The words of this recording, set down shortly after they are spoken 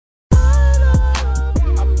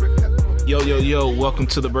Yo, welcome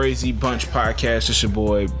to the Brazy Bunch podcast. It's your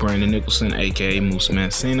boy, Brandon Nicholson, a.k.a. Moose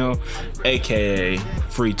Mancino, a.k.a.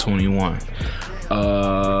 Free 21.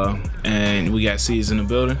 And we got C's in the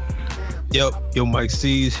building. Yep, Mike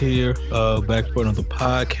C's here, back for another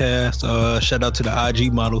podcast. Shout out to the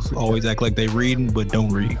IG models who always act like they reading, but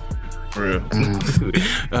don't read. For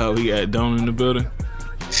real. We got Dona in the building.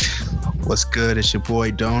 What's good? It's your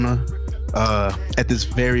boy Dona. At this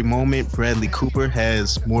very moment, Bradley Cooper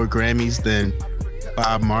has more Grammys than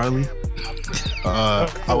Bob Marley. I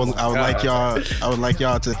would like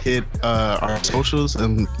y'all to hit our socials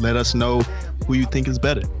and let us know who you think is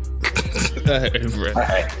better.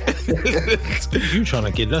 You trying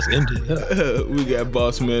to get us into that? We got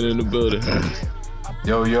Boss Man in the building.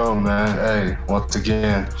 Yo, man. Hey, once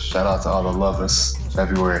again, shout out to all the lovers.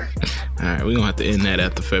 February. All right, we're going to have to end that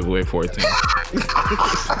after February 14th.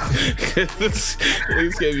 It's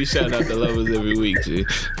going to be shouting out the lovers every week, G.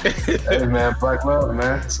 Hey, man, Black Love,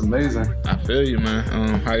 man. It's amazing. I feel you,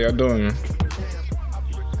 man. How y'all doing, man?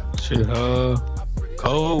 Shit,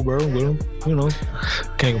 cold, bro. Well, you know,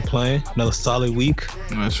 can't complain. Another solid week.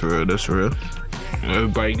 That's real.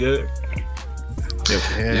 Everybody good?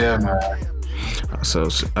 Yeah, man. So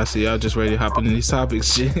I see y'all just ready to hop into these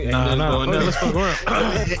topics. Nah. Let's fuck around.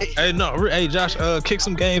 Hey, Josh, kick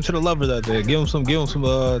some game to the lovers out there. Give them some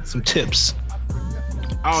tips.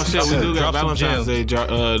 Oh shit, we do got Valentine's Day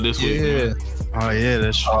this week. Yeah. Oh yeah,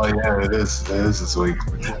 that's true. Oh yeah, it is this week.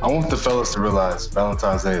 I want the fellas to realize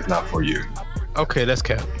Valentine's Day is not for you. Okay, that's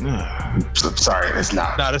cap. Sorry, it's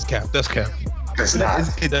not. Nah, that's cap. It's not.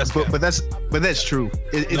 But that's true.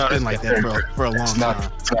 It's been like that for a long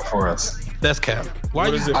time. It's not for us. That's cap. Why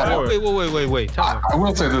what is it for? Wait. I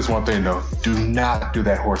will say this one thing though. Do not do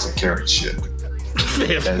that horse and carrot shit.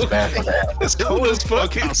 That's bad for that. It's cold as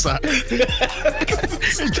fuck outside. Doing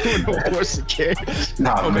the horse and carrot.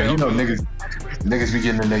 Nah, okay, man. You know niggas be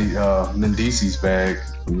getting in their Mendices bag,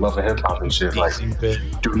 loving hip hop and shit. Like,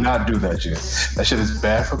 do not do that shit. That shit is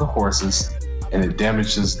bad for the horses, and it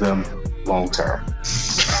damages them long term.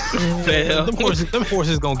 Them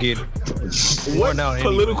horses gonna get it. What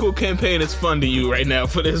political campaign is funding you right now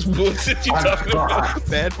for this bullshit you talking about?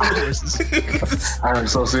 Bad for the horses. I'm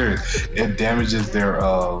so serious. It damages their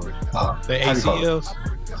ACLs.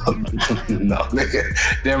 No,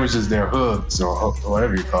 nigga, damages their hooves or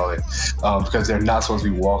whatever you call it, because they're not supposed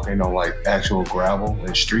to be walking on like actual gravel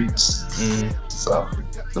and streets. So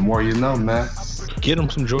the more you know, man. Get them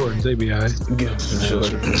some Jordans, they be alright. Get them some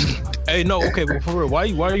Jordans. Hey, no, okay, but for real, why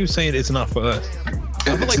are you saying it's not for us?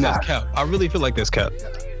 I feel like that's cap. I really feel like that's cap.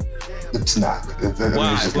 It's not.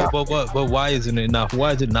 Why? But why isn't it not?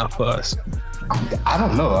 Why is it not for us? I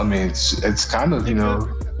don't know. I mean, it's kind of, you know.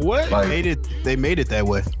 What? Like, They made it that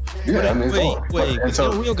way. Yeah, I mean, wait. It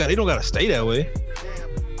don't gotta stay that way.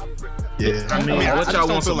 Yeah. I mean, what y'all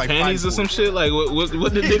want, some like panties or some shit? Like,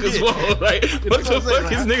 what the niggas want? Like, what the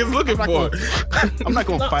fuck is niggas looking for? I'm not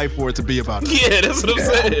gonna fight for it to be about it. Yeah, that's what I'm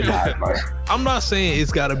saying. I'm not saying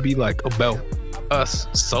it's gotta be like about us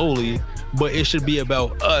solely, but it should be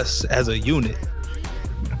about us as a unit.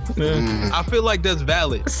 I feel like that's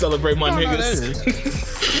valid. Celebrate my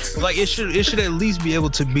niggas. Like it should at least be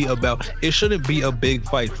able to be about. It shouldn't be a big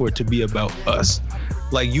fight for it to be about us.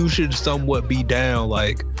 Like you should somewhat be down.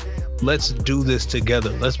 Like let's do this together.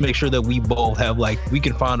 Let's make sure that we both have like we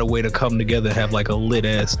can find a way to come together and have like a lit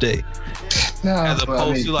ass day. As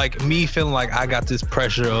opposed to like me feeling like I got this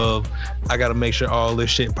pressure of I gotta make sure all this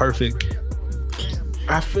shit perfect.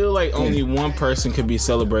 I feel like only one person can be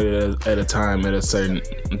celebrated at a time at a certain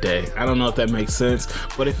day. I don't know if that makes sense,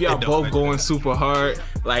 but if y'all both going super hard,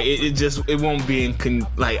 like it won't be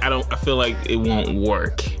I feel like it won't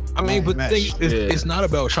work. I mean, but the thing is, it's not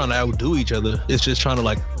about trying to outdo each other. It's just trying to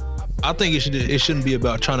like. I think it shouldn't be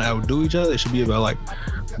about trying to outdo each other. It should be about like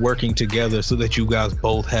working together so that you guys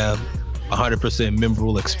both have 100%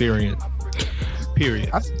 memorable experience. Period.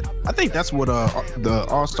 I think that's what the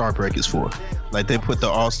All-Star break is for. Like they put the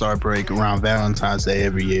All-Star break around Valentine's Day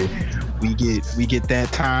every year. We get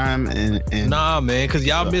that time and nah, man, because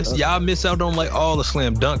y'all miss out on like all the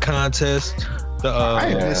slam dunk contests.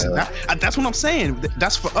 That's what I'm saying.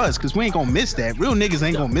 That's for us because we ain't gonna miss that. Real niggas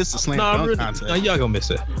ain't gonna miss the slam dunk contest. No, y'all gonna miss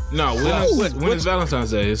that. No, when is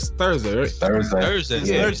Valentine's Day? It's Thursday, right?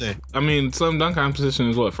 Thursday. I mean, slam dunk competition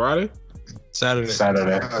is what, Friday? Saturday.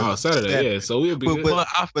 Oh, Saturday. Yeah. So we'll be good.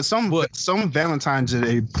 But some Valentine's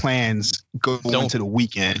Day plans go into the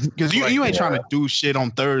weekend because you ain't trying to do shit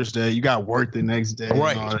on Thursday. You got work the next day,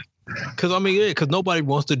 right? Because because nobody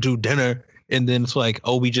wants to do dinner and then it's like,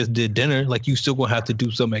 oh, we just did dinner. Like, you still gonna have to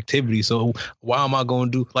do some activity. So why am I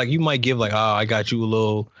going to do, like, you might give like, I got you a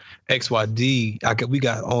little XYD.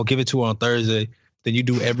 I'll give it to her on Thursday. Then you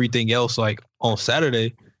do everything else like on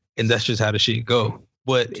Saturday, and that's just how the shit go.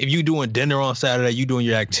 But if you doing dinner on Saturday, you doing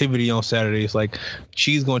your activity on Saturday, it's like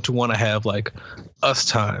she's going to want to have like us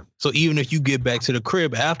time. So even if you get back to the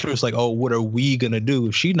crib after, it's like, oh, what are we gonna do?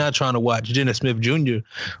 If she's not trying to watch Dennis Smith Jr.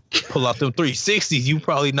 pull off them 360s, you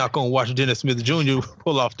probably not gonna watch Dennis Smith Jr.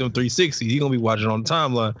 pull off them 360s. You gonna be watching on the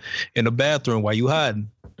timeline in the bathroom while you hiding.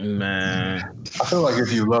 Man, I feel like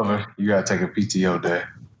if you love her, you gotta take a PTO day.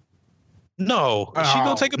 No, she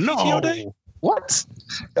gonna take a PTO day? What?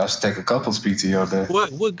 Y'all should take a couple's PTO day.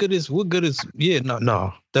 What good is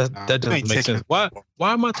no. That doesn't make sense. Why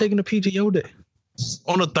am I taking a PTO day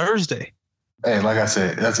on a Thursday? Hey, like I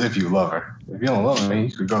said, that's if you love her. If you don't love her,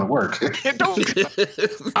 you could go to work. Don't say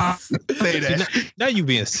that. Now you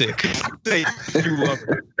being sick. You love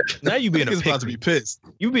her. Now you being about to be pissed.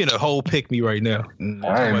 You being a whole pick me right now.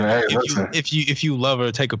 All right, man. Hey, listen. If you love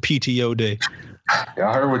her, take a PTO day.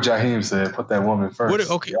 Y'all heard what Jaheim said. Put that woman first.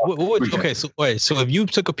 So if you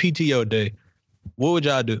took a PTO day, what would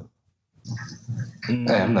y'all do?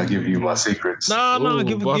 Hey, I'm not giving you my secrets. No,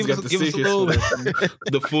 give us a little.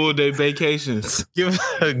 The full day vacations. Give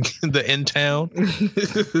the in town.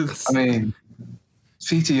 I mean,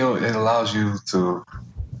 PTO, it allows you to.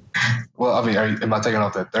 Well, I mean, am I taking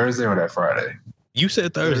off that Thursday or that Friday? You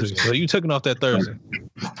said Thursday, so you taking off that Thursday.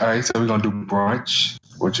 All right, so we're gonna do brunch,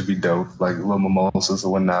 which would be dope, like little mimosas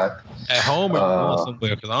or whatnot. At home or going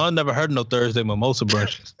somewhere? Because I never heard no Thursday mimosa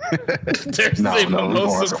brunches. Thursday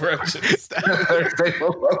mimosa brunches. Thursday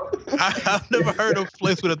mimosa. I've never heard of a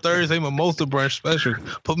place with a Thursday mimosa brunch special.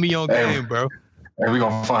 Put me on game, bro. And we're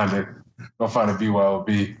gonna find it. We're gonna find a BYOB.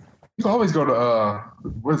 You can always go to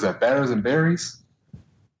what is that? Batters and Berries.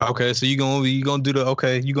 Okay, so you gonna do the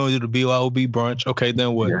BYOB brunch. Okay,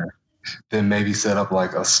 then what? Yeah. Then maybe set up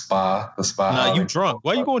like a spa. Nah, you drunk.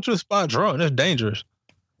 Why you going to the spa drunk? That's dangerous.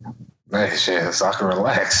 Hey, shit, so I can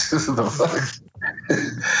relax. This is the fuck.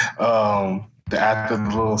 After the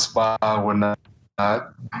little spa, whatnot,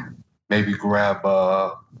 maybe grab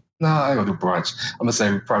I ain't gonna do brunch. I'm gonna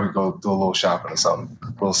say we probably go do a little shopping or something.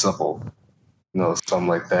 Real simple. Something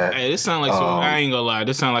like that. Hey, this sound like some. I ain't gonna lie.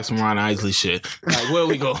 This sound like some Ron Isley shit. Like, where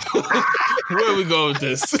we go? Where we go with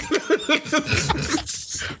this?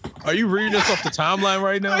 Are you reading this off the timeline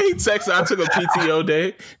right now? He texted, I took a PTO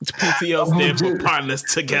day. PTO stand for partners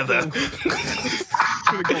together.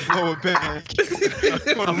 I'm gonna go blow a bag.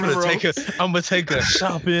 I'm gonna take a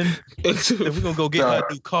shopping. And we're gonna go get my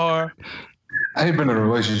new car. I ain't been in a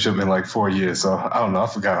relationship in like 4 years, so I don't know. I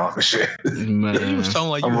forgot all the shit. Man. You was talking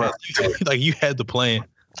like you had the plan.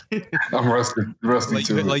 I'm rusty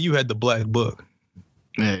too. Like you had the black book.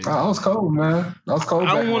 Hey. I was cold, man. I was cold.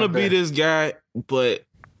 I don't want to be this guy, but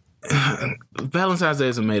Valentine's Day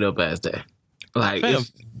is a made up ass day. Like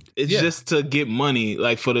it's just to get money,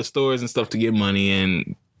 like for the stores and stuff to get money,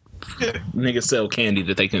 and niggas sell candy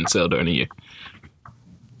that they couldn't sell during the year.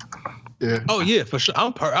 Yeah. Oh yeah, for sure.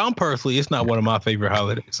 I'm personally, it's not one of my favorite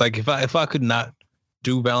holidays. Like if I could not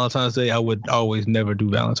do Valentine's Day, I would always never do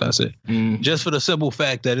Valentine's Day. Just for the simple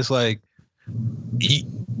fact that it's like, I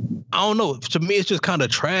don't know. To me, it's just kind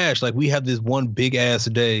of trash. Like we have this one big ass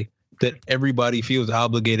day that everybody feels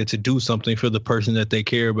obligated to do something for the person that they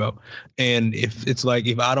care about. And if it's like,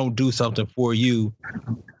 if I don't do something for you,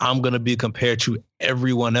 I'm going to be compared to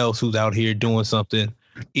everyone else who's out here doing something,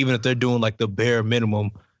 even if they're doing like the bare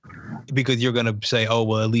minimum, because you're going to say, oh,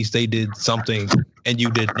 well, at least they did something and you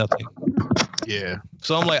did nothing. Yeah.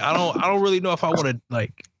 So I'm like, I don't really know if I want to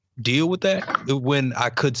like deal with that when I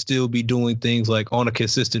could still be doing things like on a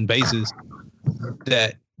consistent basis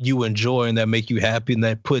that you enjoy and that make you happy and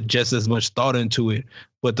that put just as much thought into it.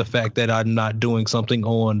 But the fact that I'm not doing something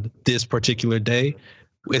on this particular day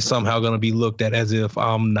is somehow going to be looked at as if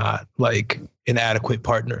I'm not like an adequate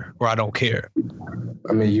partner or I don't care.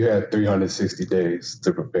 I mean, you had 360 days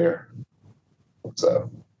to prepare. So.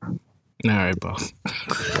 All right, boss.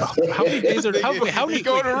 How many days are how many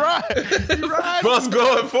going to ride? Boss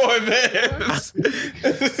going for it, man.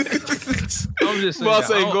 I'm just saying,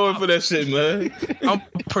 boss ain't going for that shit, man.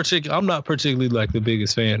 I'm not particularly like the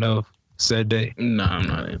biggest fan of said day. No, I'm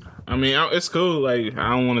not either. I mean, it's cool. Like, I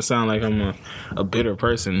don't want to sound like I'm a bitter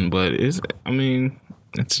person, but it's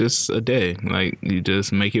just a day. Like, you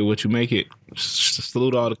just make it what you make it.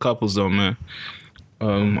 Salute all the couples, though, man.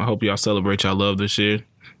 I hope y'all celebrate y'all love this year.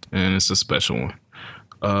 And it's a special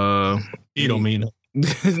one. You don't mean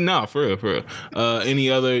it. No, for real. Any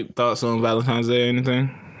other thoughts on Valentine's Day or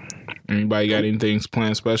anything? Anybody got anything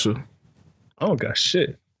planned special? Oh, gosh,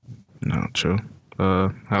 shit. No, true.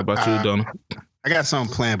 How about you, Donna? I got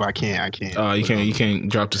something planned, but I can't. You can't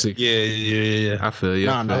drop the secret. Yeah. I feel you.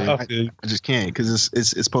 No, I just can't because it's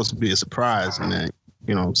supposed to be a surprise, and then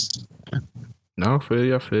No, I feel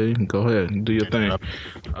you. Go ahead, do your thing.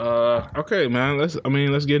 Okay, man.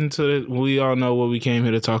 Let's get into it. We all know what we came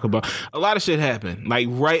here to talk about. A lot of shit happened. Like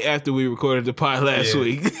right after we recorded the pod last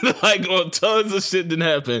week, like tons of shit didn't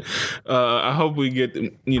happen. I hope we get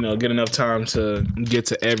enough time to get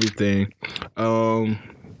to everything.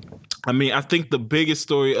 I think the biggest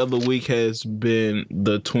story of the week has been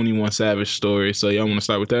the 21 Savage story. So y'all want to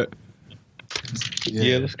start with that?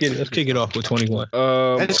 Yeah, let's kick it off with 21.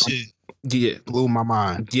 That shit blew my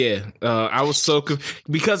mind. Yeah, I was so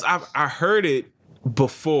because I heard it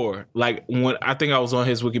before, like when I think I was on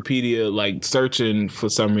his Wikipedia, like searching for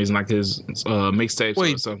some reason, like his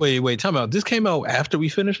mixtapes. Wait, time out. This came out after we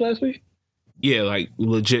finished last week? Yeah, like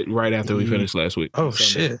legit right after we finished last week. Oh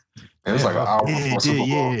shit! It was like an hour before Super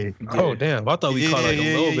Bowl. Yeah. Oh damn! I thought we caught like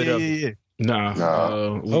a little bit of it. Nah.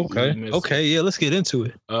 Okay. Yeah, let's get into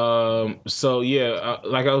it. So yeah,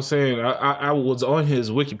 like I was saying, I was on his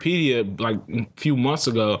Wikipedia like a few months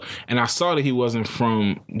ago, and I saw that he wasn't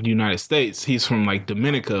from the United States. He's from like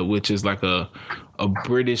Dominica, which is like a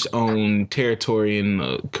British-owned territory in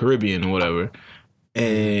the Caribbean or whatever.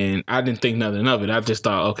 And I didn't think nothing of it. I just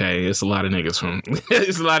thought, okay, it's a lot of niggas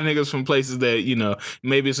from places that,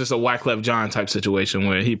 maybe it's just a Wyclef Jean type situation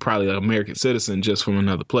where he probably an American citizen just from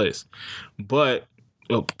another place. But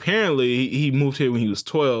apparently he moved here when he was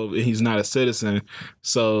 12 and he's not a citizen.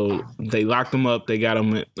 So they locked him up. They got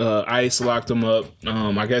him, ICE locked him up.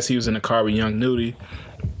 I guess he was in a car with Young Nudie.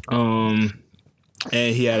 And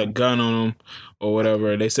he had a gun on him or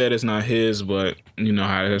whatever. They said it's not his, but you know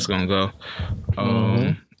how that's gonna go.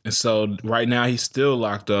 And so right now he's still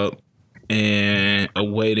locked up and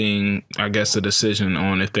awaiting, I guess, a decision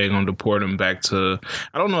on if they're gonna deport him back to.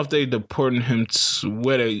 I don't know if they deporting him to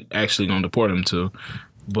where they actually gonna deport him to,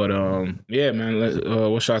 but yeah,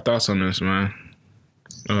 man. What's your thoughts on this, man?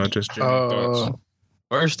 Just general thoughts.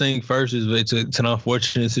 First thing first is it's an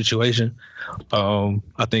unfortunate situation.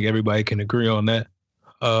 I think everybody can agree on that.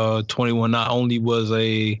 21 not only was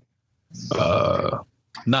I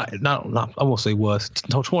won't say was.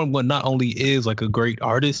 21 not only is like a great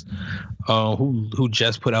artist, who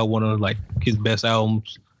just put out one of like his best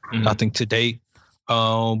albums, I think to date.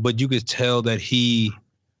 But you could tell that he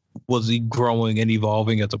was growing and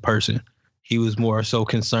evolving as a person. He was more so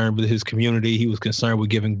concerned with his community. He was concerned with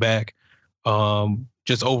giving back.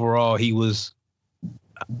 Just overall, he was.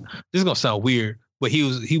 This is gonna sound weird, but he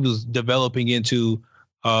was developing into,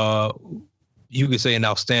 you could say, an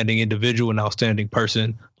outstanding individual, an outstanding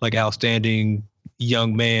person, like outstanding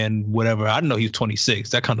young man, whatever. I didn't know he was 26.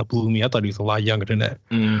 That kind of blew me. I thought he was a lot younger than that.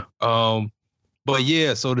 But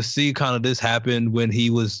yeah, so to see kind of this happen when he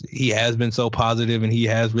has been so positive and he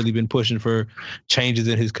has really been pushing for changes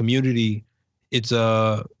in his community. It's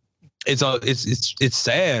sad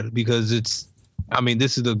because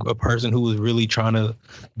this is a person who was really trying to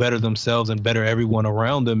better themselves and better everyone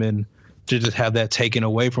around them, and to just have that taken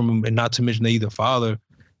away from him, and not to mention either father,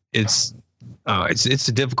 it's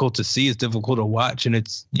difficult to see, it's difficult to watch,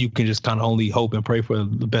 and you can just kind of only hope and pray for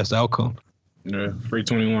the best outcome. Yeah, free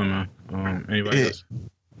 21, man. Anybody else?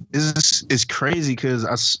 It's crazy because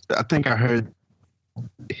I think I heard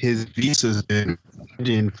his visa's been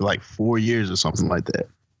in for like 4 years or something like that.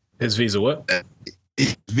 His visa what?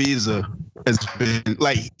 His visa has been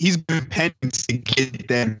he's been pending to get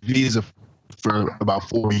that visa for about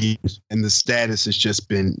 4 years, and the status has just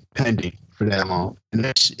been pending for that long. And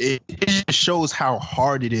it just shows how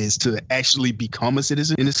hard it is to actually become a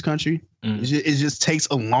citizen in this country. It just takes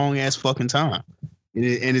a long ass fucking time, and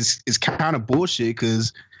it's kind of bullshit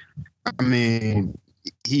because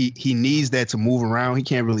he needs that to move around. He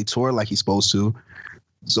can't really tour like he's supposed to.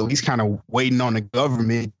 So he's kind of waiting on the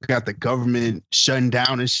government. Got the government shutting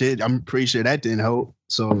down and shit. I'm pretty sure that didn't help.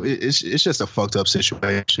 So it's just a fucked up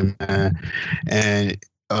situation, man. And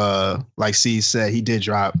like C said, he did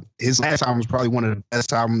drop his last album was probably one of the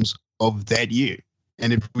best albums of that year.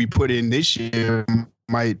 And if we put in this year, it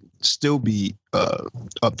might still be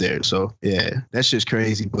up there. So yeah, that's just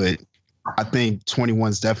crazy. But I think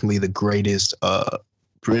 21's definitely the greatest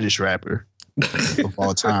British rapper of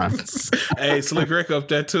all time. Hey, Slick Rick up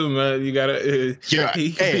there too, man. You gotta. I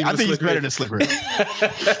think he's better than Slick Rick.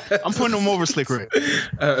 I'm putting him over Slick Rick.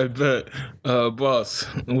 But boss,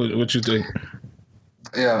 what you think?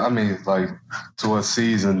 Yeah, to what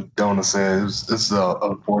C's and Donna said, it's an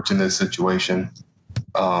unfortunate situation.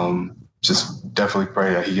 Just definitely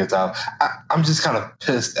pray that he gets out. I'm just kind of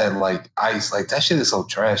pissed at ICE. That shit is so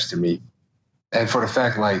trash to me. And for the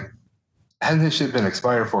fact hasn't this shit been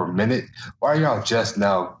expired for a minute? Why are y'all just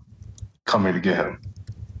now coming to get him?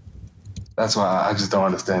 That's why I just don't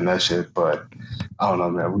understand that shit. But I don't know,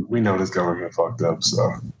 man. We know this government fucked up,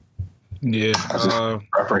 so yeah.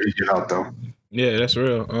 I pray he get out though. Yeah, that's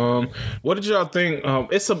real. What did y'all think?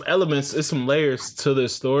 It's some elements, it's some layers to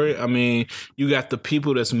this story. I mean, you got the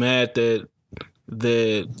people that's mad that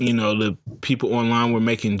the people online were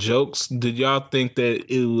making jokes. Did y'all think that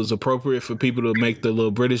it was appropriate for people to make the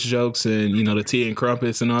little British jokes and the tea and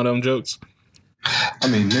crumpets and all them jokes? I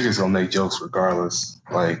mean, niggas gonna make jokes regardless.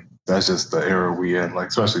 Like, that's just the era we in. Like,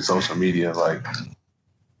 especially social media. Like,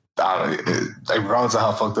 regardless of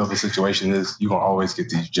how fucked up the situation is, you gonna always get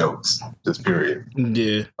these jokes. Just period.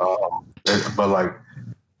 Yeah. But like,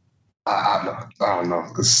 I don't know.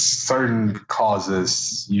 Because certain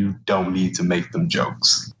causes, you don't need to make them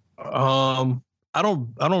jokes. I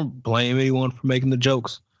don't blame anyone for making the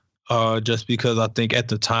jokes. Just because I think at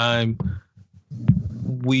the time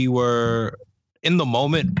we were in the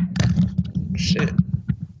moment.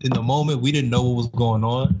 In the moment, we didn't know what was going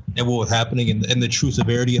on and what was happening and the true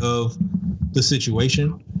severity of the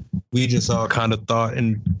situation. We just all kind of thought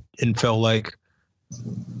and felt like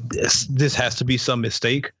this has to be some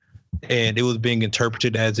mistake. And it was being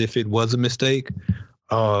interpreted as if it was a mistake.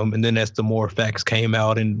 And then as the more facts came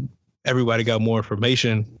out and everybody got more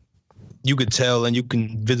information, you could tell and you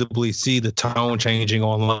can visibly see the tone changing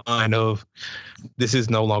online of this is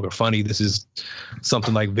no longer funny. This is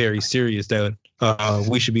something like very serious that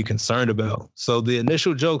we should be concerned about. So the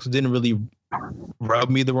initial jokes didn't really rub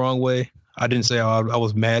me the wrong way. I didn't say I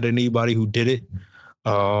was mad at anybody who did it.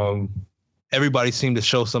 Everybody seemed to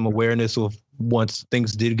show some awareness of once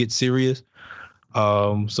things did get serious.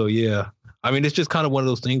 So yeah, I mean, it's just kind of one of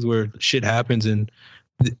those things where shit happens and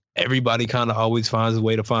everybody kind of always finds a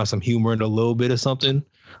way to find some humor in a little bit of something.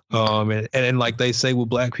 And like they say with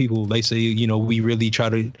black people, they say, we really try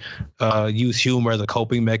to use humor as a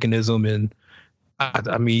coping mechanism. And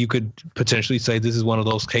I mean, you could potentially say this is one of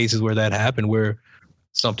those cases where that happened, where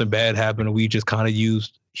something bad happened and we just kind of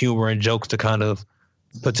used humor and jokes to kind of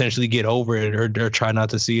potentially get over it or try not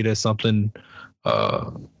to see it as something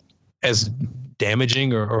as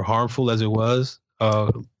damaging or harmful as it was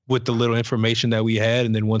with the little information that we had.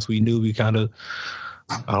 And then once we knew, we kind of,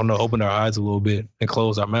 opened our eyes a little bit and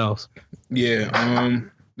closed our mouths. Yeah.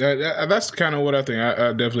 That's kind of what I think.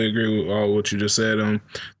 I definitely agree with all what you just said.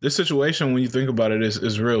 This situation, when you think about it,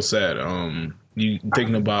 is real sad. You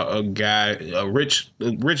thinking about a rich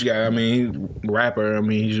guy. I mean, rapper. I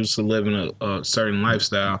mean, he used to live in a certain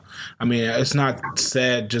lifestyle. I mean, it's not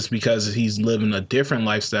sad just because he's living a different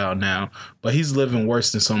lifestyle now, but he's living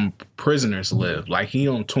worse than some prisoners live. Like, he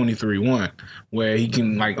on 23-1, where he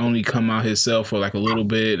can like only come out his cell for like a little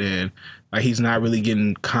bit, and like he's not really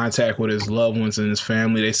getting contact with his loved ones and his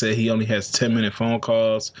family. They say he only has 10-minute phone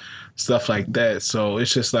calls, stuff like that. So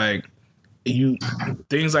it's just like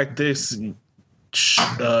things like this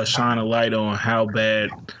shine a light on how bad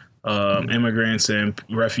immigrants and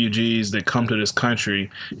refugees that come to this country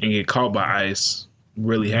and get caught by ICE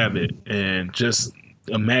really have it. And just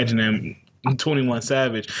imagine him, 21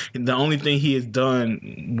 Savage, the only thing he has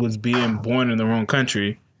done was being born in the wrong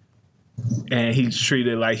country, and he's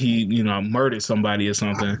treated like he murdered somebody or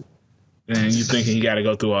something, and you thinking he got to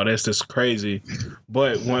go through all this. That's crazy.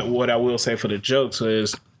 But what I will say for the jokes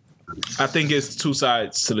is, I think it's two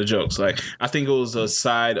sides to the jokes. Like, I think it was a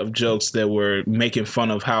side of jokes that were making fun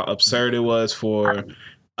of how absurd it was for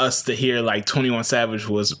us to hear like 21 Savage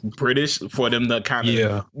was British, for them to kind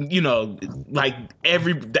of, like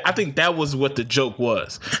I think that was what the joke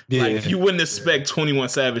was. Yeah. Like, you wouldn't expect 21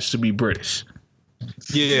 Savage to be British.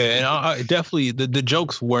 Yeah, and I definitely, the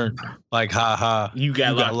jokes weren't like, ha ha, you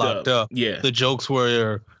got locked up. Yeah. The jokes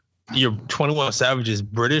were, your 21 Savage is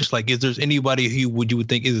British. Like, if there's anybody who you would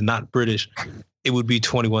think is not British, it would be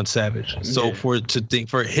 21 Savage. So for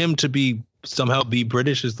him to somehow be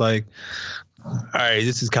British is like, all right,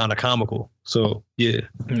 this is kind of comical. So yeah.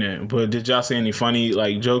 But did y'all see any funny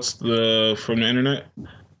like jokes from the internet,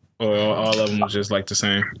 or all of them was just like the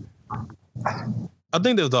same? I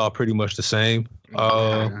think they was all pretty much the same.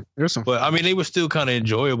 But I mean, they were still kind of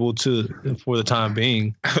enjoyable for the time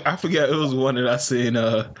being. I forget, it was one that I seen.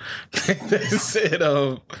 They said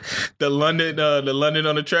the London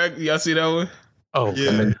on the track. Y'all see that one? Oh yeah,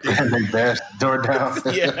 and they bashed the door down.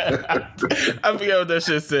 Yeah, I forget what that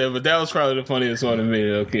shit said, but that was probably the funniest one to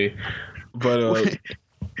me. Okay, but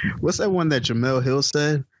what's that one that Jamel Hill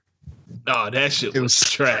said? Oh, that shit was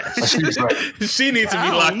trash. She needs to be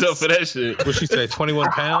pounds? Locked up for that shit. What she say?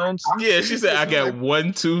 21 pounds? Yeah, she said I got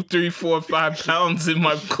 1, 2, 3, 4, 5 pounds in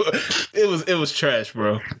my. It was trash,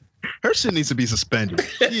 bro. Her shit needs to be suspended.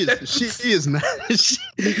 She is not.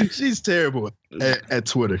 She's terrible at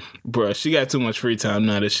Twitter. Bruh, she got too much free time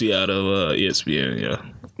now that she out of ESPN, yeah.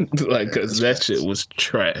 Like, cause that shit was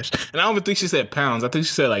trash. And I don't even think she said pounds. I think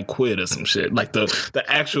she said like quid or some shit. Like the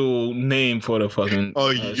actual name for the fucking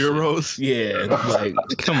euros. Shit. Yeah, like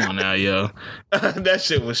come on now, yo. That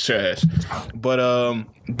shit was trash. But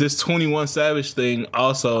this 21 Savage thing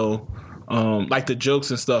also, like the jokes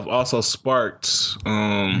and stuff also sparked,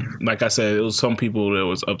 like I said, it was some people that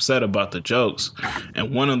was upset about the jokes,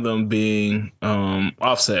 and one of them being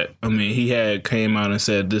Offset. I mean, he had came out and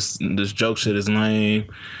said this joke shit is lame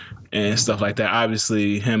and stuff like that.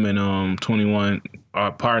 Obviously, him and 21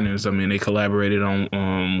 are partners. I mean, they collaborated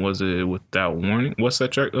on was it Without Warning? What's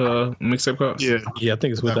that track mixtape called? Yeah, I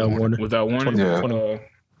think it's Without Warning. Without Warning. Yeah.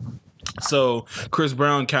 So Chris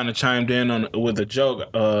Brown kind of chimed in with a joke.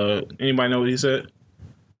 Anybody know what he said?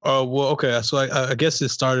 Well, okay. So I guess it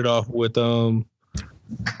started off with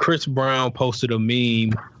Chris Brown posted a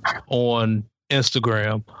meme on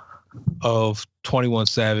Instagram of 21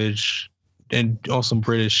 Savage and on some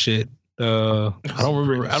British shit. I don't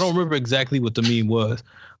remember exactly what the meme was,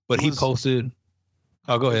 but he posted.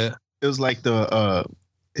 Oh, go ahead. It was like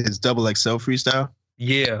his double XL freestyle.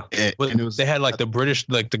 Yeah, and it was, they had like the British,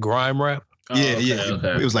 like the grime rap. Okay.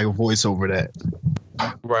 It was like a voice over that.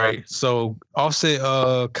 Right. So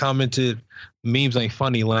Offset commented, "Memes ain't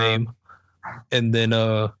funny, lame," and then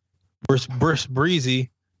Bruce Breezy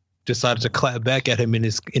decided to clap back at him in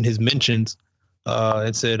his mentions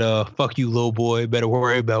and said, "Fuck you, little boy. Better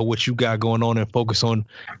worry about what you got going on and focus on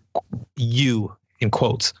you." In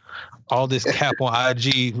quotes. All this cap on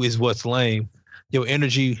IG is what's lame. Your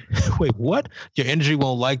energy, wait, what? Your energy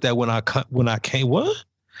won't like that when I came. What?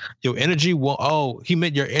 Your energy won't. Oh, he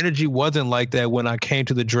meant your energy wasn't like that when I came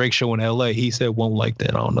to the Drake show in LA. He said won't like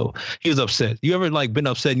that. I don't know. He was upset. You ever like been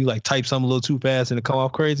upset and you like type something a little too fast and it come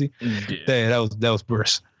off crazy? Yeah, that was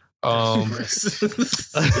Bruce.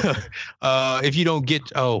 If you don't get,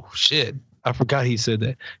 oh shit, I forgot he said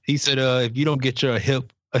that. He said if you don't get your hibbity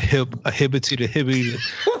to hibbity.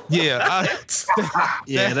 Yeah,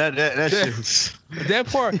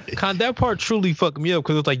 that part truly fucked me up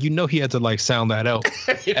because it's like he had to like sound that out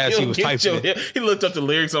as he was typing it. He looked up the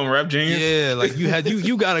lyrics on Rap Genius. Yeah, like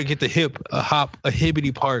you gotta get the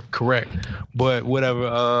hibbity part correct, but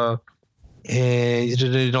whatever. And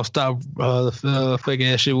don't stop faking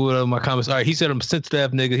that shit with my comments. All right, he said I'm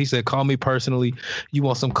sensitive nigga. He said call me personally. You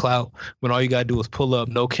want some clout when all you gotta do is pull up,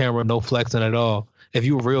 no camera, no flexing at all. If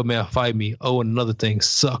you a real man, fight me. Oh, and another thing,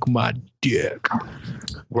 suck my dick.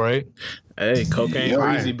 Right? Hey, cocaine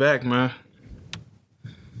Breezy back, man.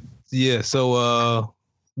 Yeah, so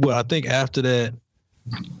well, I think after that,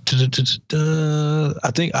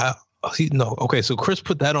 okay, so Chris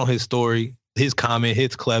put that on his story, his comment,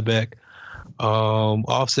 his clapback.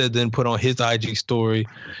 Offset then put on his IG story.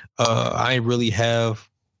 I ain't really have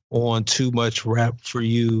on too much rap for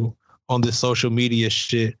you on this social media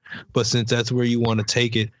shit, but since that's where you want to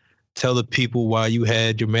take it, tell the people why you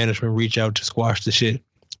had your management reach out to squash the shit.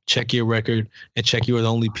 Check your record and check you are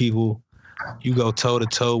the only people you go toe to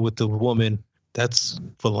toe with the woman. That's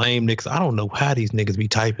for lame niggas. I don't know how these niggas be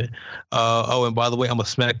typing. And by the way, I'm gonna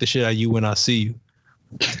smack the shit out of you when I see you.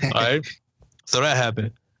 All right. So that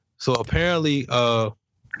happened. So apparently,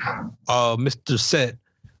 Mr. Set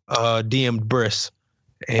DM'd Briss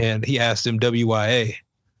and he asked him WIA.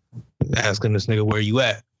 Asking this nigga where you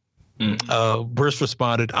at. Briss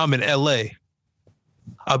responded, I'm in LA.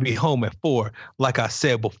 I'll be home at 4. Like I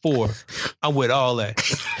said before, I'm with all that.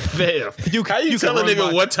 Fam, how you tell a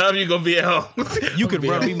nigga what time you gonna be at home? You can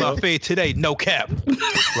run me my fade today, no cap.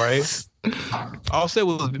 Right?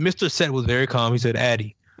 Mr. Set was very calm. He said,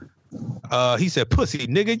 Addy. He said, pussy,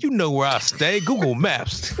 nigga, you know where I stay. Google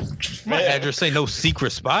Maps. My address ain't no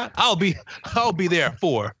secret spot. I'll be there at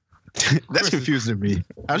 4. That's confusing to me.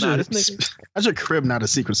 How's your crib not a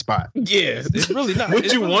secret spot? Yeah, it's really not.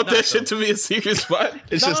 Would you want that shit to be a secret spot?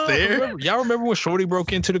 It's just there. Y'all remember when Shorty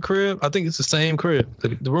broke into the crib? I think it's the same crib.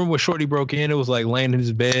 The room where Shorty broke in, it was like laying in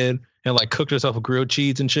his bed and like cooked herself a grilled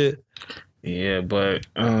cheese and shit. Yeah, but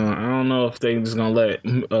I don't know if they just gonna let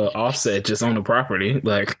Offset just on the property.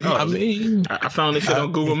 Like, I found this shit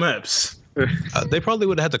on Google Maps. They probably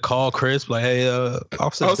would have had to call Chris, like, "Hey,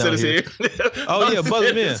 Offset is here." Oh yeah, buzz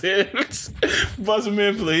him in. Buzz him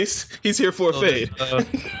in, please. He's here for a fade.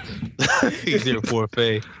 He's here for a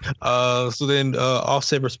fade. So then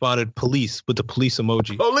Offset responded, "Police," with the police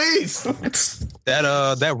emoji. Police.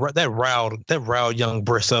 That riled young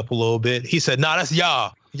Briss up a little bit. He said, "Nah, that's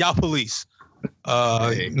y'all police."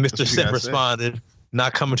 Mr. Set responded,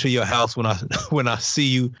 "Not coming to your house when I see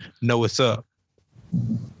you. Know what's up."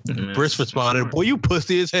 Briss responded, "Boy, you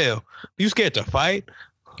pussy as hell. You scared to fight?"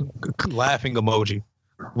 Laughing emoji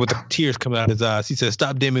with the tears coming out of his eyes. He said,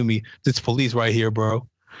 "Stop DMing me. This police right here, bro.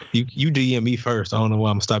 You DM me first. I don't know why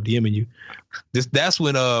I'm gonna stop DMing you." That's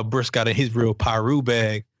when Briss got in his real Pyru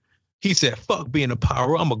bag. He said, "Fuck being a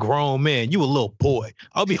Pyru. I'm a grown man. You a little boy.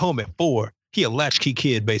 I'll be home at 4. He a latchkey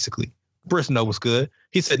kid, basically." Briss know what's good.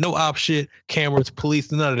 He said, "No op shit, cameras,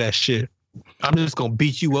 police, none of that shit. I'm just gonna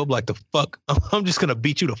beat you up like the fuck. I'm just gonna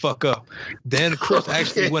beat you the fuck up." Then Chris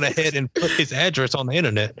actually went ahead and put his address on the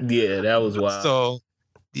internet. Yeah, that was wild. So,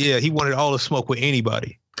 yeah, he wanted all the smoke with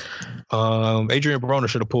anybody. Adrian Broner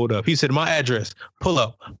should have pulled up. He said, "My address, pull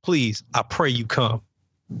up, please. I pray you come."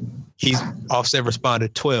 Offset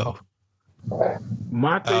responded 12.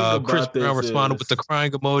 My thing about Chris this Brown responded with the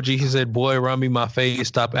crying emoji. He said, "Boy, run me my face.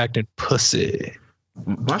 Stop acting pussy."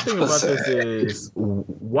 My thing about this is,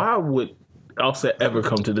 why would Offset ever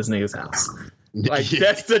come to this nigga's house? Like,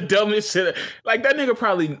 that's the dumbest shit. Like, that nigga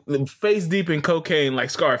probably face deep in cocaine like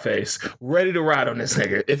Scarface, ready to ride on this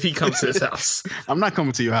nigga if he comes to his house. I'm not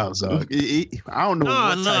coming to your house, dog. I don't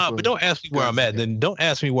know. No, but don't ask me where I'm at. Then don't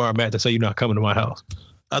ask me where I'm at to say you're not coming to my house.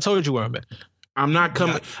 I told you where I'm at. I'm not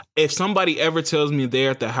coming. If somebody ever tells me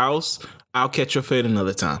they're at the house, I'll catch your fade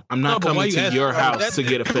another time. I'm not coming to your house to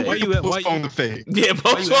get a fade. Postpone the fade. Yeah,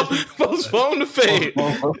 postpone the fade.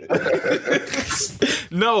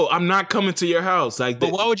 No, I'm not coming to your house. Like,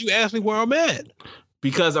 but why would you ask me where I'm at?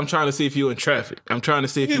 Because I'm trying to see if you're in traffic. I'm trying to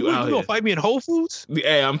see if you out here. You gonna fight me in Whole Foods?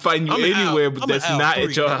 Yeah, I'm fighting you anywhere, but that's not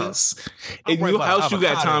at your house. In your house, you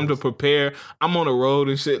got time to prepare. I'm on the road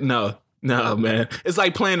and shit. No, man. It's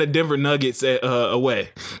like playing the Denver Nuggets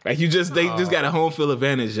away. Like, they just got a home field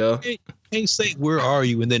advantage, yo. Can't say where are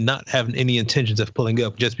you and then not having any intentions of pulling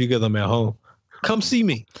up just because I'm at home. Come see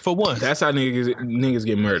me for once. That's how niggas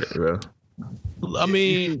get murdered, bro. I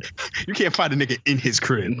mean, you can't find a nigga in his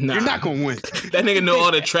crib. Nah. You're not gonna win. That nigga know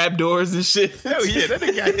all the trap doors and shit. Hell yeah, that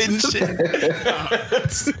nigga got hidden shit.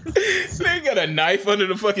 They got a knife under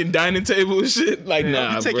the fucking dining table and shit. Like,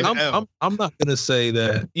 nah, bro. I'm not gonna say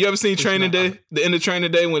that. You ever seen Training Day? The end of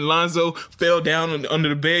Training Day when Lonzo fell down under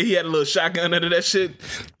the bed, he had a little shotgun under that shit.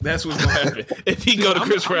 That's what's gonna happen if he go to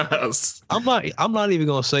Chris Brown's house. I'm not even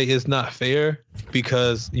gonna say it's not fair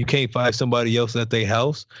because you can't find somebody else at their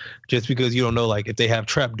house just because you don't know, like, if they have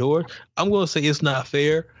trap doors. I'm gonna say it's not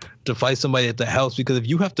fair to fight somebody at the house because if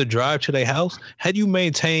you have to drive to their house, how do you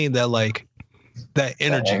maintain that, like, that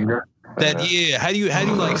energy? How do you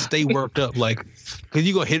like stay worked up? Like, because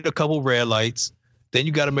you gonna hit a couple red lights, then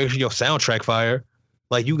you gotta make sure your soundtrack fire.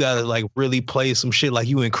 Like, you gotta, like, really play some shit like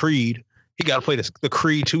you in Creed. He gotta play the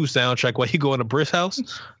Creed 2 soundtrack while he go in the Briss house.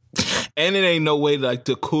 And it ain't no way like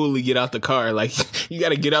to coolly get out the car. Like, you got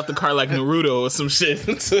to get out the car like Naruto or some shit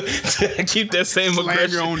to keep that same aggression.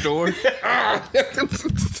 Slam your own door.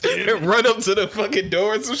 Run up to the fucking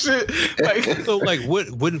door and some shit. Like, so, like,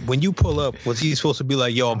 when you pull up, was he supposed to be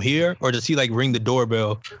like, "Yo, I'm here," or does he like ring the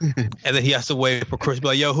doorbell and then he has to wait for Chris to be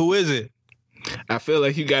like, "Yo, who is it?" I feel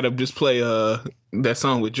like you got to just play that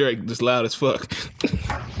song with Drake just loud as fuck.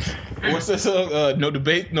 What's that song? No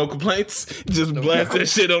debate, no complaints. Just blast that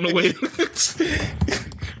shit on the way.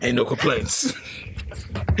 Ain't no complaints.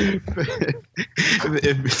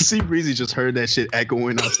 If C Breezy just heard that shit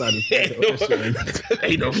echoing outside of ain't no complaints.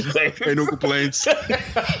 Ain't no complaints.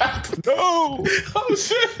 No. Oh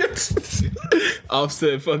shit.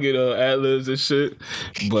 Offset fucking ad-libs and shit.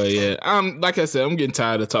 But yeah, like I said, I'm getting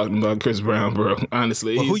tired of talking about Chris Brown, bro.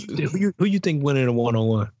 Honestly. Well, who you think winning a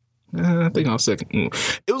 1-on-1? I think I'm second.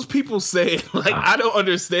 It was people saying, like, I don't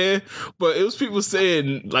understand, but it was people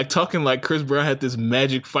saying, like, talking like Chris Brown had this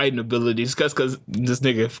magic fighting abilities because this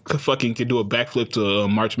nigga fucking can do a backflip to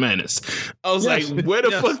March Madness. I was like, where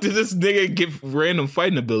the fuck did this nigga get random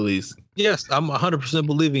fighting abilities? Yes, I'm 100%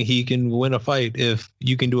 believing he can win a fight if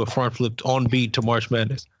you can do a front flip on beat to March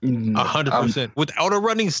Madness. 100%. Without a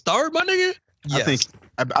running start, my nigga? Yes.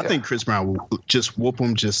 I think Chris Brown will just whoop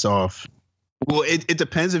him just off. Well, it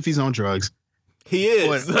depends if he's on drugs. He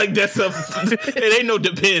is. Like, it ain't no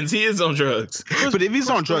depends. He is on drugs. But if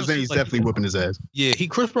he's on drugs, then he's definitely whooping his ass. Yeah,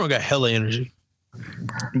 Chris Brown got hella energy.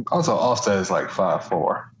 Also, Offset is like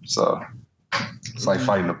 5'4", so it's like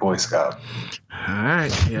fighting a Boy Scout. All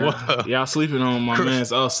right. Yeah. Y'all sleeping on my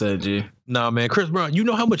man's Offset, G. Nah, man. Chris Brown, you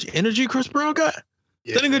know how much energy Chris Brown got?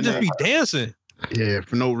 Yeah, that nigga just be dancing. Yeah,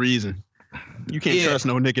 for no reason. You can't trust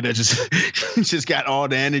no nigga that just got all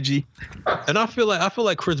the energy. And I feel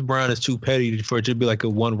like Chris Brown is too petty for it to be like a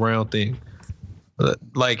 1 round thing.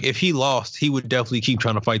 Like, if he lost, he would definitely keep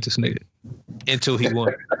trying to fight this nigga until he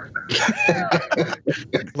won.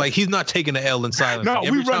 Like, he's not taking the L in silence. No,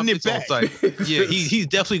 we running it back. Yeah, he's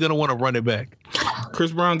definitely gonna want to run it back.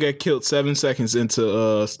 Chris Brown got killed 7 seconds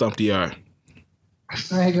into Stump the Yard.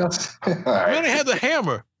 There you go. All right. Man, they had the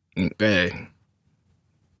hammer. Hey.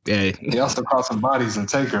 He also caught some bodies and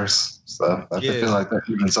takers, so I feel like that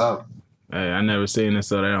evens out. Hey, I never seen it,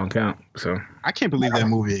 so that don't count. So I can't believe that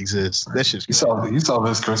movie exists. That shit's You saw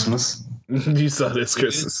this Christmas. You saw this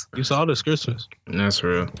Christmas. You saw this Christmas. That's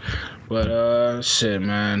real. But shit,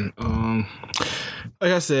 man.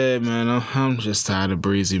 Like I said, man, I'm just tired of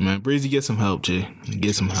Breezy, man. Breezy, get some help, G.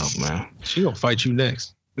 Get some help, man. She gonna fight you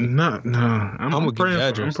next. No. I'm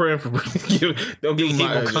praying for Breezy. Don't give him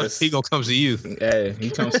my address. He gonna come to you. Hey, he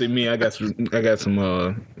come see me. I got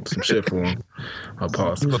some shit for him. I'll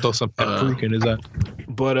pause. You gonna throw some paprika in his eye.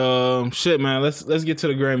 But shit, man. Let's get to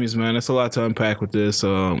the Grammys, man. That's a lot to unpack with this.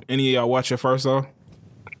 Any of y'all watch it first, though?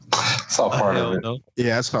 Saw part of it. No.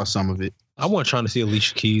 Yeah, I saw some of it. I wasn't trying to see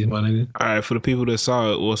Alicia Keys, my nigga. All right, for the people that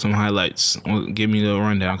saw it, what's some highlights? Give me the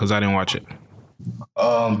rundown because I didn't watch it.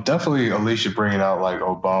 Definitely Alicia bringing out like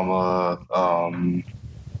Obama,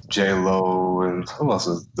 J-Lo, and who else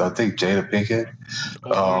is? I think Jada Pinkett.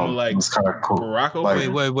 Like, it was kind of cool. Barack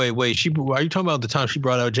Obama? Like, Wait. Are you talking about the time she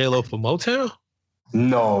brought out J-Lo for Motown?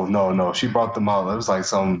 No. She brought them out. It was like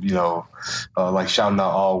some, like shouting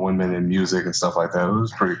out all women in music and stuff like that. It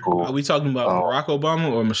was pretty cool. Are we talking about Barack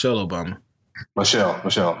Obama or Michelle Obama? Michelle,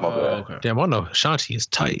 my bad. Okay. Damn, I know Shanti is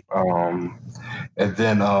tight. And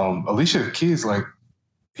then Alicia Keys' like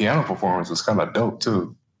piano performance was kind of dope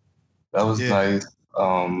too. That was nice.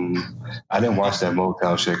 I didn't watch that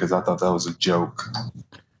Motown shit because I thought that was a joke.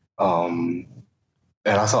 And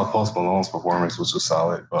I saw Post Malone's performance, which was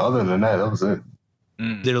solid. But other than that was it.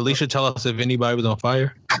 Did Alicia tell us if anybody was on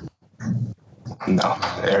fire? No,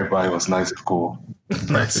 everybody was nice and cool.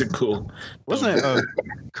 Nice and cool. Wasn't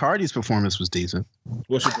Cardi's performance was decent?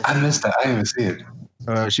 I missed that. I didn't even see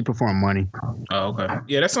it. She performed Money. Oh, okay.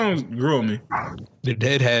 Yeah, that song grew on me. The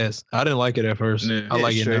Dead has. I didn't like it at first. Yeah. I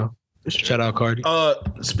like it now. Shout out Cardi.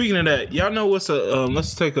 Speaking of that, y'all know what's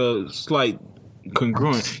let's take a slight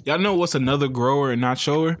congruent. Y'all know what's another grower and not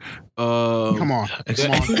shower? Come on. Hey,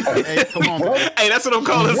 come on. Hey, that's what I'm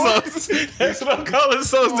calling songs. That's what I'm calling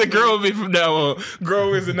songs that grow on me from now on.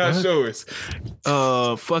 Growers and not showers.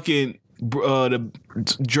 Fucking the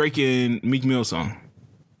Drake and Meek Mill song.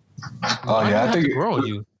 Oh yeah, I think it grow on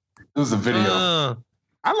you. It was a video.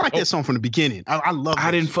 I like that song from the beginning. I love it. I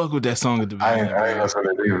didn't fuck with that song at the beginning. I ain't mess with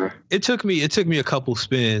it either. It took me a couple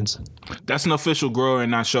spins. That's an official grower and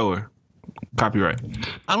not shower. Copyright.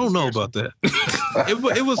 I don't know about that. It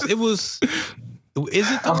was.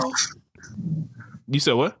 Is it though? You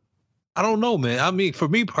said what? I don't know, man. I mean, for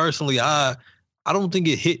me personally, I don't think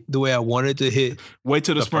it hit the way I wanted to hit. Wait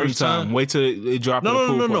till the springtime. Wait till it dropped.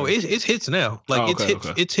 No. It's hits now. Like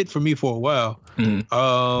it's hit for me for a while.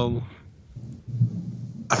 Mm-hmm.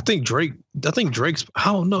 I think Drake's. I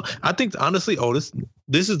don't know. I think honestly,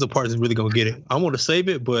 this is the part that's really gonna get it. I want to save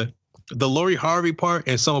it, but the Lori Harvey part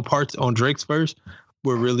and some parts on Drake's verse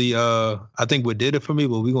were really I think what did it for me.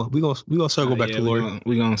 But we gonna circle back to Lori.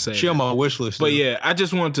 We gonna say she on my wish list. But yeah, I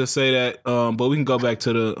just wanted to say that. But we can go back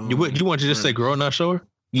to the. You want to just say "Girl, Not Shower"?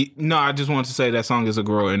 No, I just wanted to say that song is a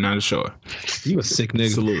grower and not a shower. You a sick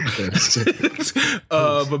nigga. Salute.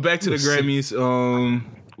 But back to the Grammys.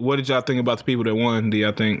 What did y'all think about the people that won? Do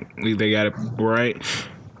y'all think they got it right?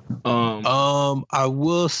 I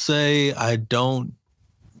will say I don't.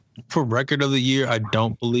 For record of the year, I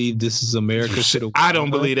don't believe This Is America should have. I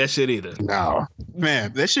don't believe that shit either. No,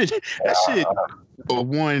 man, that shit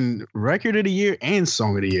won record of the year and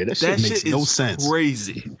song of the year. That shit makes no sense.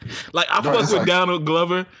 Crazy. Like I fuck with Donald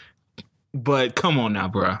Glover, but come on now,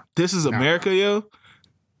 bro. This Is America, yo.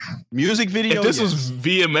 Music video. If this was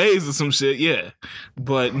VMAs or some shit, yeah.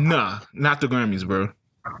 But nah, not the Grammys, bro.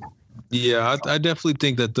 Yeah, I definitely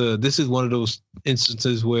think that this is one of those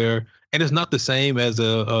instances where, and it's not the same as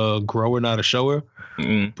a grower, not a shower,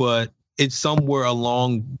 but it's somewhere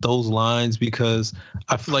along those lines because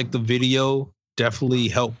I feel like the video definitely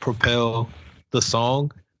helped propel the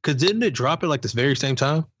song. Because didn't it drop at like this very same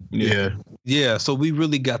time? Yeah. So we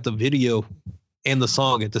really got the video and the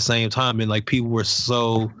song at the same time, and like people were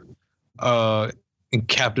so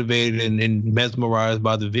captivated and mesmerized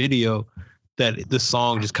by the video that the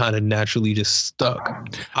song just kind of naturally just stuck.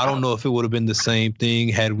 I don't know if it would have been the same thing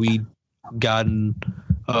had we gotten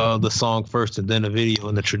the song first and then a video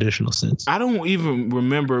in the traditional sense. I don't even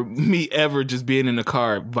remember me ever just being in the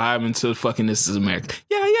car vibing to fucking This Is America.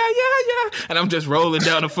 Yeah. And I'm just rolling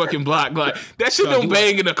down the fucking block like that shit don't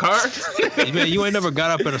bang in the car. Man, you ain't never got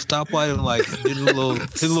up at a stoplight and like did a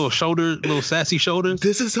little shoulder, little sassy shoulders.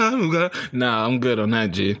 This is how I'm gonna. Nah, I'm good on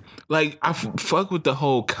that, G. Like I fuck with the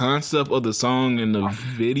whole concept of the song and the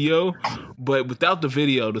video, but without the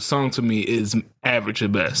video, the song to me is average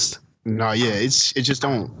at best. No, yeah, it just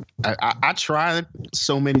don't. I tried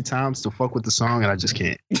so many times to fuck with the song and I just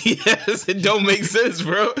can't. Yes, it don't make sense,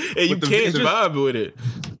 bro, and you can't vibe with it.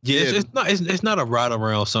 Yeah, it's not a ride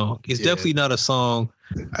around song. It's definitely not a song.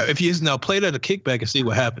 If you now play it at a kickback and see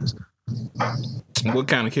what happens. What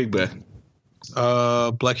kind of kickback?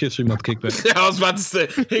 Black History Month kickback. I was about to say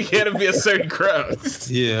it can't be a certain crowd.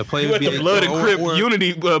 Yeah, play you at the Blood and Crip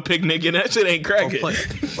Unity picnic and that shit ain't cracking.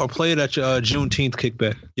 Or play it at your Juneteenth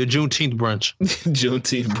kickback, your Juneteenth brunch.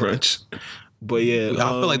 Juneteenth brunch. But yeah, I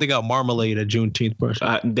feel like they got marmalade at Juneteenth brunch.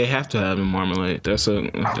 They have to have a marmalade. That's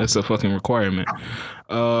a fucking requirement.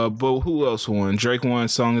 But who else won? Drake won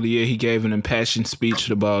Song of the Year. He gave an impassioned speech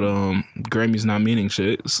about Grammys not meaning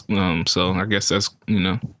shit. So I guess that's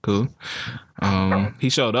cool. He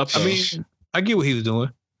showed up. I mean, I get what he was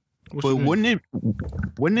doing. But wouldn't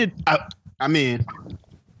it? I mean,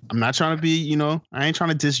 I'm not trying to be, I ain't trying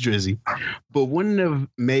to diss Drizzy, but wouldn't it have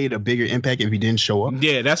made a bigger impact if he didn't show up?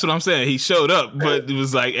 Yeah, that's what I'm saying. He showed up, but it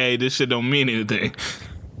was like, hey, this shit don't mean anything.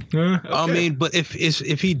 Okay. I mean, but if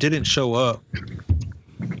he didn't show up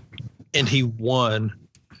and he won,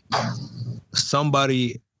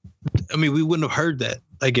 we wouldn't have heard that.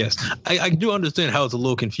 I guess I do understand how it's a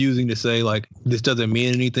little confusing to say like this doesn't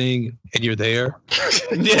mean anything and you're there.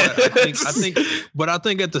 Yeah, but I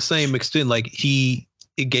think at the same extent, like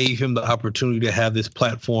it gave him the opportunity to have this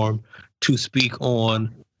platform to speak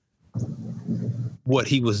on what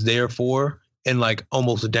he was there for and like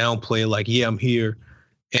almost downplay like, yeah, I'm here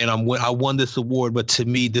and I won this award, but to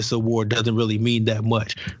me, this award doesn't really mean that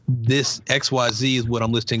much. This XYZ is what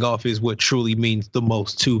I'm listing off is what truly means the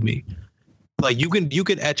most to me. Like you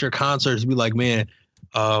can at your concerts be like, man,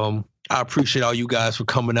 I appreciate all you guys for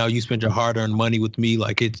coming out. You spent your hard-earned money with me.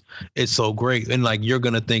 Like it's so great. And like you're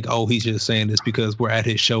gonna think, oh, he's just saying this because we're at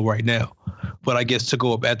his show right now. But I guess to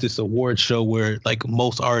go up at this award show where like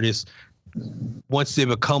most artists, once they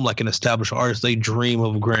become like an established artist, they dream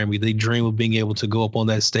of a Grammy. They dream of being able to go up on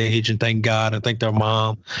that stage and thank God and thank their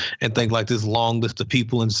mom and thank like this long list of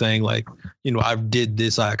people and saying like, I did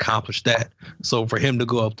this, I accomplished that. So for him to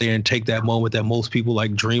go up there and take that moment that most people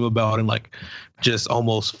like dream about and like just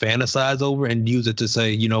almost fantasize over and use it to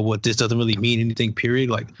say, what, this doesn't really mean anything, period.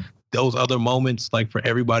 Like those other moments, like for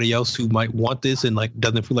everybody else who might want this and like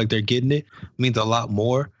doesn't feel like they're getting it, means a lot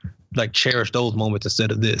more. Like cherish those moments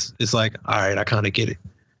instead of this. It's like, all right, I kind of get it.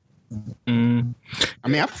 I mean,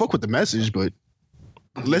 I fuck with the message, but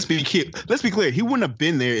let's be clear. He wouldn't have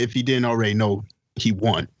been there if he didn't already know he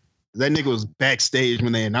won. That nigga was backstage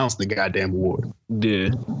when they announced the goddamn award.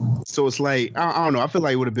 Yeah. So it's like, I don't know. I feel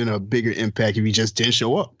like it would have been a bigger impact if he just didn't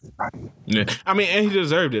show up. Yeah. I mean, and he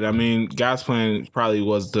deserved it. I mean, God's Plan probably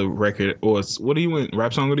was the record, or what do you win?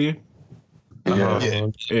 Rap Song of the Year?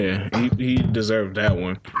 Yeah, he deserved that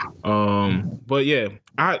one. But yeah,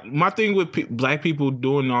 my thing with black people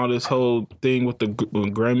doing all this whole thing with the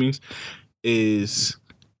Grammys is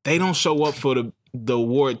they don't show up for the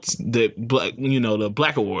awards that the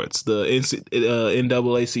black awards, the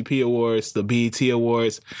NAACP awards, the BET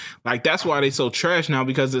awards. Like that's why they so trash now,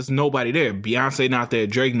 because there's nobody there. Beyonce not there,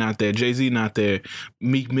 Drake not there, Jay-Z not there,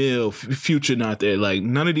 Meek Mill, Future not there. Like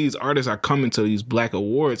none of these artists are coming to these black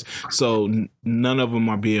awards, so none of them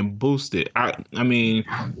are being boosted. I mean,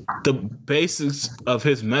 the basis of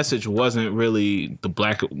his message wasn't really the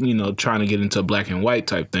black, trying to get into black and white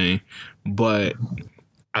type thing, but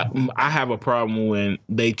I have a problem when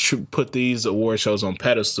they put these award shows on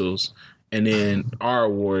pedestals and then our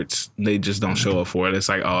awards, they just don't show up for it. It's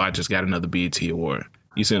like, oh, I just got another BET award.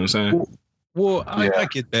 You see what I'm saying? Well, I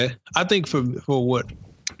get that. I think for what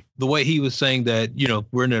the way he was saying that,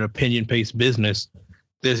 we're in an opinion-based business,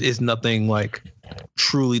 is nothing like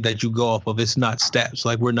truly that you go off of. It's not stats.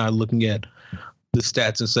 Like we're not looking at the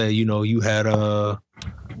stats and say, you had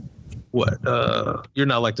you're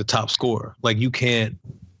not like the top scorer. Like you can't.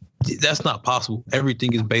 That's not possible.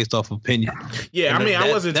 Everything is based off opinion. Yeah, and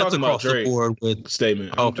I wasn't talking about Drake with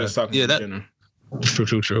statement. I'm just talking in general.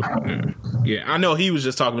 True. Yeah, I know he was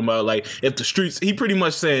just talking about like if the streets. He pretty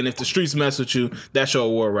much saying if the streets mess with you, that's your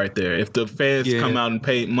award right there. If the fans come out and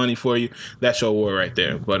pay money for you, that's your award right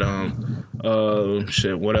there. But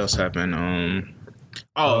shit, what else happened?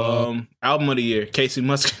 Album of the year, Casey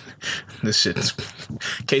Musgraves. This shit,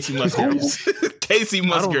 Casey Musgraves. Casey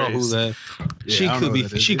Musgraves. I don't know who that.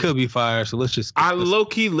 Yeah, she could be fired. So let's just. I low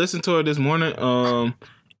key listened to her this morning.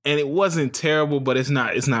 And it wasn't terrible, but it's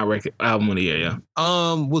not record album of the year. Yeah.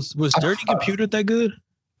 Was Dirty Computer that good?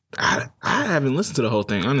 I haven't listened to the whole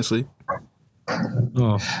thing, honestly.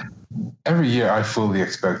 Oh. Every year, I fully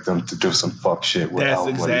expect them to do some fuck shit. With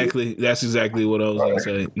That's exactly what I was gonna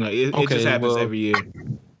say. Like, it just happens every year.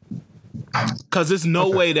 Because there's no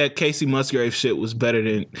way that Casey Musgraves shit was better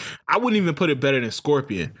than. I wouldn't even put it better than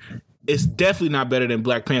Scorpion. It's definitely not better than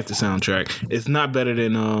Black Panther soundtrack. It's not better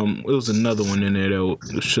than it was another one in there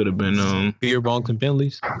that should have been Beer Bongs and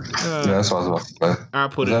Bentleys. Yeah, that's what I was about to say. I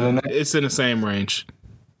put it. It's in the same range.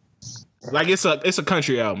 Like it's a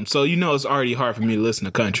country album, so it's already hard for me to listen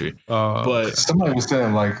to country. But somebody was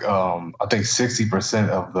saying like I think 60%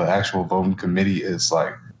 of the actual voting committee is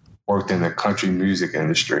like worked in the country music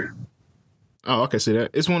industry. Oh, okay, see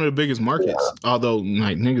that. It's one of the biggest markets, although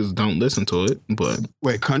like niggas don't listen to it. But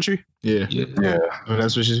wait, country? Yeah. Oh,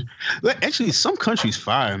 that's what she. Actually, some country's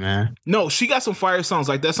fire, man. No, she got some fire songs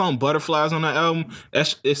like that song "Butterflies" on that album.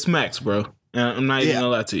 It smacks, bro. I'm not even gonna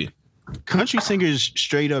lie to you. Country singers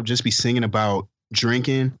straight up just be singing about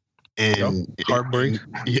drinking and heartbreak.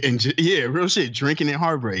 And real shit, drinking and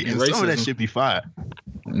heartbreak. And some of that shit be fire.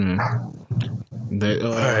 All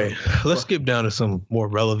right, let's skip down to some more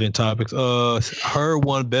relevant topics. Her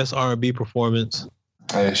won Best R&B Performance.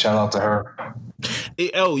 Hey, shout out to her.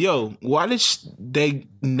 Why did they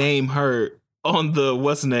name her on the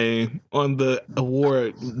on the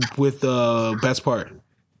award with Best Part?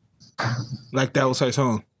 Like that was her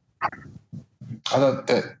song. I thought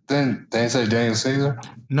that then they didn't say Daniel Caesar.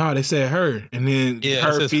 No, they said her, and then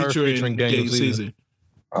her featuring Daniel Caesar.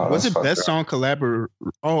 Oh, was it best song collabor?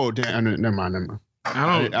 Oh, damn! Never mind.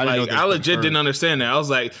 I legit didn't understand that. I was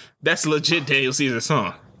like, "That's legit Daniel Caesar's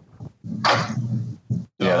song."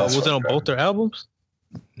 Yeah, was it on both their albums?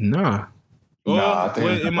 Nah. I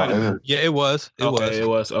think it might have. Yeah, it was. It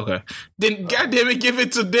was. Okay. Then, goddamn it, give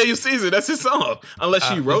it to Daniel Caesar. That's his song. Unless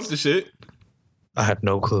she wrote the shit. I have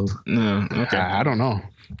no clue. No. Okay. I don't know.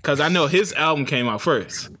 Because I know his album came out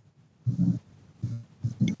first.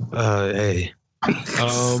 Hey. I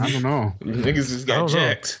don't know. Niggas just got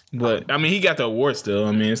jacked. But, I mean, he got the award still.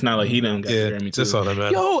 I mean, it's not like he done got the Grammy too. That's all that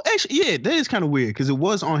matters. Yo, actually, yeah, that is kind of weird because it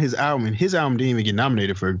was on his album, and his album didn't even get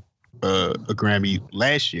nominated for a Grammy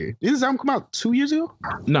last year. Did his album come out 2 years ago?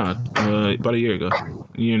 Nah, about a year ago.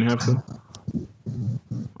 A year and a half ago.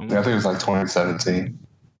 Yeah, I think it was like 2017.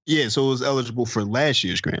 Yeah, so it was eligible for last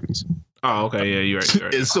year's Grammys. Oh, okay. Yeah, you're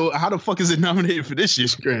right. So how the fuck is it nominated for this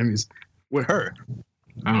year's Grammys with her?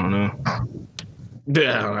 I don't know.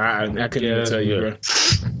 Yeah, I couldn't even tell you,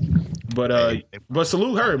 bro. But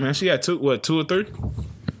salute her, man. She got 2 or 3?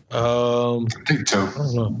 I think 2. I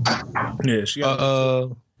don't know. Yeah, she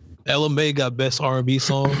got Ella Mai got Best R&B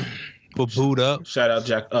Song for Boot Up. Shout out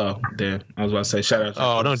Jack. Oh, damn. I was about to say shout out Jack.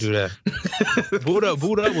 Oh, don't do that. Boot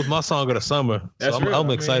Up was my song of the summer. So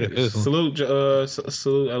I'm excited for this one.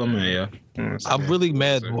 Salute Ella Mai, yeah. I'm really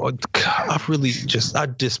mad. I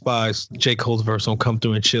despise J. Cole's verse on Come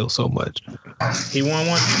Through and Chill so much. He won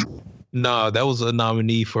one? Nah, that was a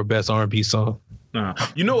nominee for Best R&B Song. Nah.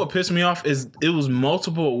 You know what pissed me off is it was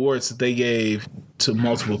multiple awards that they gave to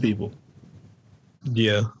multiple people.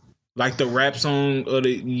 Yeah. Like the rap song of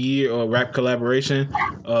the year or rap collaboration,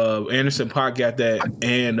 Anderson .Paak got that,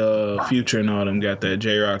 and Future and all them got that.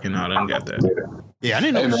 J-Rock and all them got that. Yeah, I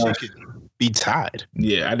didn't know she could be tied.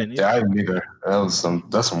 Yeah, I didn't either. Yeah, I didn't either.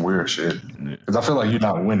 That's some weird shit. Because I feel like you're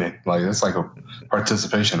not winning. Like it's like a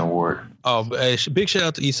participation award. Oh, hey, big shout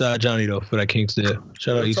out to Eastside Johnny though for that King's Dead.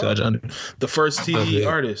 Shout out Eastside Johnny, the first TDE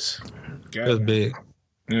artist. That's big.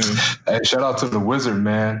 Hey, shout out to the Wizard,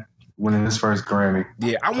 man, winning his first Grammy.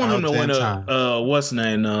 Yeah, I want him to win what's the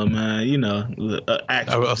name, man? You know,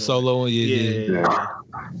 a solo one. Yeah.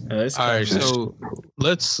 All right, so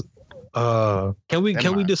let's. Can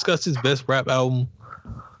we discuss his best rap album?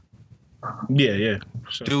 Yeah.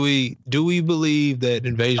 Sure. Do we believe that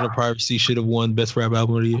Invasion of Privacy should have won best rap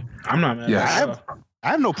album of the year? I'm not mad. Yeah, I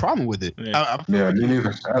have no problem with it. Yeah, me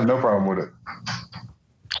neither. I have no problem with it.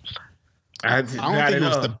 I don't think it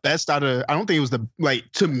was the best out of. I don't think it was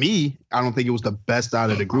to me. I don't think it was the best out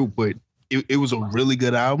of the group, but it was a really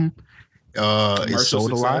good album. It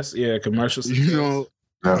sold a lot. Yeah, commercial success. You know,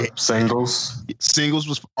 singles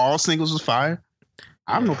was fire.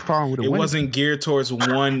 I have no problem with it. It wasn't geared towards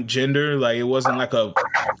one gender. Like it wasn't like a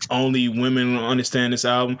only women understand this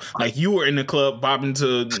album. Like you were in the club bopping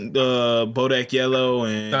to Bodak Yellow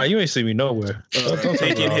and Nah, you ain't see me nowhere.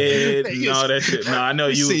 Naked Head and all that shit. Nah, I know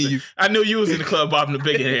you. I knew you was in the club bopping to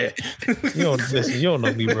Big Head. You don't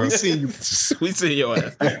know me, bro. We seen your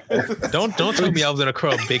ass. Don't tell me I was in a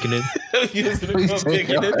club baking it. You was in the club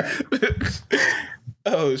baking it.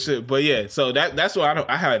 Oh shit! But yeah, so that's why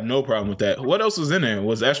I had no problem with that. What else was in there?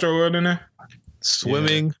 Was Astroworld in there?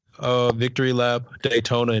 Swimming, Victory Lap,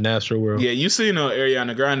 Daytona, and Astroworld. Yeah, you seen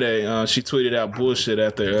Ariana Grande? She tweeted out bullshit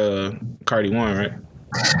after Cardi won, right?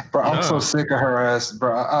 Bro, I'm so sick of her ass,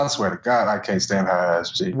 bro. I swear to God, I can't stand her ass.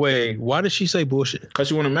 G. Wait, why did she say bullshit? Because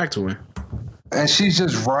she wanted Mac to win. And she's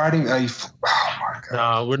just riding a. Oh my God.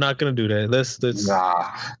 Nah, we're not gonna do that. Let's. Nah,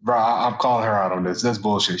 bro, I'm calling her out on this. That's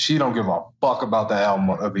bullshit. She don't give a fuck about the album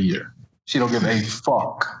of the year. She don't give a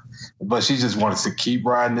fuck. But she just wants to keep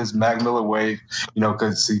riding this Mac Miller wave,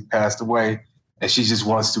 because he passed away, and she just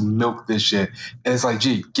wants to milk this shit. And it's like,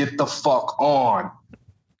 gee, get the fuck on.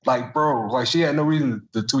 Like, bro, like she had no reason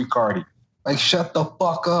to tweet Cardi. Like, shut the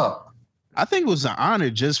fuck up. I think it was an honor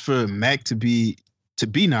just for Mac to be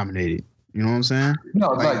nominated. You know what I'm saying?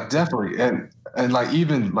 No, like definitely, and like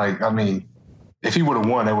even like I mean, if he would have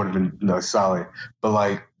won, that would have been solid. But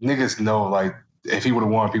like niggas know, like if he would have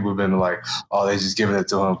won, people would have been like, oh, they just giving it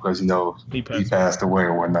to him because he passed away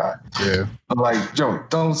or whatnot. Yeah. But like, Joe,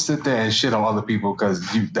 don't sit there and shit on other people because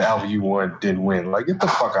the album you won didn't win. Like, get the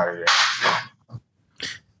fuck out of here.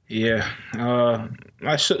 Yeah,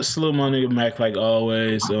 I should salute my nigga Mac like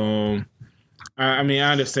always. I mean,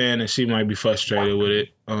 I understand that she might be frustrated with it.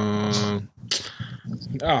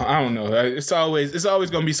 I don't know. It's always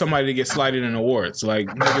gonna be somebody that gets slighted in awards. Like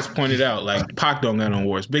niggas pointed out, like Pac don't got no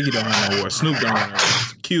awards, Biggie don't got no awards, Snoop don't got no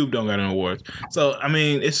awards, Cube don't got no awards. So I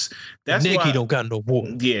mean, that's Nicki why, don't got no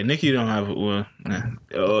awards. Yeah, Nicki don't have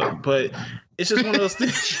but it's just one of those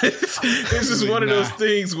things. It's just one of those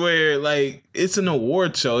things where like it's an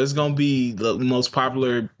award show. It's gonna be the most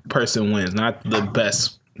popular person wins, not the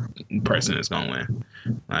best person is gonna win.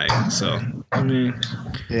 Like, so I mean,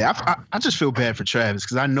 yeah, I just feel bad for Travis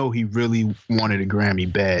because I know he really wanted a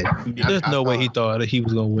Grammy bad. There's no way he thought that he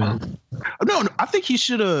was gonna win. No, I think he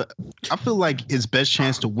should have. I feel like his best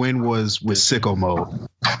chance to win was with Sicko Mode.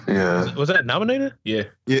 Yeah, was that nominated? Yeah.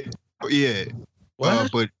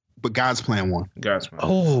 What? But God's Plan won. God's Plan.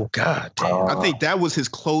 Oh God damn! I think that was his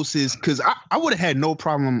closest because I would have had no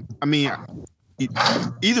problem. I mean,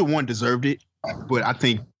 either one deserved it, but I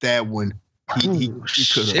think that one. He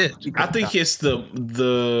could have. I think it's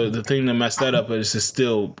the thing that messed that up is it's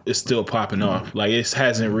still popping off. Like it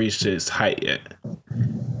hasn't reached its height yet,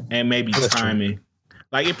 and maybe timing. True.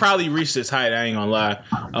 Like it probably reached its height. I ain't gonna lie.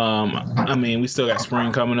 I mean, we still got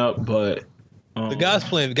spring coming up, but the God's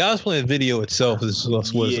Plan video itself was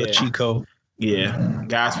a cheat code. Yeah,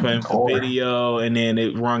 guys playing for video, and then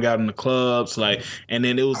it rung out in the clubs, like, and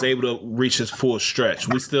then it was able to reach its full stretch.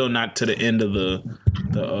 We still not to the end of the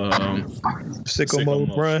Sicko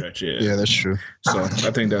Mode run. Stretch, yeah, that's true. So I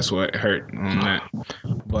think that's what hurt on that.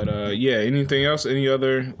 But yeah, anything else? Any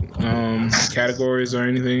other categories or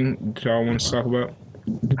anything y'all want to talk about?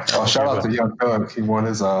 Oh, shout out to Young Thug. He won a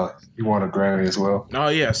Grammy as well. Oh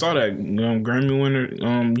yeah, I saw that Grammy winner,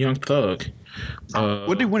 Young Thug. What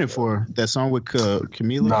did he win it for? That song with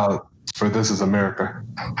Camila? No, for This Is America.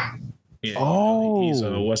 Yeah, oh, he's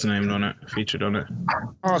what's the name on it? Featured on it.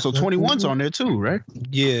 Oh, so 21's on there too, right?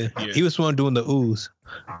 Yeah. He was the one doing the ooze.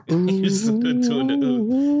 He was doing the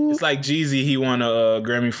ooze. It's like Jeezy. He won a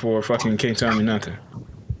Grammy for fucking Can't Tell Me Nothing.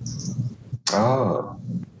 Oh.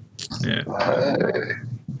 Yeah.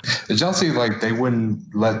 Did y'all see like they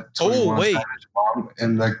wouldn't let 21 Savage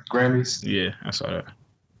in the Grammys? Yeah, I saw that.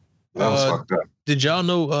 That was fucked up. Did y'all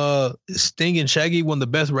know Sting and Shaggy won the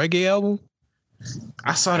best reggae album?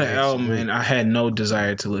 I saw the album and I had no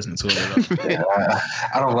desire to listen to it. Yeah,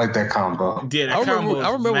 I don't like that combo. Yeah, I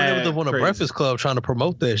remember when they was on the Breakfast Club trying to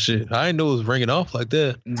promote that shit. I didn't know it was ringing off like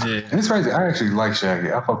that. Yeah. And it's crazy. I actually like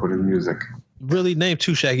Shaggy. I fuck with his music. Really, name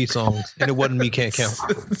 2 Shaggy songs, and it wasn't Me Can't Count.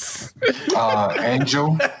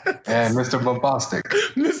 Angel and Mr. Boombastic.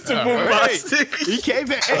 Mr. Boombastic. He came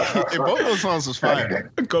back. And both of those songs was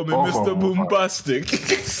fire. Call me Mr. Boombastic.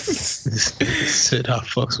 Said I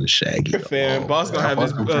fucks with Shaggy. Man, Boss gonna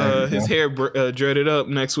have his hair dreaded up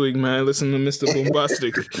next week, man. Listen to Mr.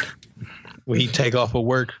 Boombastic. When he take off of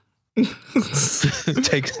work.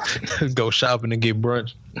 Go shopping and get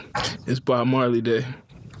brunch. It's Bob Marley Day.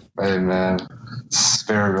 Hey man,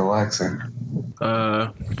 very relaxing.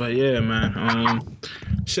 But yeah, man.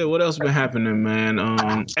 Shit, what else been happening, man?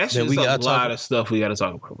 Actually, we there's got a lot of stuff we got to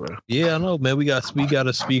talk about, bro. Yeah, I know, man. We got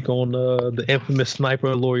to speak on the infamous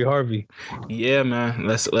sniper Lori Harvey. Yeah, man.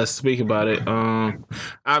 Let's speak about it.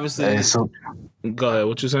 Obviously, Hey, so go ahead.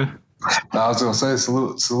 What you saying? I was gonna say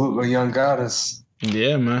salute the young goddess.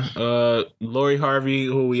 Yeah, man. Lori Harvey,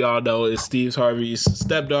 who we all know is Steve Harvey's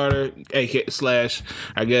stepdaughter, aka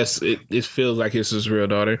 / I guess it feels like it's his real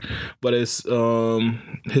daughter, but it's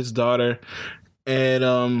his daughter.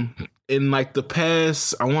 And in like the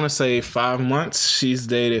past, I want to say 5 months, she's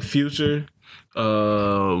dated Future.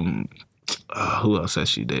 Who else has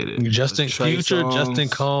she dated? Justin Future, Songz, Justin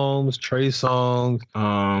Combs, Trey Songz,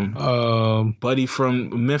 Buddy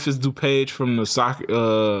from Memphis DuPage from the soccer.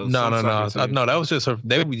 No. That was just her.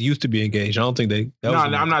 They used to be engaged. I don't think they. No,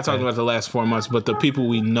 I'm not talking about the last 4 months, but the people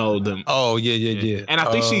we know them. Oh yeah. And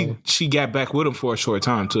I think she got back with him for a short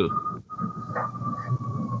time too,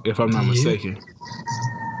 if I'm not mistaken.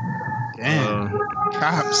 Damn.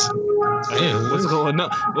 Cops. Damn, What's going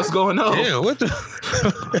on? What's going on? Damn, what the?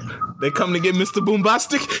 They come to get Mr.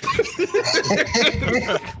 Boombastic.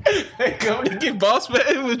 They come to get Boss Man.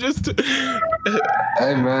 It was just.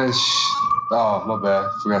 Hey man, oh my bad.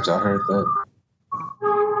 Forgot y'all heard that.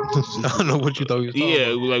 I don't know what you thought you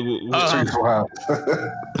were talking about.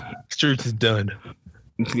 Streets is done.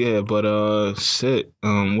 Yeah, but shit.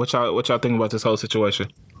 What y'all think about this whole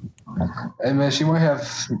situation? Hey man, she might have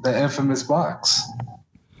the infamous box.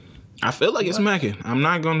 I feel like it's macking. I'm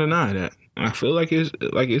not gonna deny that. I feel like it's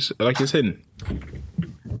hidden.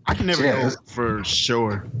 I can never know for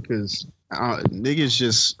sure because niggas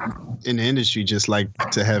just in the industry just like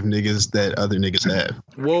to have niggas that other niggas have.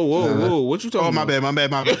 Whoa! What you talking? Oh, my bad.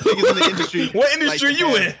 Niggas in the industry. What industry like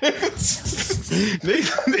you in?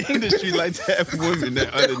 Niggas in the industry like to have women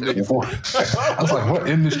that other niggas. I was like, what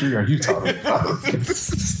industry are you talking about?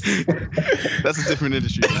 That's a different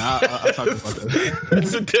industry. I'll talk about that.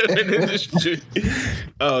 That's a different industry.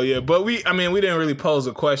 Oh yeah, but we didn't really pose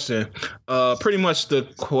a question. Pretty much the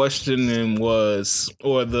questioning was,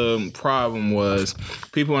 or the problem was,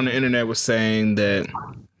 people on the internet were saying that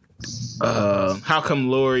how come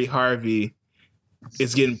Lori Harvey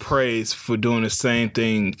is getting praised for doing the same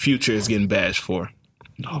thing Future is getting bashed for?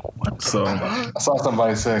 So I saw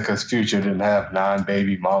somebody say because Future didn't have 9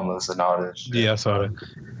 baby mamas and all that shit. Yeah, I saw that.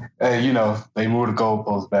 And they moved the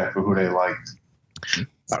goalposts back for who they liked.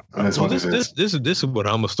 This is what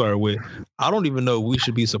I'm gonna start with. I don't even know we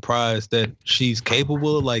should be surprised that she's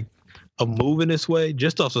capable of moving this way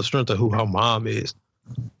just off the strength of who her mom is.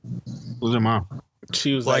 Who's her mom?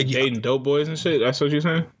 She was like dating dope boys and shit. That's what you're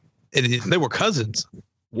saying? They were cousins.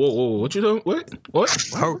 Whoa! What you doing? What?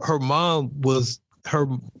 Her mom was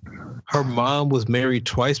married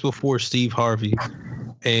twice before Steve Harvey,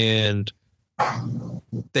 and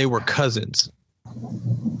they were cousins.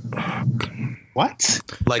 What?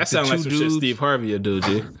 That sounds like some shit Steve Harvey would do,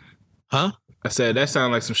 G. Huh? I said that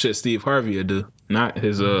sounds like some shit Steve Harvey would do, not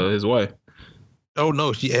his wife. Oh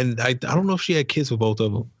no, I don't know if she had kids with both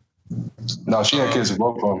of them. No, she had kids with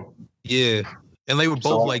both of them. Yeah, and they were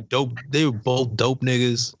both dope. They were both dope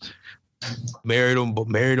niggas. Married them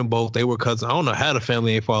both. They were cousins. I don't know how the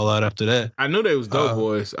family ain't fall out after that. I knew they was dope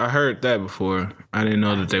boys. I heard that before. I didn't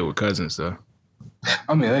know that they were cousins though.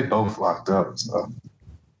 I mean, they both locked up. So.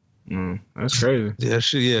 That's crazy. Yeah,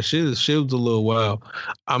 she was a little wild.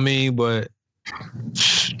 I mean, but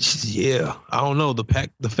yeah, I don't know. The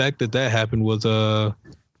fact that happened was that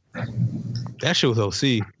shit was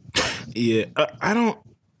OC. Yeah, I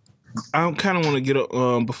kind of want to get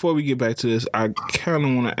before we get back to this. I kind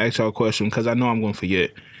of want to ask y'all a question because I know I'm going to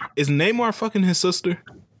forget. Is Neymar fucking his sister?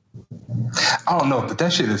 I don't know, but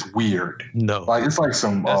that shit is weird. No, it's like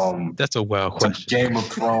some that's a wild question. Game of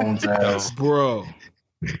Thrones ass, bro.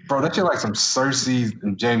 That shit like some Cersei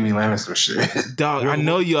and Jamie Lannister shit. Dog, I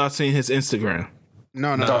know y'all seen his Instagram.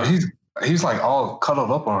 No. Dog, he's like all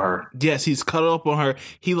cuddled up on her. Yes, he's cuddled up on her.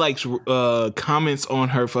 He likes comments on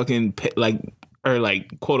her fucking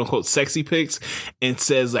quote unquote sexy pics and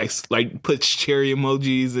says like puts cherry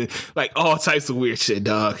emojis and like all types of weird shit,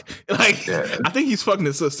 dog. I think he's fucking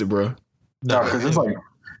his sister, bro. No, because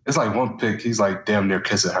it's like one pic. He's like damn near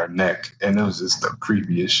kissing her neck, and it was just the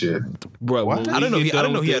creepiest shit, bro. I didn't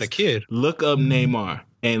know he had a kid. Look up Neymar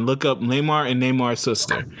and look up Neymar and Neymar's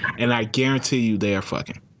sister, and I guarantee you they are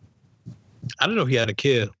fucking. I don't know if he had a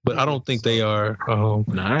kid, but I don't think they are. All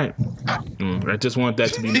right. I just want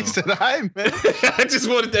that to be known. He said, "Hi, man." I just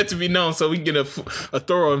wanted that to be known so we can get a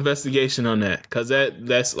thorough investigation on that, because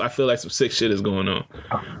that's I feel like some sick shit is going on.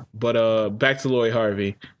 But back to Lori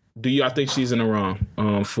Harvey. Do y'all think she's in the wrong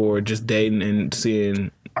for just dating and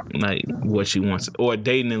seeing like what she wants, or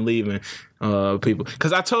dating and leaving people?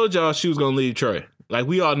 Because I told y'all she was gonna leave Trey. Like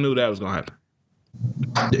we all knew that was gonna happen.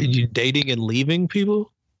 You dating and leaving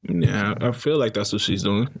people? Yeah, I feel like that's what she's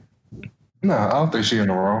doing. No, I don't think she's in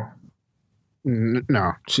the wrong.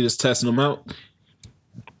 No, She just testing them out.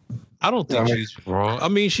 I don't think she's wrong. I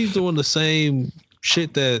mean, she's doing the same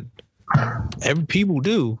shit that every people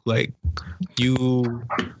do. Like you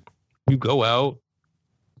go out.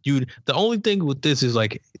 The only thing with this is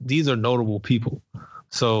like these are notable people,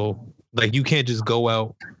 so like you can't just go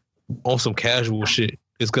out on some casual shit.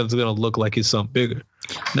 It's gonna look like it's something bigger.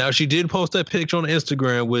 Now she did post that picture on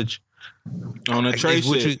Instagram, which On a Trey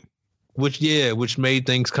shit. which made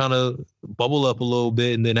things kind of bubble up a little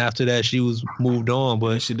bit, and then after that she was moved on.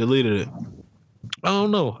 But She deleted it. I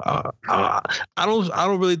don't know. I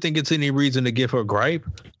don't really think it's any reason to give her gripe.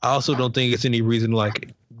 I also don't think it's any reason to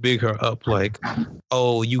like big her up. Like,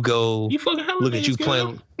 oh, you go. You fucking Look at you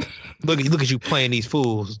playing. Look at you playing these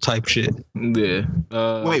fools type shit. Yeah.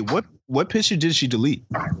 wait, what picture did she delete?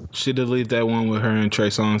 She deleted that one with her and Trey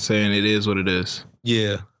Songz saying it is what it is.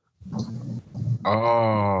 Yeah.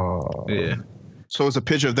 Oh, Yeah. so it's a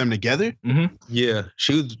picture of them together. Mm-hmm. Yeah.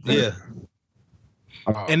 She was. Yeah.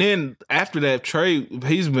 And then after that, Trey,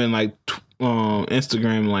 he's been like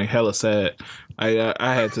Instagram like hella sad.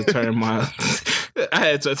 I had to turn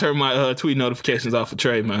my tweet notifications off for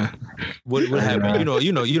Trey, man. What happened? You know,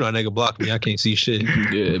 a nigga blocked me. I can't see shit.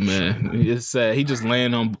 Yeah, man. It's sad. He just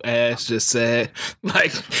laying on ass, just sad.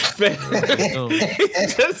 Like, he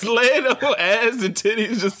just laying on ass and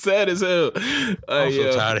titties, just sad as hell. I'm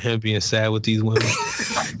so tired of him being sad with these women.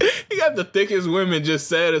 He got the thickest women just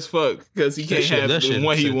sad as fuck because he can't have the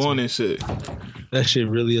one he want and shit. That shit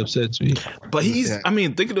really upsets me. But I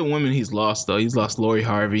mean, think of the women he's lost, though. He's lost Lori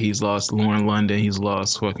Harvey. He's lost Lauren London. He's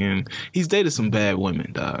dated some bad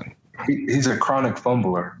women, dog. He's a chronic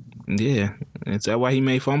fumbler. Yeah. Is that why he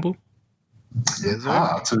made Fumble? Is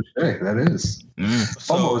Touche. That is.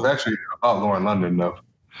 Fumble is actually about Lauren London, though.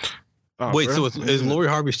 Oh, wait, really? so is Lori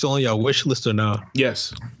Harvey still on y'all wish list or not?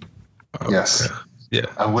 Yes. Yes. Yeah.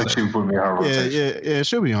 I wish you put me on her rotation. Yeah.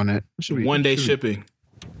 She'll be on it. One day shipping.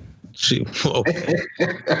 One day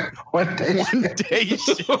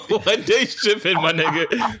shipping, my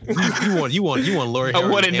nigga. You want Lori Harvey? I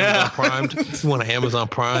want it now. Primed. You want an Amazon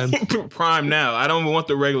Prime? Prime now. I don't want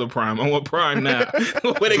the regular Prime. I want Prime now.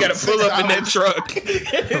 Where they gotta pull up in that truck.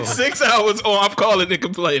 6 hours. Oh, I'm calling and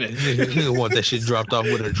complaining. You want that shit dropped off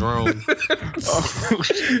with a drone?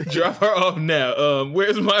 Drop her off now.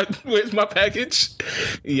 Where's my package?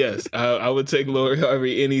 Yes, I would take Lori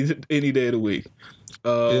Harvey any day of the week.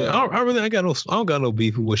 I don't got no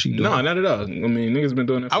beef with what she doing. No, not at all. I mean, niggas been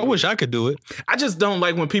doing that. I wish I could do it. I just don't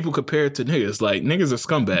like when people compare it to niggas. Like, niggas are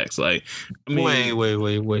scumbags. Like, I mean, wait.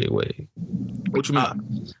 What you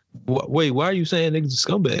mean? Wait, why are you saying niggas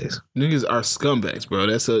are scumbags? Niggas are scumbags,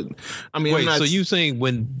 bro. So you saying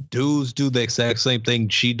when dudes do the exact same thing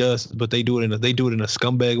she does, but they do it in a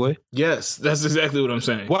scumbag way? Yes, that's exactly what I'm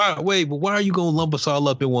saying. Why are you gonna lump us all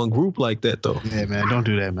up in one group like that though? Yeah, man, don't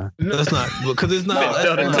do that, man. No. That's not because it's not.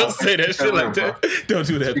 Don't say that shit like that. Don't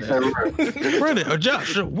do that, man. Brennan or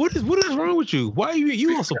Josh, what is wrong with you? Why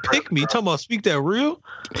you also pick me? Talking about speak that real?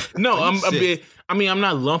 No, I'm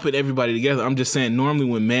not lumping everybody together. I'm just saying normally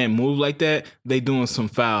when men move like that, they doing some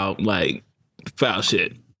foul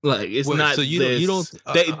shit. Like it's not. So you don't.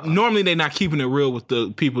 Normally they're not keeping it real with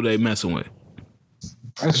the people they messing with.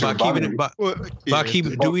 Do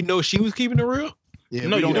we know she was keeping it real? Yeah,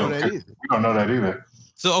 no, you don't. We don't know that either.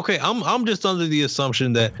 So okay, I'm just under the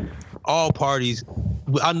assumption that all parties.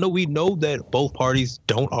 We know that both parties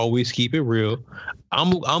don't always keep it real.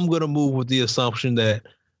 I'm gonna move with the assumption that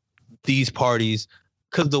these parties,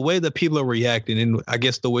 because the way that people are reacting, and I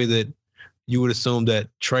guess the way that you would assume that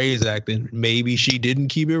Trey is acting, maybe she didn't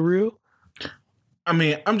keep it real. I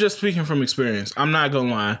mean, I'm just speaking from experience. I'm not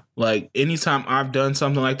gonna lie. Like anytime I've done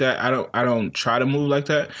something like that, I don't try to move like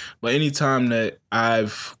that. But anytime that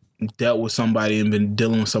I've dealt with somebody and been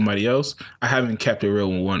dealing with somebody else, I haven't kept it real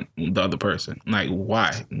with the other person. Like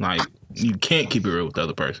why? Like you can't keep it real with the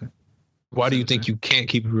other person. Why do you think you can't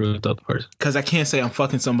keep it real with the other person? Because I can't say I'm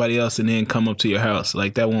fucking somebody else and then come up to your house.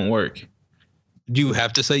 Like, that won't work. Do you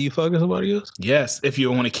have to say you fucking somebody else? Yes, if you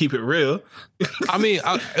want to keep it real. I mean,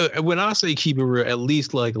 when I say keep it real, at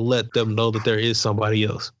least like let them know that there is somebody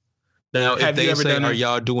else. Now, if they say, are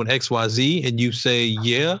y'all doing XYZ? And you say,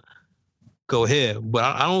 yeah, go ahead. But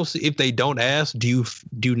I don't see, if they don't ask, do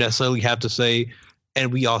you necessarily have to say,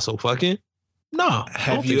 and we also fucking? No, I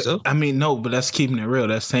don't think so. I mean, no, but that's keeping it real.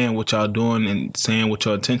 That's saying what y'all doing and saying what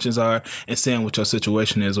your intentions are and saying what your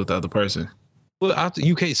situation is with the other person. Well,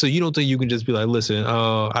 you can't. So you don't think you can just be like, listen,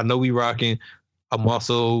 I know we rocking. I'm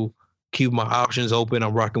also keeping my options open.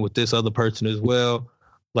 I'm rocking with this other person as well.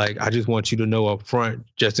 Like, I just want you to know up front,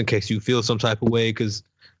 just in case you feel some type of way, because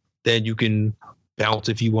then you can bounce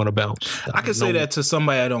if you want to bounce. I can say that to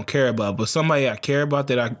somebody I don't care about, but somebody I care about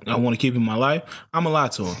that I want to keep in my life, I'm a lie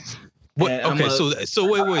to them. What? Okay, so wait.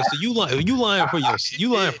 So you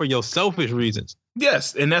lying for your selfish reasons?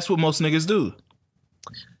 Yes, and that's what most niggas do.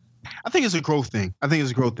 I think it's a growth thing.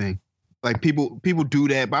 Like people do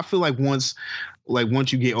that, but I feel like once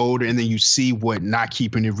you get older and then you see what not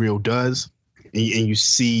keeping it real does, and you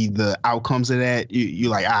see the outcomes of that,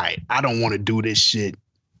 you're like, all right, I don't want to do this shit.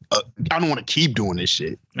 I don't want to keep doing this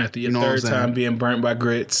shit. After your third time being burnt by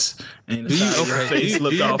grits and the side of your face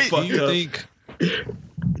looked all fucked up.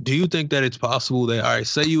 Do you think that it's possible that, all right,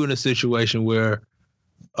 say you in a situation where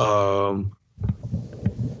you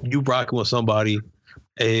rocking with somebody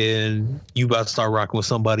and you about to start rocking with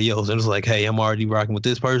somebody else, and it's like, hey, I'm already rocking with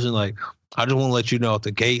this person. Like, I just want to let you know at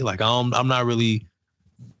the gate, like, I'm not really,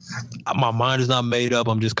 my mind is not made up.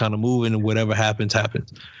 I'm just kind of moving, and whatever happens,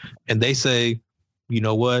 happens. And they say, you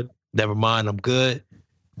know what? Never mind, I'm good.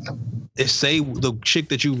 If say the chick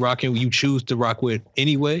that you choose to rock with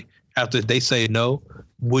anyway, after they say no,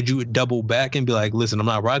 would you double back and be like, listen, I'm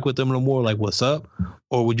not rocking with them no more? Like, what's up?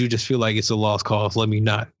 Or would you just feel like it's a lost cause? Let me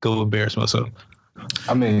not go embarrass myself.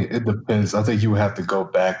 I mean, it depends. I think you would have to go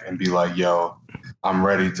back and be like, yo, I'm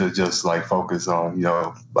ready to just like focus on, you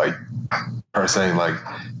know, like per se, like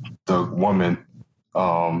the woman,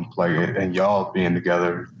 like, and y'all being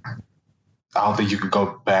together. I don't think you could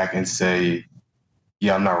go back and say,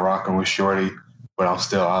 yeah, I'm not rocking with Shorty, but I'm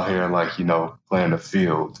still out here, like, you know, playing the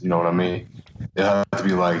field. You know what I mean? It has to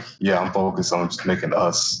be like, yeah, I'm focused on just making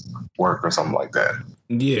us work or something like that.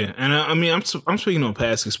 Yeah, and I mean, I'm speaking on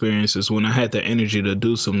past experiences when I had the energy to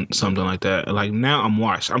do something like that. Like, now I'm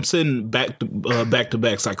washed. I'm sitting back to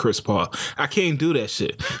backs like Chris Paul. I can't do that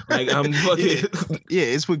shit. Like, I'm fucking. Yeah,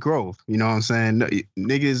 it's with growth. You know what I'm saying?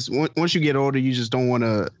 Niggas, once you get older, you just don't want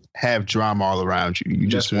to have drama all around you. You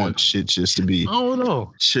just want shit just to be. I don't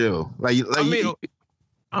know. Chill. Like I mean,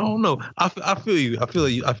 I don't know. I feel you. I feel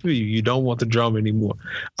you. You don't want the drama anymore.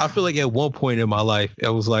 I feel like at one point in my life, it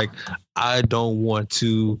was like, I don't want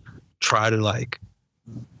to try to like.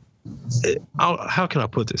 How can I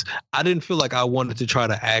put this? I didn't feel like I wanted to try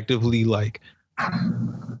to actively like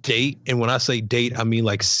date. And when I say date, I mean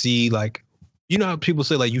like see, like, you know how people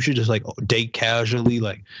say like you should just like date casually,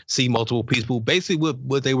 like see multiple people. Basically,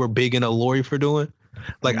 what they were big in Lori for doing.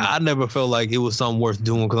 Like, I never felt like it was something worth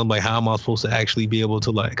doing, because I'm like, how am I supposed to actually be able to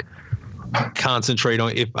like concentrate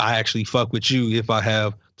on if I actually fuck with you if I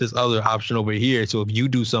have this other option over here? So if you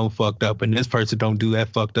do something fucked up and this person don't do that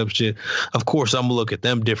fucked up shit, of course I'm gonna look at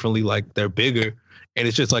them differently, like they're bigger. And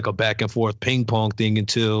it's just like a back and forth ping pong thing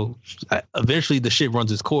until eventually the shit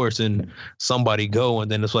runs its course and somebody go, and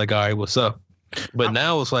then it's like, all right, what's up? But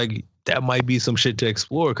now it's like, that might be some shit to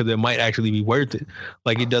explore, because it might actually be worth it.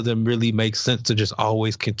 Like, it doesn't really make sense to just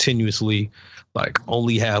always continuously like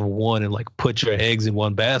only have one and like put your eggs in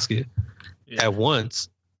one basket at once.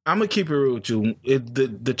 I'm gonna keep it real with you.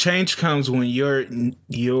 The change comes when your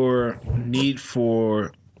need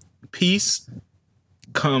for peace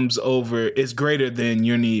comes over. It's greater than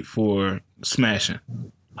your need for smashing.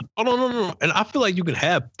 Oh no. And I feel like you can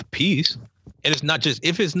have the peace. And it's not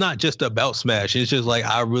just about smash. It's just like,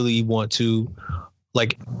 I really want to,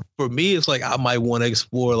 like, for me, it's like I might want to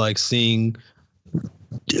explore like seeing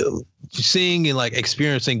and like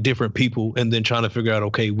experiencing different people, and then trying to figure out,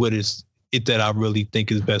 okay, what is it that I really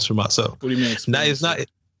think is best for myself. What do you mean? Now, it's not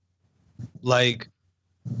like,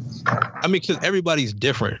 I mean, because everybody's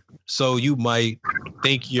different. So you might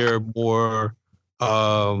think you're more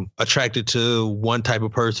attracted to one type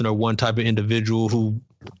of person or one type of individual who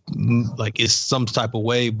like is some type of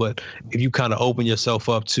way, but if you kind of open yourself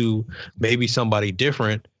up to maybe somebody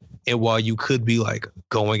different, and while you could be like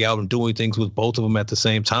going out and doing things with both of them at the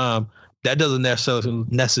same time, that doesn't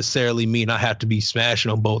necessarily mean I have to be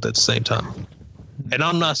smashing on both at the same time. And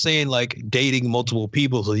I'm not saying like dating multiple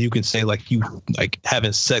people so you can say like you like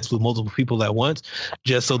having sex with multiple people at once,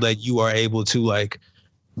 just so that you are able to like,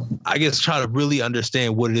 I guess, try to really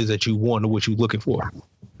understand what it is that you want or what you're looking for.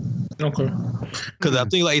 Okay. Because I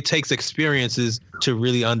think like it takes experiences to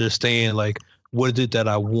really understand like, what is it that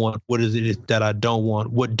I want? What is it that I don't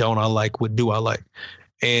want? What don't I like? What do I like?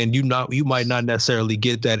 And you might not necessarily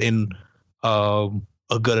get that in a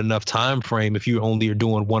a good enough time frame if you only are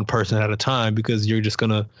doing one person at a time, because you're just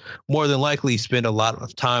gonna more than likely spend a lot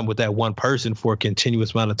of time with that one person for a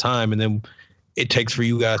continuous amount of time, and then it takes for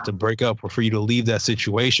you guys to break up or for you to leave that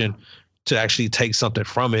situation to actually take something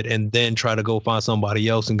from it and then try to go find somebody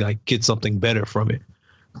else and like get something better from it.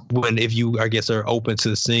 When if you, I guess, are open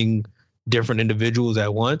to seeing different individuals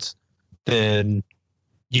at once, then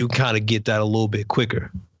you kind of get that a little bit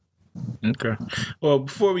quicker. Okay. Well,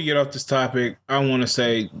 before we get off this topic, I want to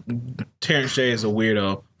say Terrence J is a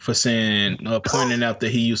weirdo for saying, pointing out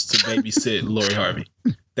that he used to babysit Lori Harvey.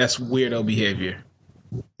 That's weirdo behavior.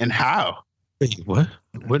 And how? Wait, what?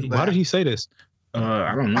 Why did he say this?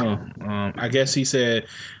 I don't know. I guess he said,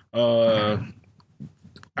 I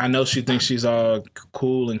know she thinks she's all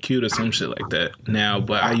cool and cute or some shit like that now,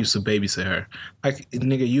 but I used to babysit her. Like,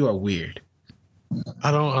 nigga, you are weird.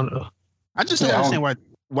 I don't know. I just don't understand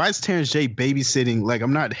why is Terrence J babysitting? Like,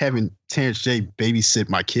 I'm not having Terrence J babysit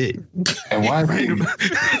my kid. And why?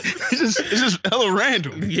 It's just hella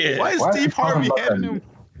random. Yeah. Why is Steve Harvey having him?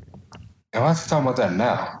 And why is he talking about that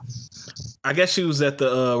now? I guess she was at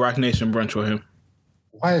the Rock Nation brunch with him.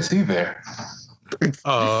 Why is he there? No.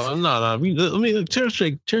 I mean, Terrence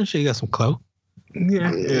J got some clout.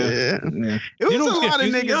 Yeah. It was a lot of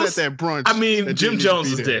niggas at that brunch. I mean, Jim Jones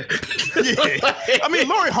was there. Yeah. I mean,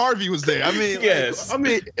 Lori Harvey was there. I mean, yes. I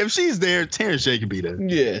mean, if she's there, Terrence J could be there.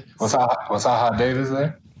 Yeah. Was how hot Davis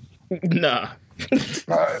there? Nah.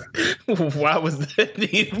 Right. Why was that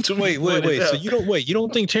need to Wait. So you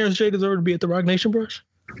don't think Terrence J deserved to be at the Rock Nation brunch?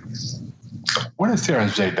 What has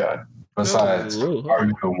Terrence J done besides Are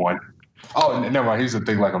You the One? Oh, never mind. He's a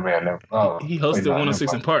Think Like a Man. He hosted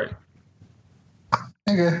 106 in Park.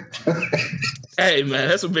 Nigga. Hey, man,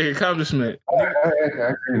 that's a big accomplishment. I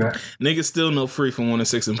agree with that. Niggas still no free from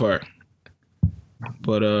 106 in Park.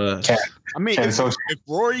 But, I mean, if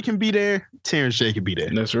Rory can be there, Terrence J can be there.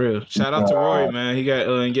 that's real. Shout out to Rory, man. He got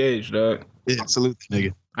engaged, dog. Yeah, salute the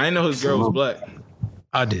nigga. I didn't know his girl was black.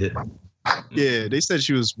 I did. Yeah, they said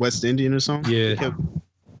she was West Indian or something. Yeah. They kept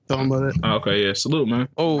talking about it. Oh, okay, yeah. Salute, man.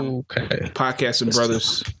 Okay. Podcasting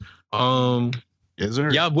brothers. Yes,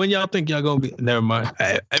 sir. Y'all, when y'all think y'all gonna be? Never mind.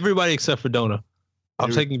 Everybody except for Donna.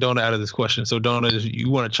 I'm taking Donna out of this question. So Donna, if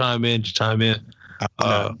you want to chime in, just chime in.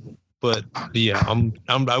 But yeah,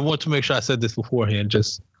 I want to make sure I said this beforehand,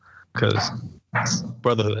 just because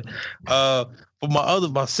brotherhood. For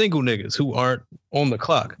my single niggas who aren't on the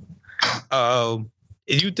clock,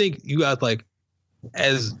 if you think you guys like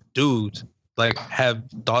as dudes like have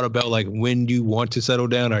thought about like when you want to settle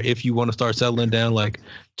down or if you want to start settling down, like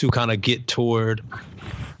to kind of get toward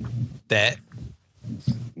that?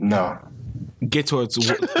 No. Get towards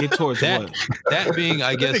that, what? That being,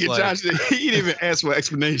 I guess, like Josh, he didn't even ask for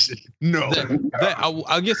explanation. No.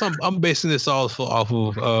 I guess I'm basing this off of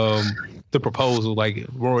the proposal, like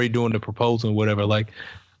Rory doing the proposal and whatever. Like,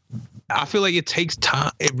 I feel like it takes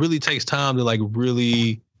time. It really takes time to like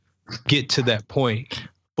really get to that point.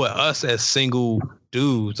 But us as single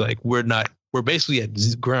dudes, like we're basically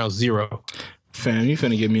at ground zero. Fam, you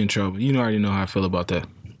finna get me in trouble. You already know how I feel about that.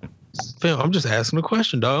 Fam, I'm just asking a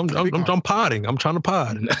question, dog. I'm podding. I'm trying to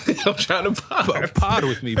pod. I'm trying to pod. Pod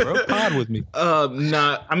with me, bro. Pod with me.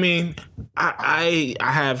 Nah. I mean, I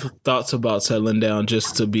have thoughts about settling down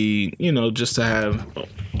just to be, just to have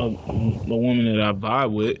a woman that I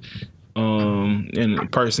vibe with, and a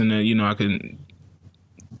person that I can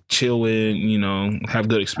chill with, have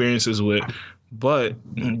good experiences with. But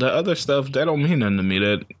the other stuff, that don't mean nothing to me.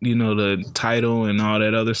 That, the title and all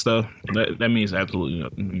that other stuff, that means absolutely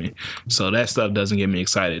nothing to me. So that stuff doesn't get me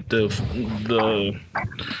excited. The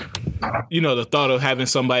thought of having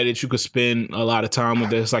somebody that you could spend a lot of time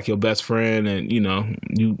with, that's like your best friend, and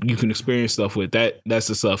you can experience stuff with, that's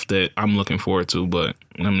the stuff that I'm looking forward to. But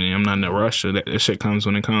I mean, I'm not in a rush. That shit comes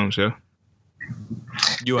when it comes, yeah.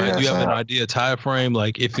 Do you have an idea time frame,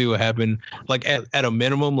 like if it would happen, like at a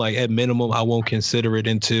minimum, I won't consider it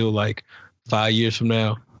until like 5 years from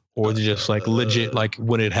now, or is it just like legit, like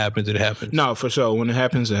when it happens, it happens? No, for sure. When it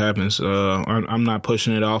happens, it happens. I'm not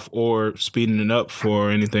pushing it off or speeding it up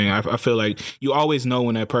for anything. I feel like you always know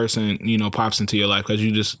when that person, pops into your life, because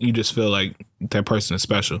you just feel like that person is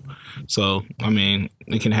special. So, I mean,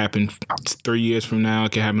 it can happen 3 years from now.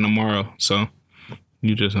 It can happen tomorrow. So.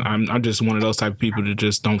 I'm just one of those type of people that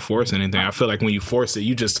just don't force anything. I feel like when you force it,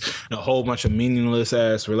 you just a whole bunch of meaningless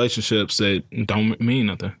ass relationships that don't mean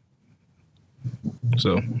nothing.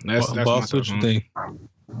 So that's boss, what you think?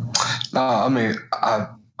 I mean,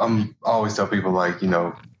 I'm always tell people like,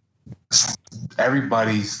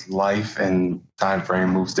 everybody's life and time frame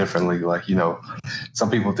moves differently. Like, some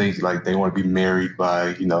people think like they want to be married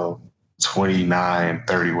by, 29,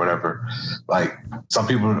 30, whatever. Like, some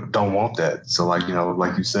people don't want that. So, like, you know,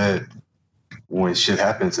 like you said, when shit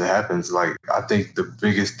happens, it happens. Like, I think the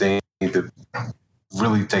biggest thing to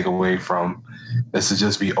really take away from is to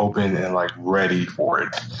just be open and like ready for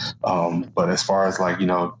it. But as far as like, you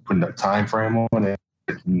know, putting a time frame on it,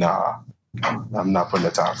 nah, I'm not putting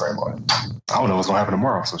a time frame on it. I don't know what's gonna happen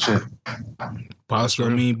tomorrow, so shit. Boss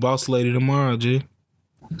lady tomorrow, G.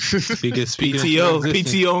 Biggest PTO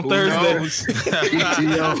on Thursday.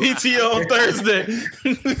 PTO on Thursday.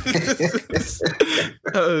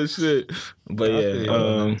 Oh shit! But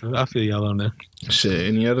I feel y'all on that. Shit.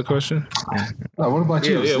 Any other question? What about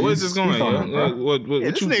you? Yeah. Where's this going?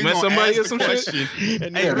 What you met somebody or some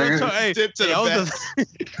shit? I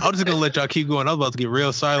was just gonna let y'all keep going. I was about to get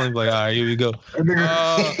real silent. Like, all right, here we go. Oh,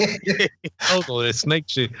 that snake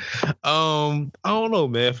shit. I don't know,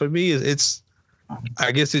 man. For me,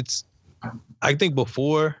 I think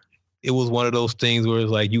before it was one of those things where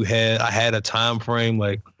it's like I had a time frame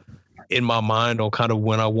like in my mind on kind of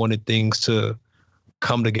when I wanted things to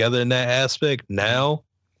come together in that aspect. Now,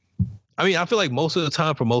 I mean, I feel like most of the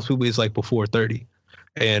time for most people it's like before 30.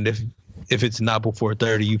 And if it's not before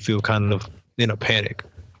 30, you feel kind of in a panic.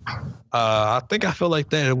 I think I felt like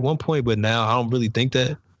that at one point, but now I don't really think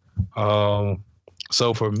that.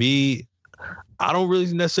 So for me, I don't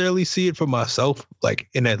really necessarily see it for myself, like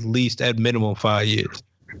in at minimum 5 years.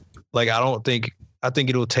 Like, I think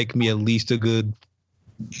it'll take me at least a good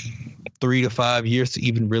 3 to 5 years to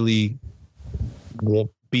even really won't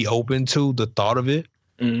be open to the thought of it,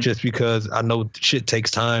 just because I know shit takes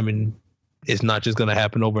time and it's not just going to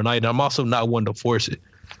happen overnight. And I'm also not one to force it.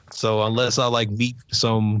 So unless I like meet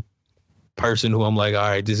some person who I'm like, all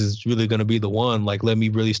right, this is really going to be the one, like, let me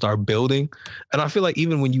really start building. And I feel like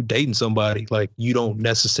even when you dating somebody, like, you don't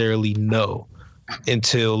necessarily know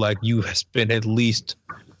until like you spend at least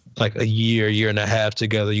like a year and a half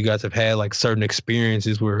together. You guys have had like certain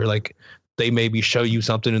experiences where like they maybe show you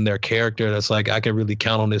something in their character that's like, I can really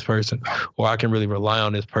count on this person, or I can really rely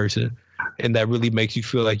on this person. And that really makes you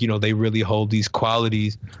feel like, you know, they really hold these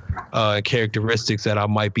qualities and characteristics that I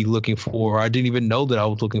might be looking for, or I didn't even know that I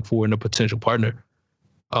was looking for in a potential partner.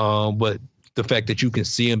 But the fact that you can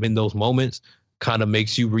see them in those moments kind of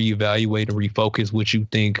makes you reevaluate and refocus what you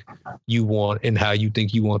think you want and how you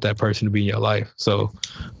think you want that person to be in your life. So,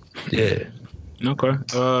 yeah. Okay.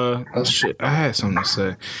 Shit. I had something to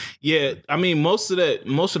say. Yeah. I mean, most of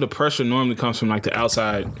the pressure normally comes from like the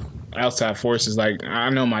outside forces. Like, I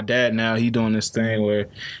know my dad now, he doing this thing where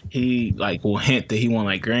he like will hint that he want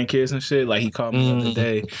like grandkids and shit. Like, he called me the other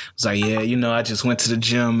day. It's like, yeah, you know, I just went to the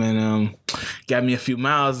gym and got me a few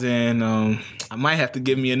miles in. I might have to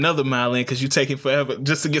give me another mile in because you taking forever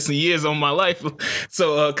just to get some years on my life.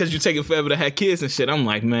 So because you taking forever to have kids and shit. I'm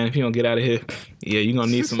like, man, if you don't get out of here, yeah, you're gonna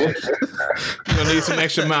need some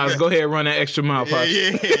extra miles. Go ahead and run that extra mile, Pops.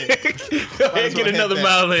 Yeah. Go ahead and get another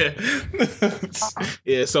mile in.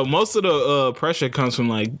 Yeah, so most of the pressure comes from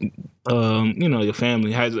like you know, your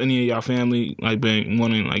family. Has any of y'all family like been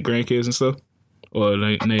wanting like grandkids and stuff? Or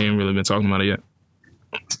they ain't really been talking about it yet?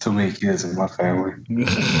 It's too many kids in my family.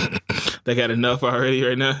 They got enough already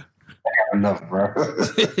right now? I got enough, bro.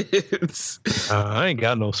 I ain't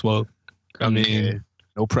got no smoke. I mean,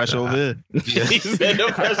 no pressure over there. Yeah. He said no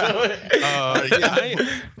pressure over there.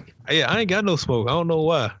 I ain't got no smoke. I don't know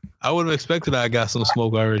why. I would have expected I got some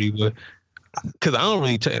smoke already, but because I don't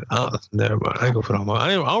really take. Never mind. I ain't gonna put on my.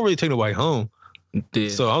 I don't really take nobody home. Yeah.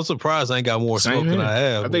 So I'm surprised I ain't got more smoke than I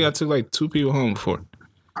have. I think I took like 2 people home before.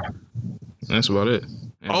 That's about it.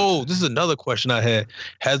 Yeah. Oh, this is another question I had.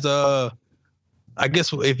 Has I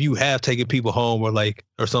guess if you have taken people home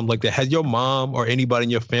or something like that, has your mom or anybody in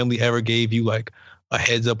your family ever gave you like a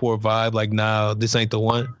heads up or a vibe like, nah, this ain't the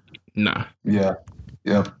one? Nah. Yeah.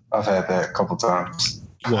 Yep. I've had that a couple times.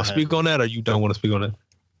 You want to speak on that, or you don't want to speak on that?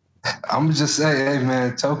 I'm just saying, hey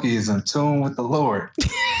man, Toki is in tune with the Lord.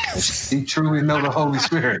 He truly know the Holy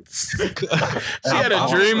Spirit. She had a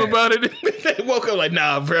dream about it. They woke up like,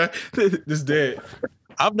 nah, bro, this dead.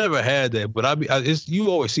 I've never had that, but you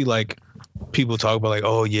always see like people talk about like,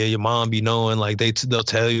 oh yeah, your mom be knowing, like they'll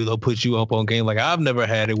tell you, they'll put you up on game. Like, I've never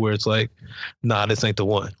had it where it's like, nah, this ain't the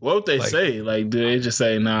one. What would they say? Like, do they just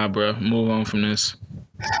say, nah, bro, move on from this?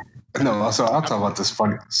 No, so I'll talk about this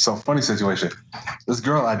funny situation. This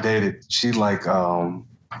girl I dated, she like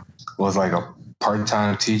was like a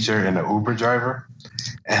part-time teacher and an Uber driver,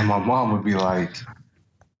 and my mom would be like,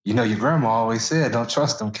 you know, your grandma always said, don't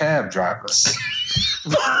trust them cab drivers.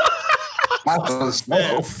 I was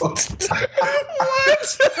What?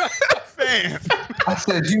 Man. I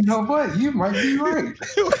said, you know what? You might be right.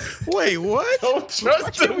 Wait, what? Don't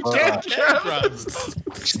trust them cab drivers.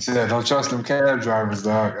 She said, don't trust them cab drivers,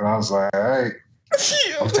 dog. And I was like, all right,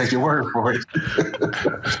 I'll take your word for it.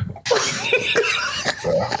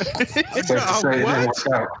 Safe to say it didn't work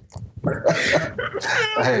out.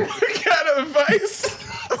 Hey. What kind of advice?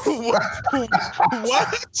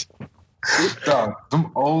 What? Dog,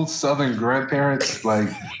 them old Southern grandparents, like,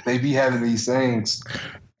 they be having these sayings.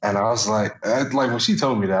 And I was like when she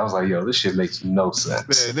told me that, I was like, yo, this shit makes no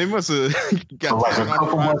sense. Man, they must have got like a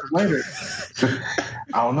couple months later.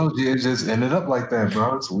 I don't know, it just ended up like that,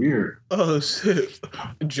 bro. It's weird. Oh, shit.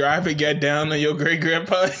 Drive and get down on your great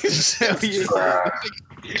grandpa.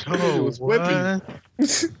 Oh, what?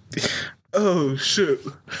 Oh, shit.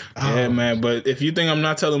 Yeah, man, but if you think I'm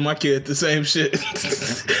not telling my kid the same shit,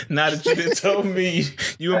 now that you didn't tell me,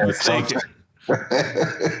 you were mistaken.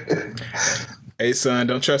 Hey, son,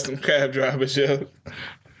 don't trust them cab drivers, yo.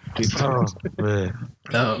 Oh, man.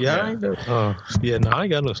 Oh, yeah, man. I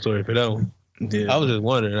ain't got no story for that one. Yeah. I was just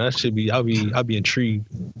wondering. I'll be intrigued.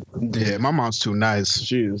 Yeah, my mom's too nice.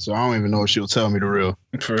 So I don't even know if she'll tell me the real.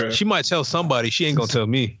 For real. She might tell somebody. She ain't gonna tell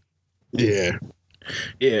me. Yeah.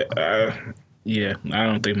 Yeah, I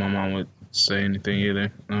don't think my mom would say anything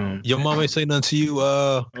either. Your mom ain't say nothing to you.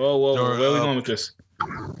 Whoa, where we going with this?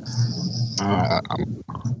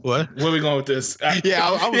 What? Where we going with this?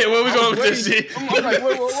 Yeah, where we going with this shit? I'm like,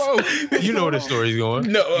 whoa. You know where the story's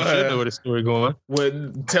going. No, you should know where the story's going.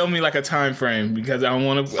 Well, tell me like a time frame because I don't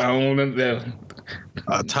want to.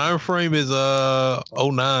 Time frame is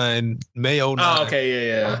 09, May 09. Oh, okay,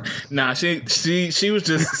 yeah. Nah, she was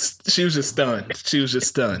just stunned. She was just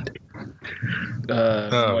stunned.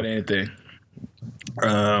 More than anything.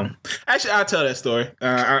 Actually, I'll tell that story.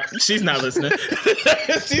 She's not listening.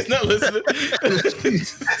 She's not listening.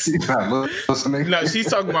 She's not listening. No, she's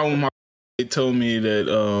talking about when my told me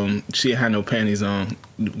that she had no panties on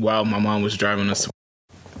while my mom was driving us.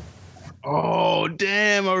 Oh,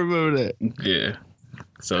 damn, I remember that. Yeah.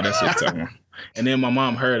 So that's what she's talking about. And then my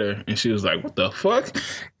mom heard her and she was like, what the fuck?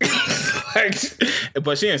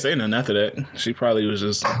 But she didn't say nothing after that. She probably was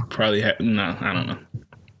just I don't know.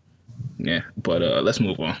 Yeah, but let's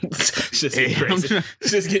move on. It's just getting crazy.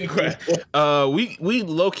 It's just getting crazy. We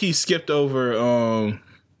low key skipped over Liam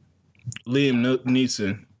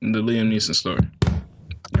Neeson, the Liam Neeson story.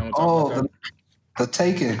 The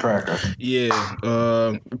Taken cracker.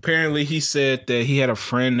 Yeah. Apparently, he said that he had a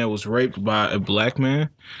friend that was raped by a black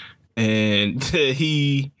man, and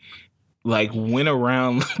he went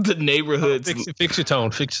around the neighborhoods. Fix your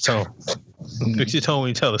tone. Fix your tone. Fix your tone when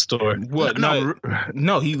you tell the story. What?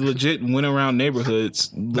 No, he legit went around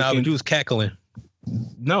neighborhoods. Nah, but you was cackling.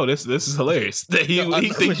 No, this is hilarious. He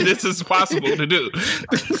thinks this is possible to do.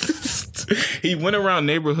 He went around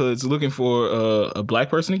neighborhoods looking for a black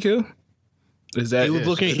person to kill. Is that he was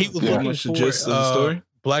looking for the gist of the story?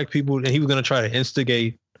 Black people, and he was going to try to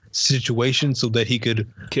instigate situations so that he could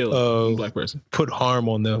kill a black person, put harm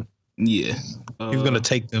on them. Yeah, he was going to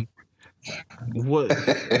take them. What?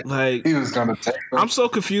 Like he was going to take them. I'm so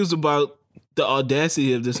confused about the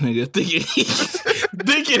audacity of this nigga thinking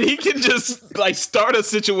he can just start a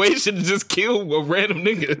situation and just kill a random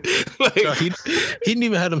nigga. He didn't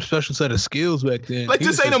even have them special set of skills back then.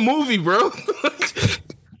 This ain't a movie, bro.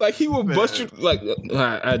 He will bust you.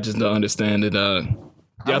 I just don't understand it.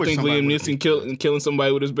 Y'all think Liam Neeson killing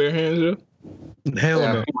somebody with his bare hands? Yeah? Hell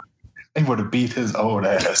no. He would have beat his old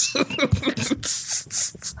ass.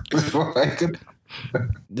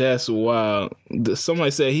 That's wild.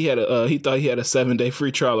 Somebody said he thought he had a 7-day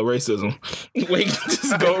free trial of racism. Wait,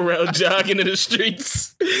 just go around jogging in the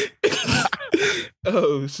streets.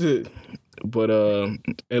 Oh shit! But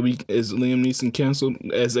is Liam Neeson canceled,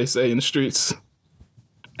 as they say in the streets?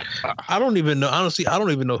 I don't even know. Honestly, I don't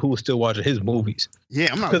even know who was still watching his movies. Yeah,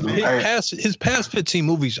 I'm not. His past 15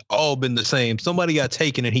 movies all been the same. Somebody got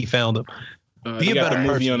taken and he found them. He got a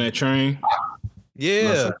movie on that train.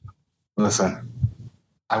 Yeah. Listen.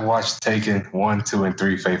 I watched Taken 1, 2, and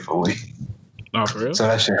 3 faithfully. Oh, for real? So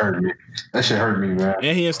that shit hurt me. Man.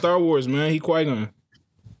 And he in Star Wars, man. He Qui-Gon.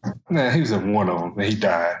 Man, he was in one of them, and he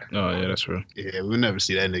died. Oh yeah, that's true. Yeah, we'll never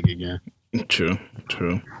see that nigga again. True.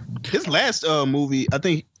 His last movie, I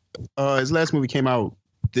think, his last movie came out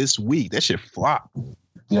this week. That shit flopped.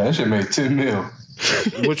 Yeah, that shit made $10 million.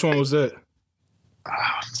 Which one was that?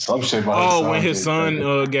 Some shit about when his son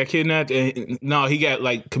got kidnapped and he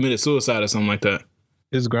got committed suicide or something like that.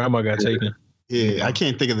 His grandma got taken. Yeah, I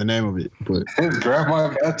can't think of the name of it, but his grandma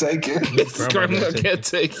got taken. His grandma got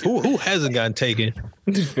taken. Who hasn't gotten taken?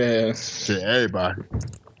 Fair. Yeah, everybody.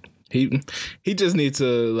 He just needs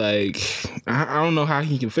to I don't know how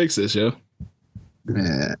he can fix this, yo.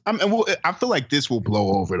 Yeah. I feel like this will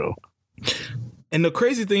blow over though. And the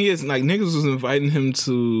crazy thing is, like, niggas was inviting him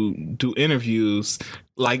to do interviews.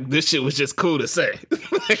 Like, this shit was just cool to say.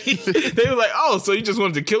 Like, they were like, oh, so you just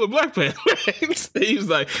wanted to kill a Black Panther? He was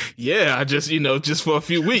like, yeah, I just, just for a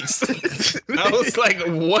few weeks. I was like,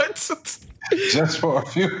 what? Just for a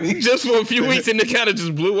few weeks? Just for a few weeks, and it kind of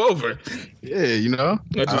just blew over. Yeah,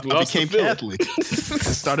 I became Catholic.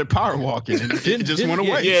 Started power walking, and it just went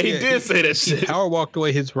away. Yeah, he did say that shit. He power walked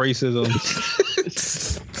away his racism.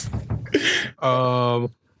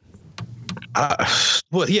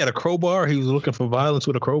 He had a crowbar. He was looking for violence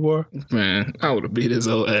with a crowbar. Man, I would have beat his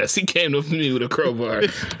old ass. He came to me with a crowbar.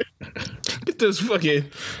 Get this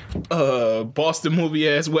fucking Boston movie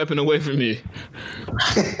ass weapon away from me.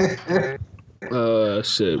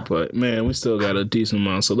 Shit, but man, we still got a decent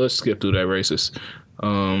amount, so let's skip through that racist.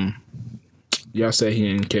 Y'all say he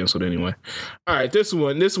ain't canceled anyway. All right, this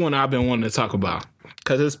one I've been wanting to talk about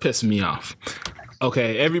because it's pissing me off.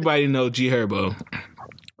 Okay, everybody know G Herbo,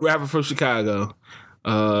 rapper from Chicago,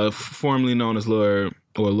 formerly known as Lil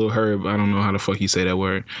Herb. I don't know how the fuck you say that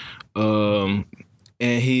word. And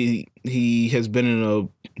he has been in a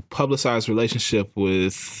publicized relationship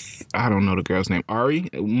with, I don't know the girl's name, Ari.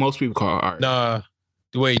 Most people call her Ari. Nah,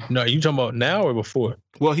 wait, no, you talking about now or before?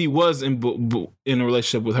 Well, he was in a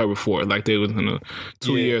relationship with her before. Like, they was in a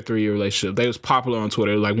 2-year, 3-year relationship. They was popular on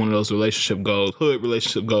Twitter, like one of those relationship goals, hood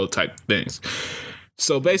relationship goal type things.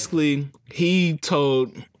 So basically, he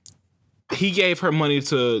gave her money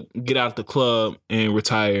to get out the club and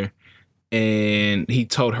retire, and he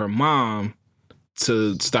told her mom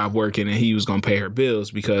to stop working and he was going to pay her bills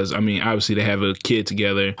because, I mean, obviously they have a kid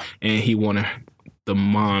together and he wanted the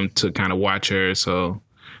mom to kind of watch her. So,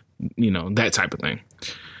 that type of thing.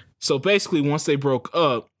 So basically, once they broke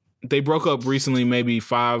up recently, maybe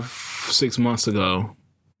 5-6 months ago.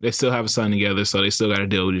 They still have a son together, so they still got to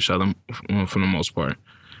deal with each other for the most part.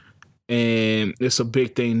 And it's a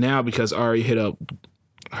big thing now because Ari hit up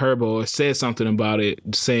Herbo or said something about it,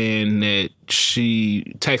 saying that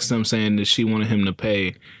she texted him saying that she wanted him to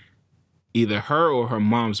pay either her or her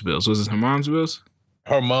mom's bills. Was it her mom's bills?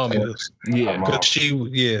 Her mom bills. Yeah.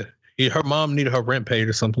 Her mom needed her rent paid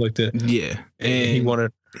or something like that. Yeah.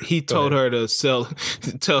 And he told her to sell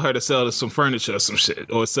some furniture or some shit,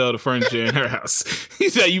 or sell the furniture in her house. He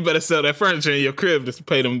said, you better sell that furniture in your crib to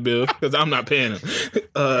pay them bills because I'm not paying them.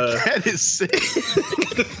 That is sick.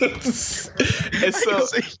 And so,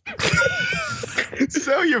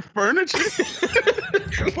 sell your furniture?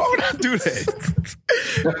 Why would I do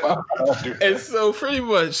that? And so pretty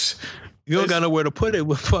much, you don't got nowhere to put it.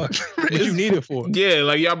 What fuck? What you need it for? Yeah,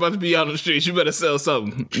 like y'all about to be out on the streets. You better sell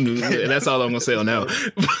something. That's all I'm gonna say on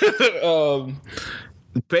that.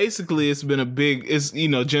 Basically, it's been a big,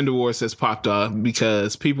 gender wars has popped off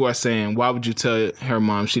because people are saying, why would you tell her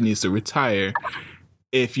mom she needs to retire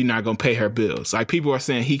if you're not gonna pay her bills? Like, people are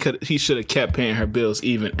saying he should have kept paying her bills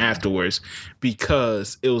even afterwards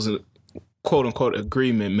because it was a quote unquote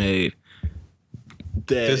agreement made.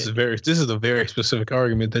 This is a very specific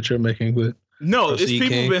argument that you're making with. No, it's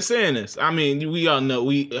people been saying this. I mean, we all know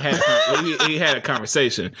we had a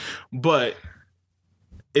conversation, but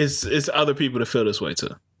it's other people that feel this way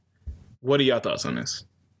too. What are y'all thoughts on this?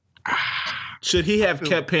 Should he have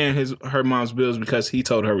kept paying her mom's bills because he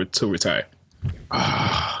told her to retire?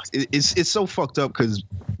 It's so fucked up because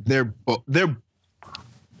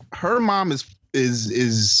her mom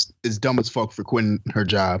is dumb as fuck for quitting her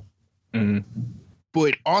job. Mm-hmm.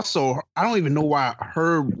 But also, I don't even know why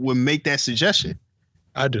her would make that suggestion.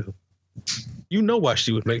 I do. You know why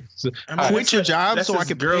she would make? Quit your job so I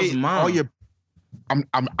can pay mom. all your.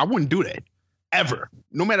 I wouldn't do that ever.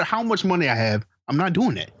 No matter how much money I have, I'm not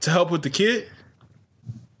doing that. To help with the kid?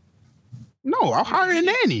 No, I'll hire a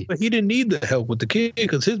nanny. But he didn't need the help with the kid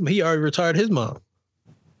because he already retired his mom.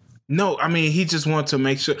 No, I mean, he just wants to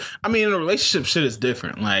make sure. I mean, in a relationship, shit is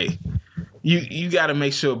different. Like, you got to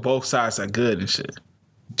make sure both sides are good and shit.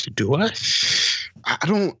 Do I? I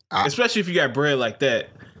don't. Especially if you got bread like that.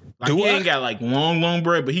 Like, he ain't got like long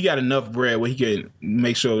bread, but he got enough bread where he can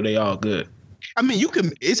make sure they all good. I mean, you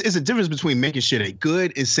can. It's a difference between making sure they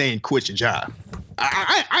good and saying quit your job.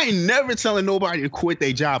 I ain't never telling nobody to quit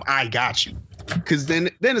their job. I got you, because then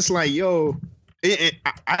it's like, yo, I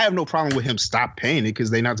have no problem with him stop paying it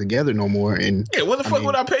because they're not together no more. And yeah, what the fuck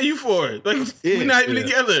would I pay you for? Like, we're not even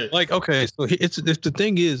together. Like, okay, so if the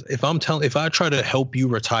thing is, if I try to help you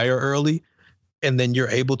retire early, and then you're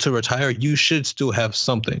able to retire, you should still have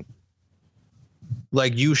something.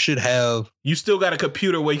 Like, you should have. You still got a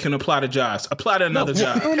computer where you can apply to jobs. Apply to another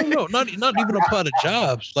job. No, not even apply to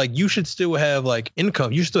jobs. Like, you should still have like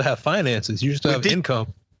income. You still have finances. You still have income.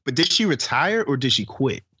 But did she retire or did she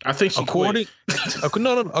quit? I think she quit.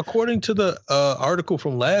 According to the article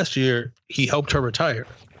from last year, he helped her retire.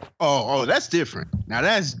 Oh, that's different. Now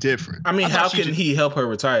that's different. I mean, how can he help her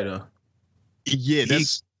retire though? Yeah,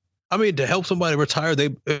 to help somebody retire,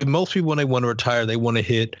 most people when they want to retire, they want to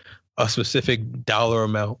hit a specific dollar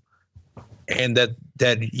amount, and that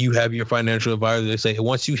you have your financial advisor. They say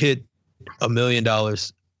once you hit $1 million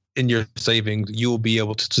in your savings, you will be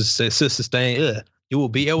able to sustain. You will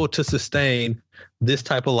be able to sustain this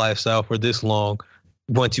type of lifestyle for this long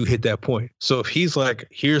once you hit that point. So if he's like,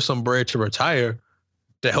 here's some bread to retire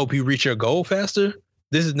to help you reach your goal faster.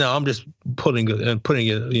 I'm just putting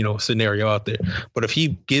a scenario out there. But if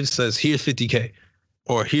he says, here's $50K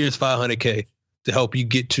or here's $500K to help you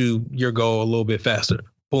get to your goal a little bit faster,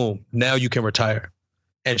 boom, now you can retire.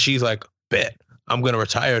 And she's like, bet I'm going to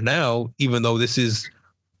retire now, even though this is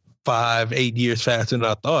 5-8 years faster than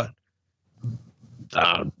I thought.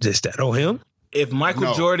 Just that on him. If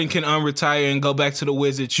Michael Jordan can unretire and go back to the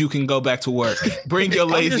Wizards, you can go back to work. Bring your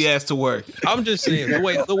lazy ass to work. I'm just saying the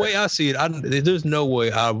way I see it. There's no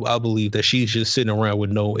way I believe that she's just sitting around with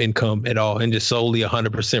no income at all and just solely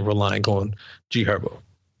 100% relying on G Herbo.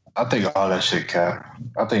 I think all that shit cap.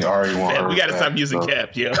 I think Ari wants her. We gotta stop using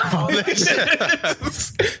cap, yeah. All that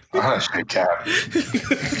shit cap.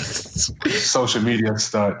 Social media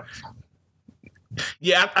stunt.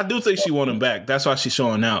 Yeah, I do think she want him back. That's why she's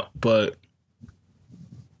showing out. But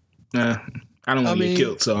I don't want to get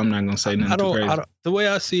killed, so I'm not gonna say nothing too crazy. The way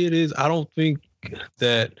I see it is, I don't think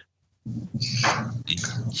that.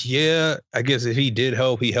 Yeah, I guess if he did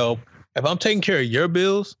help, he helped. If I'm taking care of your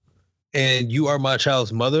bills, and you are my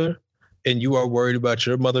child's mother, and you are worried about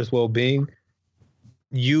your mother's well-being,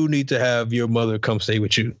 you need to have your mother come stay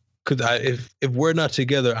with you. Because if we're not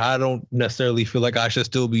together, I don't necessarily feel like I should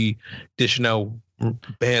still be dishing out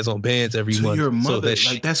bands on bands every month. Your mother,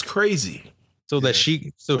 that's crazy. So that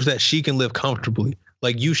she can live comfortably.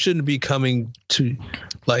 Like, you shouldn't be coming to,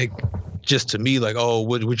 like, just to me, like, oh,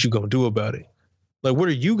 what you gonna do about it? Like, what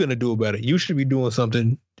are you gonna do about it? You should be doing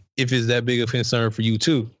something if it's that big of a concern for you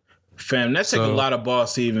too. Fam, that take a lot of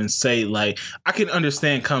balls to even say. Like, I can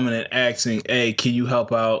understand coming and asking, hey, can you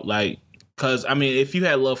help out? Like, because, I mean, if you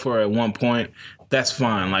had love for her at one point, that's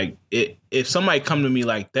fine. Like, if somebody come to me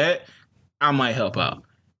like that, I might help out.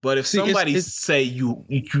 But if somebody say you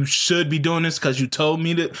should be doing this because you told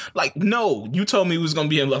me to, like, no, you told me we was gonna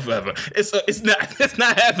be in love forever. It's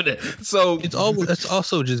not happening. So it's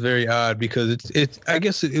also just very odd because it's I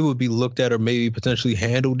guess it would be looked at or maybe potentially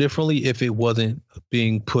handled differently if it wasn't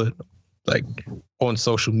being put like on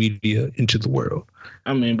social media into the world.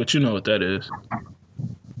 I mean, but you know what that is.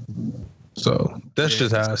 So that's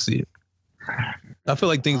just how I see it. I feel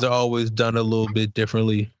like things are always done a little bit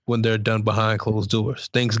differently when they're done behind closed doors.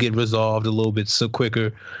 Things get resolved a little bit so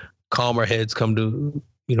quicker. Calmer heads come to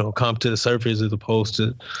the surface as opposed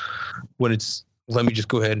to when it's, let me just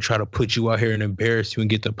go ahead and try to put you out here and embarrass you and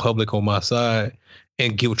get the public on my side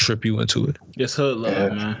and guilt trip you into it. It's hood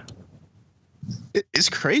love, man. It's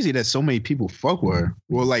crazy that so many people fuck with her.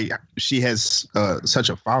 Well, like, she has such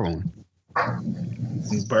a following.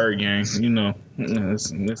 Bird gang, it's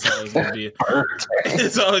always gonna be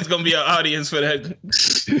it's always gonna be an audience for that.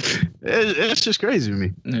 It's just crazy to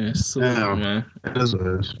me. Yeah, absolutely, man. It is what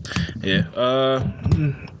it is. Yeah.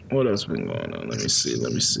 What else been going on? Let me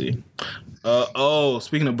see.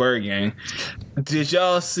 Speaking of Bird gang, did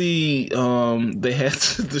y'all see they had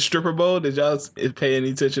the stripper bowl? Did y'all pay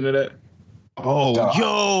any attention to that? Oh,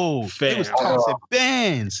 yo, Fam. It was toxic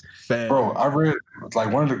bands. Fam. Bro, I read,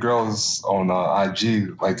 like, one of the girls on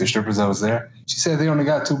IG, like, the strippers that was there, she said they only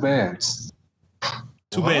got 2 bands.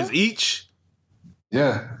 Two bands each?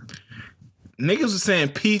 Yeah. Niggas was saying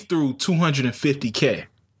P through $250K.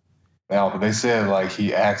 Now, but they said, like,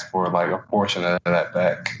 he asked for, like, a portion of that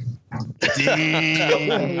back.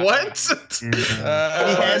 Damn. What? He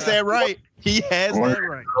has that right. He has that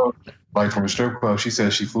right. Like, from a strip club, she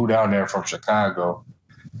said she flew down there from Chicago,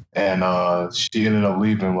 and she ended up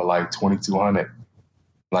leaving with like $2,200.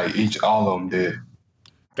 Like, all of them did.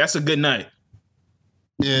 That's a good night.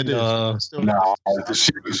 Yeah, it is.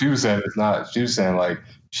 She was saying it's not. She was saying, like,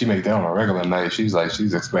 she make that on a regular night. She's like,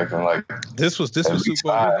 she's expecting like this was Super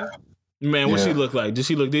Bowl. Man, what she look like? Did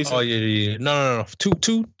she look decent? Oh yeah. No.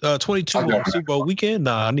 22 on Super Bowl weekend.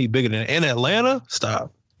 Nah, I need bigger than that. In Atlanta.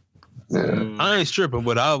 Stop. Yeah. I ain't stripping,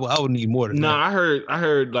 but I would need more than that. I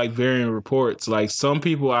heard like varying reports. Like, some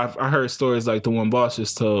people, I heard stories like the one Boss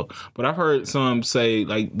just told, but I've heard some say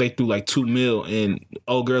like they threw like $2 million, and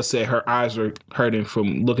old girl said her eyes were hurting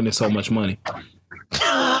from looking at so much money.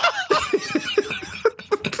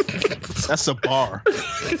 That's a bar.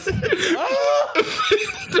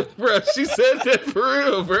 Bro, she said that for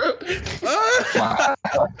real, bro.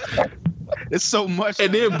 It's so much.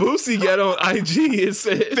 And then Boosie got on IG and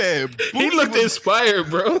said, Man, he looked inspired,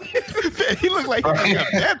 bro. Man, he looked like he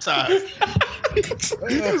got baptized.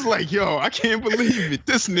 He was like, yo, I can't believe it.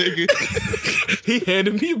 This nigga. He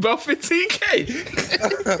handed me about 15K.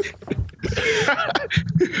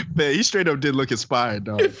 Man, he straight up did look inspired,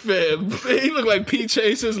 dog. Man, he looked like P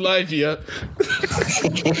changed his life, yeah.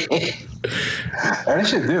 That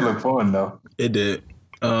shit did look fun though. It did.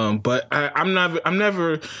 But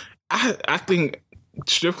I think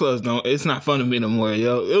strip clubs it's not fun to me no more,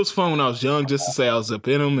 yo. It was fun when I was young just to say I was up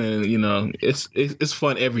in them, and you know, it's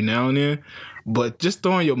fun every now and then. But just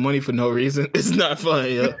throwing your money for no reason, it's not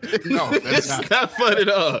fun, yo. No, it's not fun at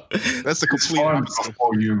all. That's the complete opposite.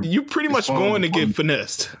 You pretty much going to get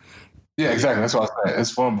finessed. Yeah, exactly. That's what I said.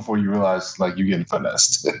 It's fun before you realize like you're getting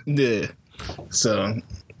finessed. Yeah. So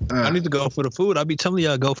I need to go for the food. I be telling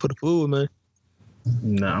y'all go for the food, man.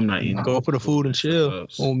 No, I'm not eating. Go for the food and chill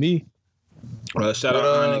on me. Shout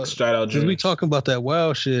out Onyx, shout out James. We talking about that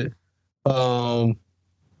wild shit.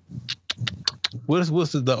 What's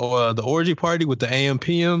the orgy party with the AM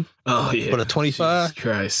PM? Oh yeah, for the 25. Jesus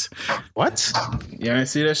Christ, what? You ain't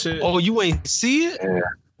see that shit? Oh, you ain't see it? Yeah.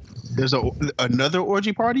 There's another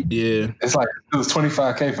orgy party? Yeah, it's like it was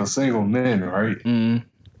 25K for single men, right? Mm-hmm.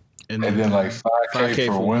 And then like 5K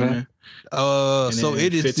for women. So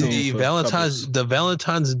it is the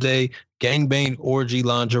Valentine's Day gangbang orgy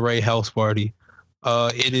lingerie house party.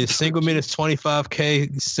 It is single men is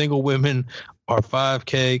 25K, single women are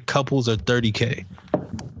 5K, couples are 30K.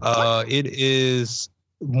 It is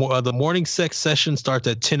the morning sex session starts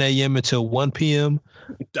at 10 a.m. until 1 p.m.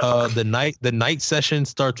 The night session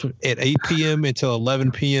starts at 8 p.m. until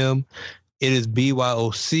 11 p.m. It is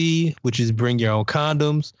BYOC, which is bring your own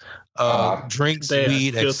condoms, drinks,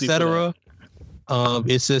 weed, etc.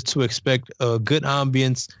 It says to expect a good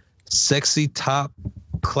ambience, sexy top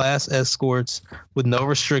class escorts with no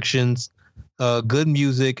restrictions, good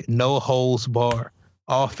music, no holes bar.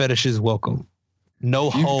 All fetishes welcome. No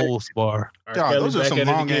holes bar. God, those are some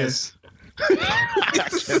long ass.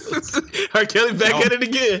 R. Kelly back at it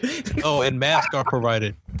again. Oh, and masks are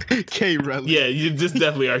provided. K Relly. Yeah, you just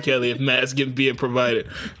definitely R. Kelly if masks being provided.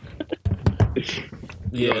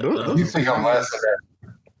 Yeah. You think I'm last of that?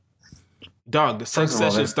 Dog, the sex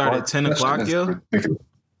session started at 10 o'clock, yo.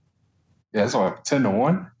 Yeah, it's like 10 to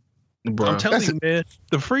 1. Bro. I'm telling you, man,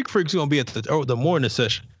 the freak's gonna be at the morning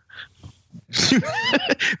session.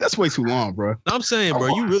 That's way too long, bro. I'm saying, bro,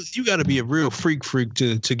 you got to be a real freak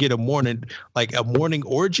to get a morning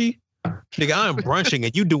orgy. Nigga, I'm brunching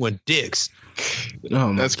and you doing dicks.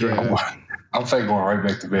 Oh, that's great. I'm fake going right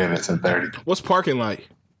back to bed at 10:30. What's parking like?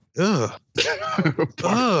 Ugh.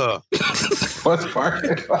 What's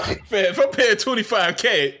parking like? Man, if I'm paying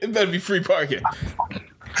 $25K, it better be free parking.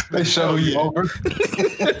 They shuttle you over.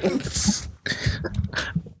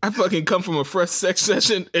 I fucking come from a fresh sex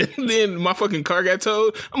session and then my fucking car got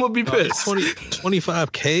towed. I'm gonna be pissed.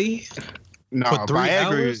 25K? No, for 3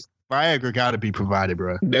 hours? Viagra gotta be provided,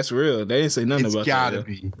 bro. That's real. They didn't say nothing about that. It's gotta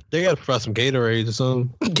be. They gotta provide some Gatorades or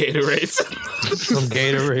something. Gatorades. Some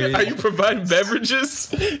Gatorades. Are you providing beverages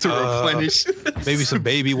to replenish? Maybe some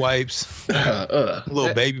baby wipes. A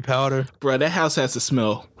little baby powder. Bro, that house has to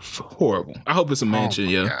smell horrible. I hope it's a mansion,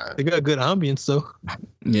 yo. God. They got good ambience though.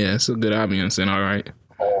 Yeah, it's a good ambience and all right.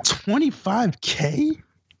 25K?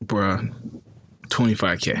 Bro,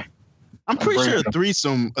 25K. I'm pretty sure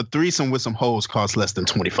a threesome with some hoes costs less than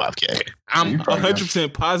 25K. I'm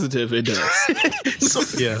 100% positive it does. So,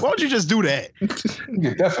 yeah. Why don't you just do that? You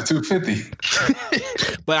get that for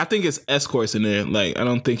 $250. But I think it's escorts in there. Like, I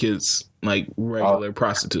don't think it's like regular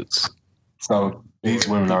prostitutes. So these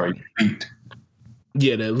women are elite.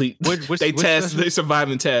 Yeah, the elite. They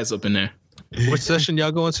surviving Taz up in there. What session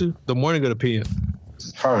y'all going to? The morning or the PM?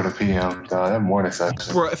 Probably the PM, that morning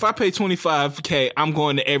session. Bro, if I pay $25K, I'm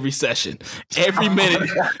going to every session. Every minute.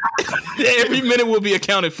 Every minute will be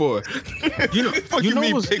accounted for. You know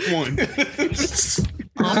pick one.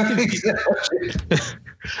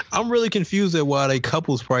 I'm really confused at why they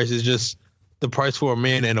couples price is just the price for a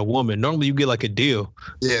man and a woman. Normally you get like a deal.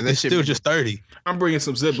 Yeah, that's still just 30. I'm bringing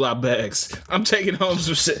some Ziploc bags. I'm taking home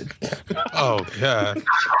some shit. Oh God.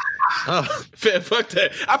 Oh. Fuck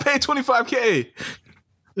that. I paid $25K.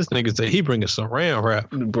 This nigga said he bringing some Saran wrap,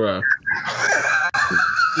 bro.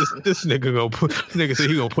 This nigga said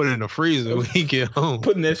he gonna put it in the freezer when he get home.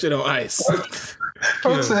 Putting that shit on ice.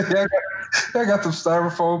 I'm saying, I got some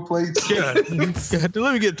styrofoam plates. Yeah,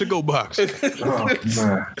 let me get a to-go box. Oh,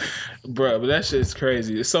 man. Bro, but that shit's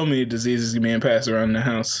crazy. There's so many diseases being passed around in the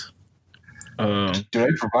house. Do they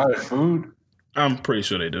provide food? I'm pretty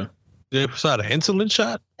sure they do. They prescribe an insulin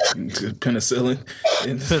shot? Penicillin.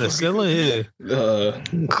 Penicillin,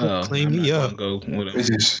 yeah. Clean me up.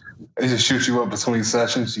 They just shoot you up between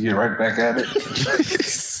sessions. You get right back at it.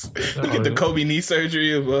 Get the Kobe knee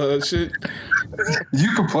surgery of shit.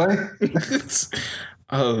 You can play.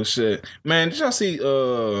 Oh shit, man! Did y'all see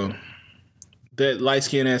that light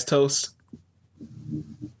skin ass toast?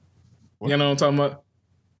 What? You know what I'm talking about?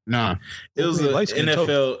 Nah. It was an NFL.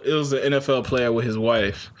 Toast. It was an NFL player with his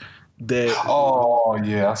wife. That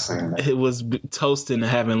I seen that. It was toasting and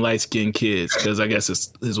having light skinned kids because I guess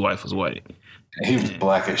his wife was white. He was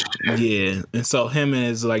black as shit. Yeah, and so him and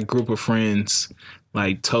his like group of friends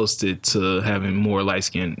like toasted to having more light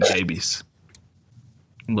skinned babies.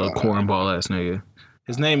 Little cornball ass nigga.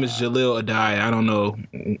 His name is Jalil Adai. I don't know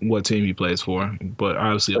what team he plays for, but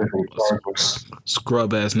obviously a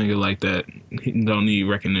scrub ass nigga like that, he don't need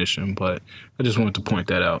recognition. But I just wanted to point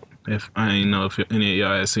that out. If I ain't know if any of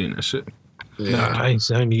y'all had seen that shit. Yeah. Nah, I ain't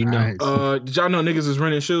saying you know. Did y'all know niggas is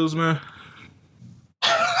renting shoes, man?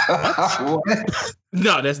 What?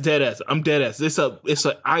 No, that's dead ass. I'm dead ass. It's a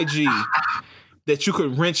IG that you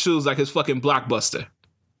could rent shoes like it's fucking Blockbuster.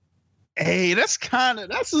 Hey, that's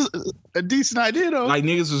a decent idea though. Like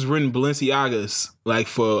niggas was renting Balenciagas like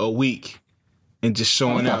for a week and just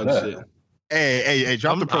showing out shit. Hey,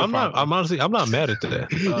 drop the profile. I'm not mad at that.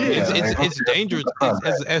 It's dangerous.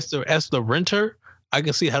 As the renter, I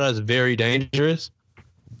can see how that's very dangerous.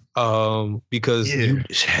 Because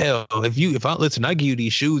if I give you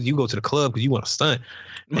these shoes, you go to the club because you want to stunt,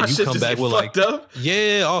 and you come back with like,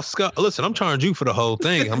 listen, I'm charging you for the whole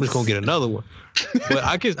thing. I'm just gonna get another one. But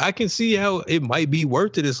I can see how it might be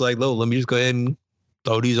worth it. It's like, let me just go ahead and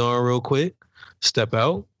throw these on real quick, step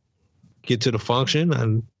out, get to the function,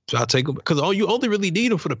 and I'll take them because you only really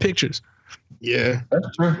need them for the pictures. Yeah, that's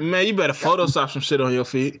true. Man, you better Photoshop some shit on your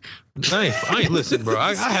feet. I ain't listen, bro.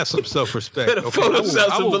 I have some self-respect. Better Photoshop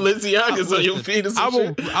some Balenciagas on your feet. Or some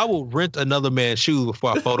shit. I will rent another man's shoes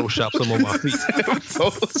before I Photoshop some on my feet.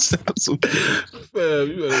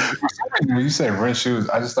 When you say rent shoes,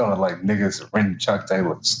 I just thought of like niggas renting Chuck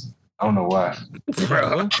Taylors. I don't know why.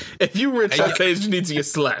 Bro, if you rent Chuck Taylors, you need to get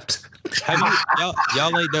slapped. Have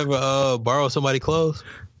y'all ain't never borrowed somebody's clothes?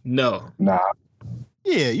 No. Nah.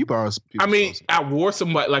 Yeah, you borrow. I mean, I wore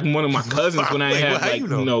somebody like one of my cousins when I had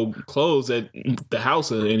like clothes at the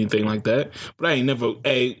house or anything like that. But I ain't never.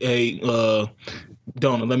 Hey,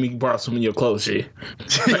 Donna, let me borrow some of your clothes, shit.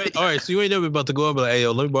 All right, so you ain't never about to go up and be like, hey,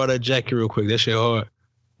 yo, let me borrow that jacket real quick. That shit hard.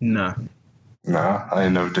 Nah, I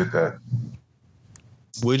ain't never did that.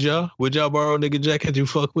 Would y'all borrow a nigga jacket you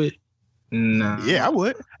fuck with? Nah. Yeah, I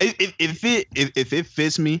would. If it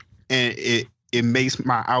fits me and it makes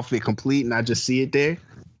my outfit complete and I just see it there,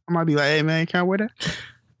 I might be like, hey man, can I wear that?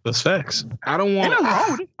 That's facts. I don't want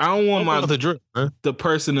the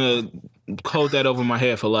person to hold that over my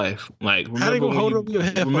head for life. Like, remember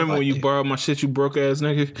when you borrowed my shit, you broke ass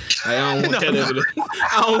nigga? Like, I don't want that ever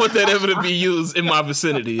I don't want that ever to be used in my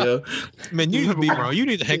vicinity, yo. Man, you need to be around. You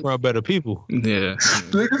need to hang around better people. Yeah.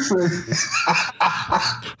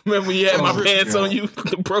 Remember when you had my pants on you,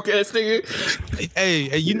 the broke ass nigga?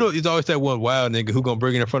 Hey, you know there's always that one wild nigga who gonna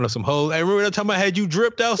bring it in front of some hoes. Hey, remember that time I had you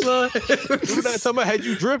dripped out, son? Remember that time I had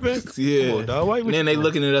you dripping? Yeah. Come on, dog. Why and then they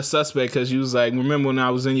looking at us suspect because you was like, remember when I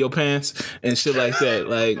was in your pants and shit like that?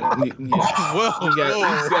 Like, you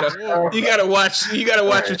gotta watch. You gotta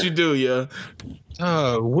watch what you do, yo.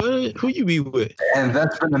 What? Who you be with? And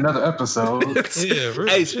that's been another episode. Yeah, really.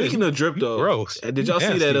 Hey, speaking of drip though, gross. Did y'all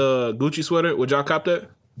see that Gucci sweater? Would y'all cop that?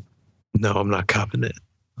 No, I'm not copping it.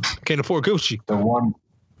 I can't afford Gucci. The one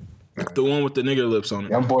with the nigger lips on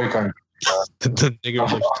it. Young boy can't. The nigger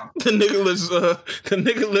lips. The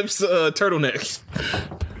nigger lips turtleneck.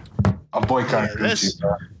 A boycott Gucci.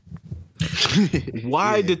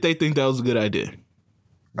 Why did they think that was a good idea?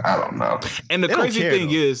 I don't know. And the crazy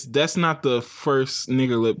thing is, that's not the first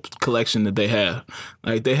nigger lip collection that they have.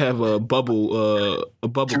 Like, they have a bubble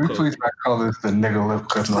coat. Can we please not call this the nigger lip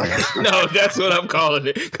collection? No, that's what I'm calling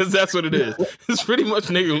it, because that's what it is. It's pretty much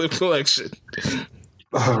nigger lip collection.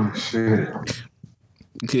 Oh shit!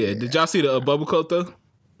 Yeah, did y'all see the bubble coat though?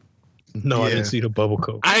 No, I didn't see the bubble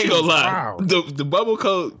coat. I ain't gonna lie. Wow. The bubble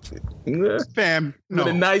coat, fam, with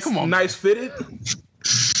a nice fitted.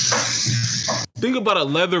 Think about a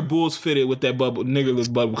leather Bulls fitted with that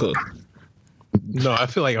niggerless bubble coat. No, I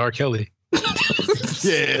feel like R. Kelly.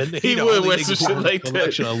 Yeah, he would wear some shit like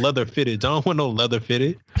that. A leather fitted. I don't want no leather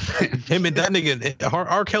fitted. Him and that nigga,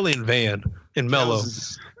 R. Kelly and Van and Mello.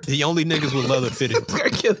 The only niggas with leather fitted. R.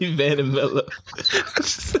 Kelly, Van, and Mello.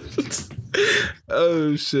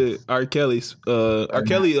 Oh shit, R. Kelly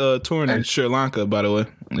touring in Sri Lanka, by the way.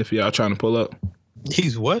 If y'all trying to pull up.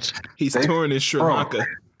 He's what? He's touring in Sri Lanka.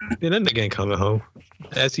 Yeah, that nigga ain't coming home.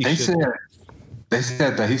 As he should. They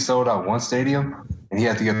said that he sold out one stadium and he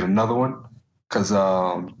had to get another one because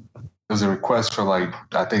there was a request for like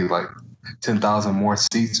 10,000 more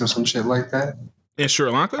seats or some shit like that. In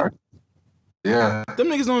Sri Lanka? Yeah. Them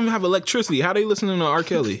niggas don't even have electricity. How they listening to R.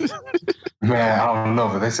 Kelly? Man, I don't know,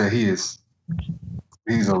 but they say he's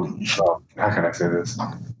how can I say this?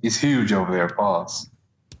 He's huge over there, pause.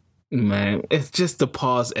 Man, it's just the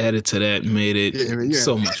pause added to that made it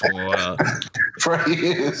so much more wild. Right,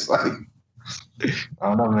 it's like, I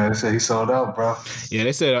don't know, man. They said he sold out, bro. Yeah,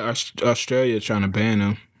 they said Australia trying to ban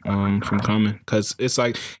him from coming because it's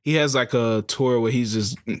like he has like a tour where he's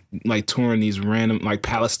just like touring these random like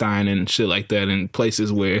Palestine and shit like that in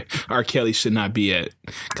places where R. Kelly should not be at.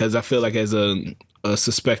 Because I feel like as a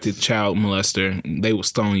suspected child molester, they will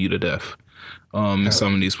stone you to death in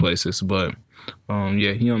some of these places. But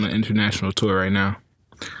yeah, he on the international tour right now.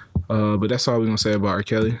 But that's all we're gonna say about R.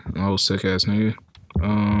 Kelly. Oh, sick ass nigga.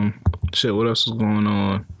 Shit, what else is going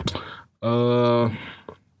on?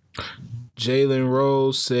 Jalen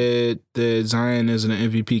Rose said that Zion isn't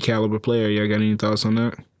an MVP caliber player. Y'all got any thoughts on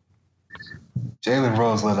that? Jalen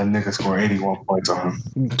Rose let a nigga score 81 points on him.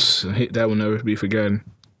 That will never be forgotten.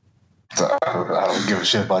 So I don't give a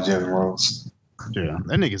shit about Jalen Rose. Yeah,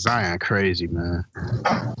 that nigga Zion crazy, man.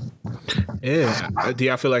 Yeah. Do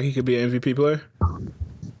y'all feel like he could be an MVP player?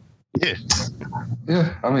 Yeah.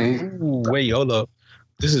 Yeah, I mean, wait, hold up.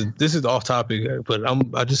 This is off topic, but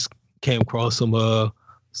I just came across some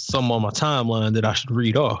on my timeline that I should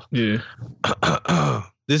read off. Yeah.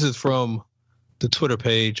 This is from the Twitter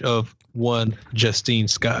page of one Justine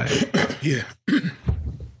Sky. Yeah.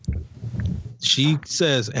 She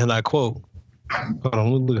says, and I quote, hold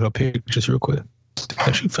on, let me look at her pictures real quick.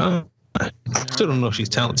 Yeah, she fine. Still don't know if she's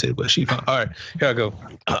talented, but she fine. All right, here I go.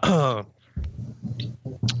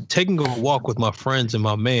 Taking a walk with my friends and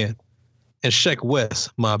my man, and Sheck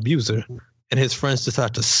West, my abuser, and his friends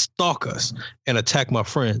decide to stalk us and attack my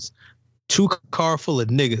friends. 2 car full of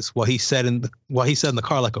niggas while he sat in the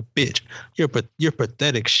car like a bitch. You're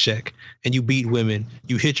pathetic, Sheck, and you beat women.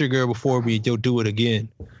 You hit your girl before me, you'll do it again.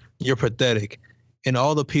 You're pathetic. And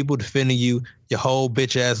all the people defending you, your whole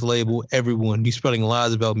bitch ass label, everyone, you spreading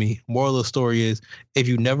lies about me. Moral of the story is, if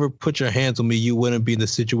you never put your hands on me, you wouldn't be in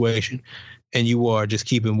this situation. And you are just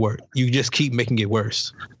keeping work. You just keep making it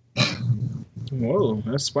worse. Whoa,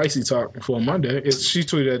 that's spicy talk for Monday. She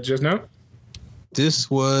tweeted that just now?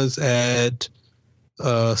 This was at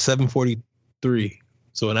 7:43,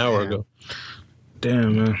 so an hour ago.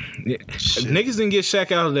 Damn, man. Yeah. Niggas didn't get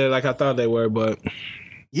Shaq out there like I thought they were, but...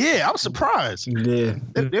 Yeah, I was surprised. Yeah.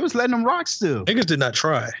 They was letting them rock still. Niggas did not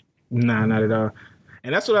try. Nah, not at all.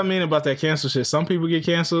 And that's what I mean about that cancel shit. Some people get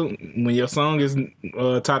canceled. When your song is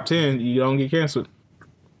top 10, you don't get canceled.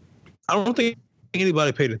 I don't think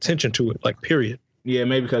anybody paid attention to it, like, period. Yeah,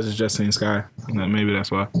 maybe because it's Justine Sky. Maybe that's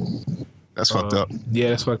why. That's fucked up.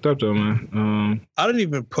 Yeah, that's fucked up though, man. I didn't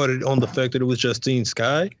even put it on the fact that it was Justine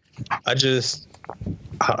Sky. I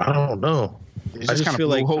don't know. I just feel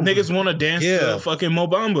like niggas want to dance to fucking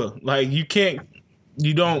Mobamba. Like when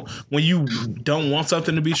you don't want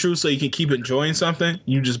something to be true so you can keep enjoying something,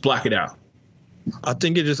 you just block it out. I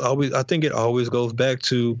think it always goes back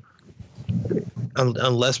to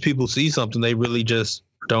unless people see something, they really just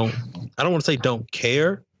don't. I don't want to say don't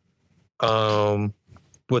care,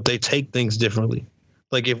 but they take things differently.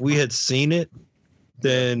 Like if we had seen it,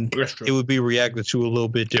 then it would be reacted to a little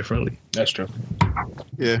bit differently. That's true.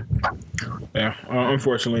 Yeah. Yeah.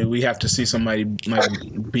 Unfortunately, we have to see somebody like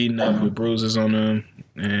beaten up with bruises on them,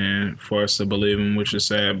 and for us to believe them, which is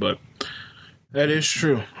sad, but that is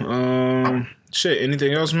true. Shit.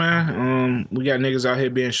 Anything else, man? We got niggas out here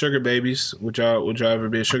being sugar babies. Would y'all ever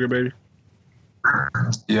be a sugar baby?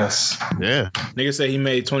 Yes. Yeah. Nigga said he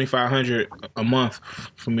made $2,500 a month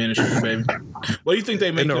from being a sugar baby. What do you think they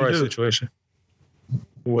make in the them right do? Situation.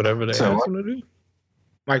 Whatever they ask them to do.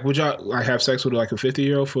 Like, would y'all like have sex with like a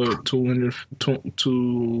 50-year-old for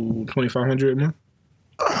 $2,500 a month?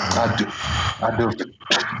 I do.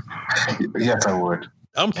 Yes, I would.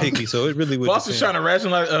 I'm picky, so it really would. Boss is trying to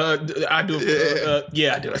rationalize. I do.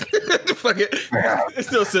 Yeah, I do it. Fuck it. Yeah. It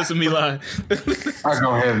still sits with me lying. I'll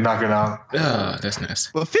go ahead and knock it out. That's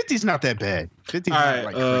nasty. Well, 50's not that bad. 50's not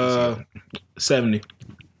like crazy. 70.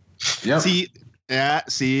 Yep.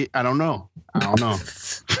 See, I don't know. Yeah.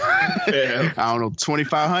 I don't know.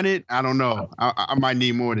 2,500. I don't know. I might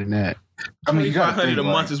need more than that. I mean, $2,500 a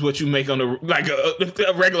month is what you make on a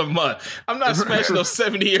regular month. I'm not smashing those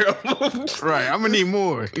 70-year-old. Right. I'm gonna need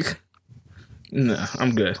more. No,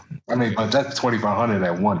 I'm good. I mean, but that's $2,500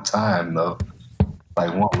 at one time, though.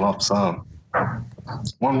 like one lump sum.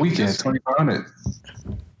 One weekend, 2,500.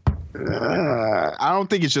 I don't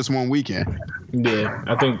think it's just one weekend. Yeah,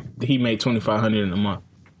 I think he made 2,500 in a month.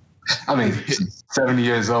 I mean, 70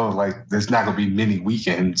 years old. Like, there's not gonna be many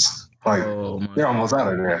weekends. Like, they're almost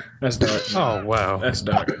out of there. That's dark. Oh wow, that's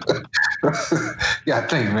dark. Yeah, I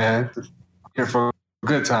think, man, here for a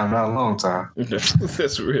good time, not a long time.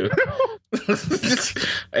 That's real.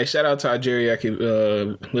 Hey, shout out to our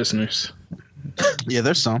geriatric listeners. Yeah,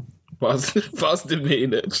 there's some. Foster made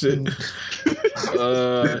that shit.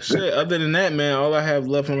 Shit. Other than that, man, all I have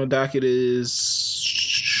left on the docket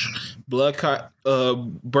is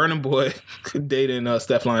Burning Boy dating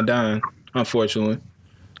Stefan Don. Unfortunately,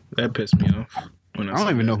 that pissed me off. I don't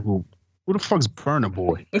even know who the fuck's Burner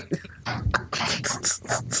Boy.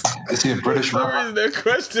 Is he a British rapper? That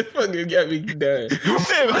question fucking got me dying. Who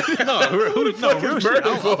the fuck is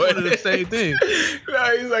Burner Boy? The same thing.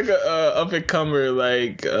 No, he's like a up and comer.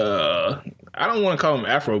 Like I don't want to call him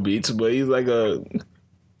Afrobeats, but he's like a.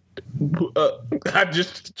 I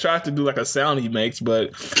just tried to do like a sound he makes,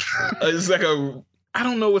 but it's like a. I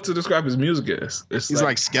don't know what to describe his music as. He's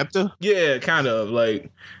like Skepta. Yeah, kind of like.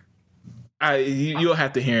 You'll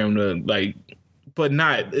have to hear him to like, but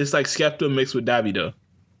not. It's like Skepta mixed with Davido.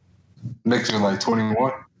 Mixed with like 21.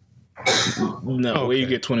 No, okay. Where you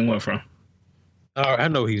get 21 from? Oh, I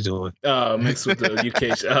know what he's doing. Mixed with the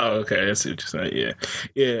UK. Oh, okay, I see what you're saying.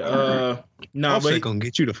 Yeah. No, but gonna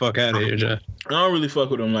get you the fuck out of here, John. I don't really fuck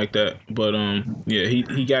with him like that, but yeah,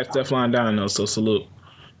 he got Stefan down though, so salute.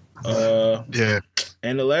 Yeah.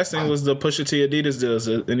 And the last thing was the Pusha T Adidas deal. Does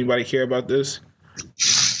anybody care about this?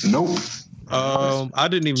 Nope. I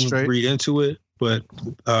didn't even read into it, but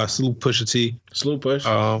salute Pusha T. Salute Push.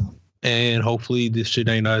 And hopefully this shit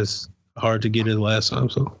ain't as hard to get as last time,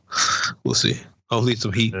 so we'll see. Hopefully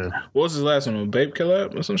some heat. Yeah. What was his last one? A Bape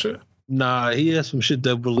collab or some shit? Nah, he had some shit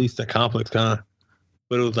that released at Complex Con,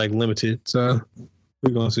 but it was like limited, so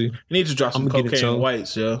we're gonna see. He needs to drop some cocaine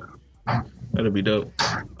whites, yo. That'll be dope.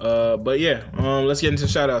 But yeah, let's get into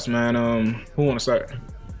shout outs, man. Who wanna start?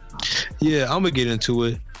 Yeah, I'm gonna get into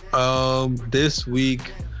it. This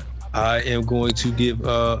week I am going to give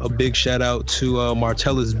a big shout out to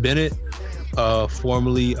Martellus Bennett,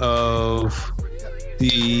 formerly of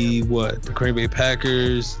the Green Bay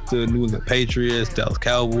Packers, the New England Patriots, Dallas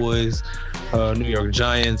Cowboys, New York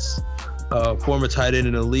Giants, former tight end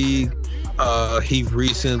in the league. He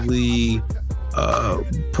recently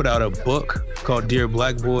put out a book called Dear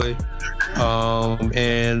Black Boy.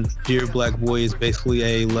 And Dear Black Boy is basically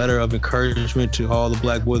a letter of encouragement to all the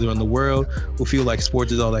black boys around the world who feel like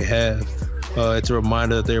sports is all they have. It's a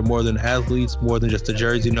reminder that they're more than athletes, more than just a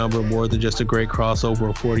jersey number, more than just a great crossover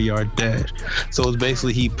or 40-yard dash. So it's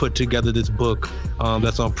basically he put together this book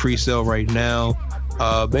that's on pre-sale right now,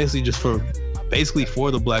 basically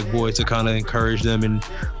for the black boys to kind of encourage them and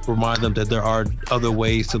remind them that there are other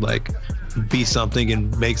ways to like be something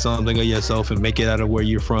and make something of yourself and make it out of where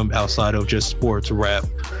you're from outside of just sports, rap,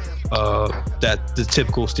 that the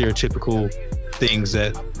typical stereotypical things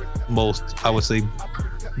that most, I would say,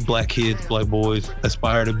 black kids, black boys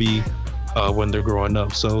aspire to be when they're growing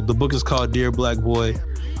up. So the book is called Dear Black Boy.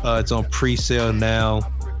 It's on pre-sale now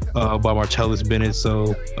by Martellus Bennett.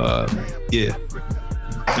 So yeah.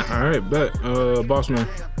 All right, bet. Boss man.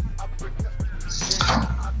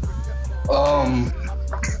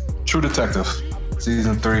 True Detective,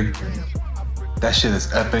 season 3. That shit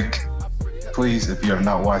is epic. Please, if you have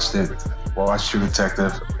not watched it, watch True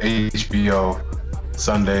Detective. HBO,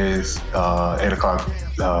 Sundays,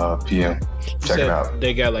 8:00 p.m. Check it out.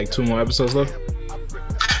 They got like 2 more episodes left?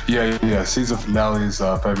 Yeah. Season finale is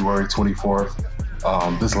February 24th.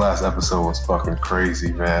 This last episode was fucking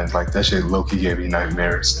crazy, man. Like, that shit low-key gave me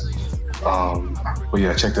nightmares. But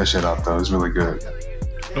yeah, check that shit out, though. It's really good.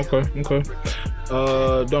 Okay.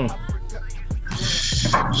 Donald.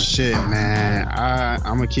 Shit, man.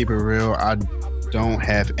 I'm gonna keep it real. I don't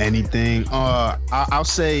have anything. I'll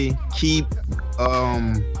say keep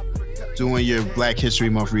doing your Black History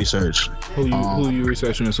Month research. Who you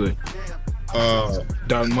researching this week?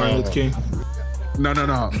 Martin Luther King. No.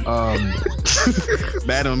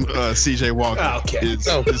 Madam CJ Walker. Okay.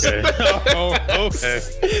 Okay.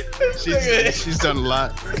 She's done a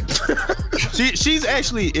lot. She's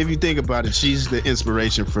actually, if you think about it, she's the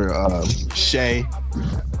inspiration for Shea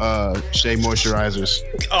moisturizers.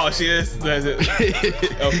 Oh, she is? That's it.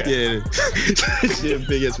 Okay. Yeah. She's a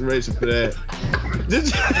big inspiration for that.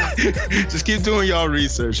 Just keep doing y'all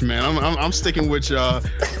research, man. I'm sticking with y'all.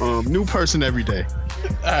 New person every day.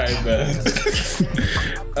 Alright, man.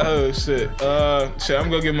 Oh shit. I'm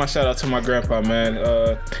gonna give my shout out to my grandpa, man.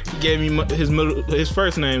 He gave me his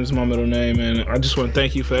first name is my middle name, and I just want to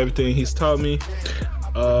thank you for everything he's taught me.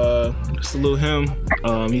 Salute him.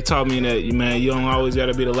 He taught me that, man, you don't always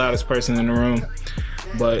gotta be the loudest person in the room,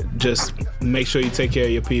 but just make sure you take care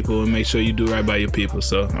of your people and make sure you do right by your people.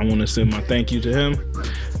 So I want to send my thank you to him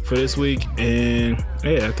for this week, and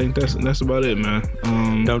yeah, I think that's about it, man.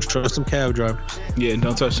 Don't trust them cab drivers. Yeah,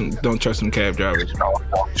 don't trust them cab drivers.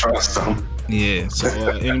 Don't trust them. Yeah. So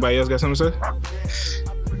anybody else got something to say?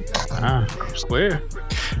 Square.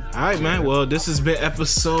 All right, man. Well, this has been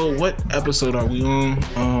what episode are we on?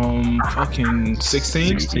 Fucking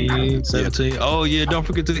 16? 16, 17. Oh, yeah. Don't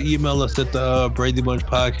forget to email us at the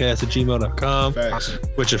BradyBunchPodcast@gmail.com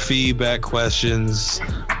with your feedback, questions,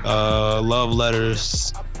 love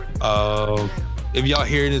letters. If y'all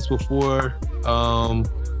hearing this before,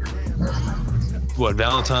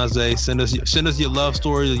 Valentine's Day, send us your love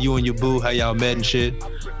stories of you and your boo, how y'all met and shit,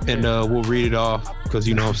 and we'll read it off, because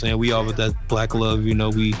you know what I'm saying, we all with that black love, you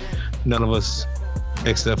know, none of us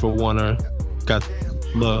except for one got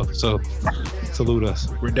love, so salute us.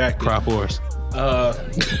 Redacted. Crop horse.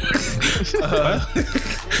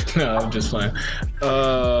 No, I'm just playing.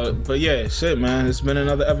 But yeah, shit, man, it's been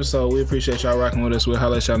another episode. We appreciate y'all rocking with us. We'll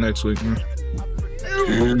holler at y'all next week, man.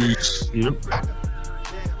 Peace. Yep.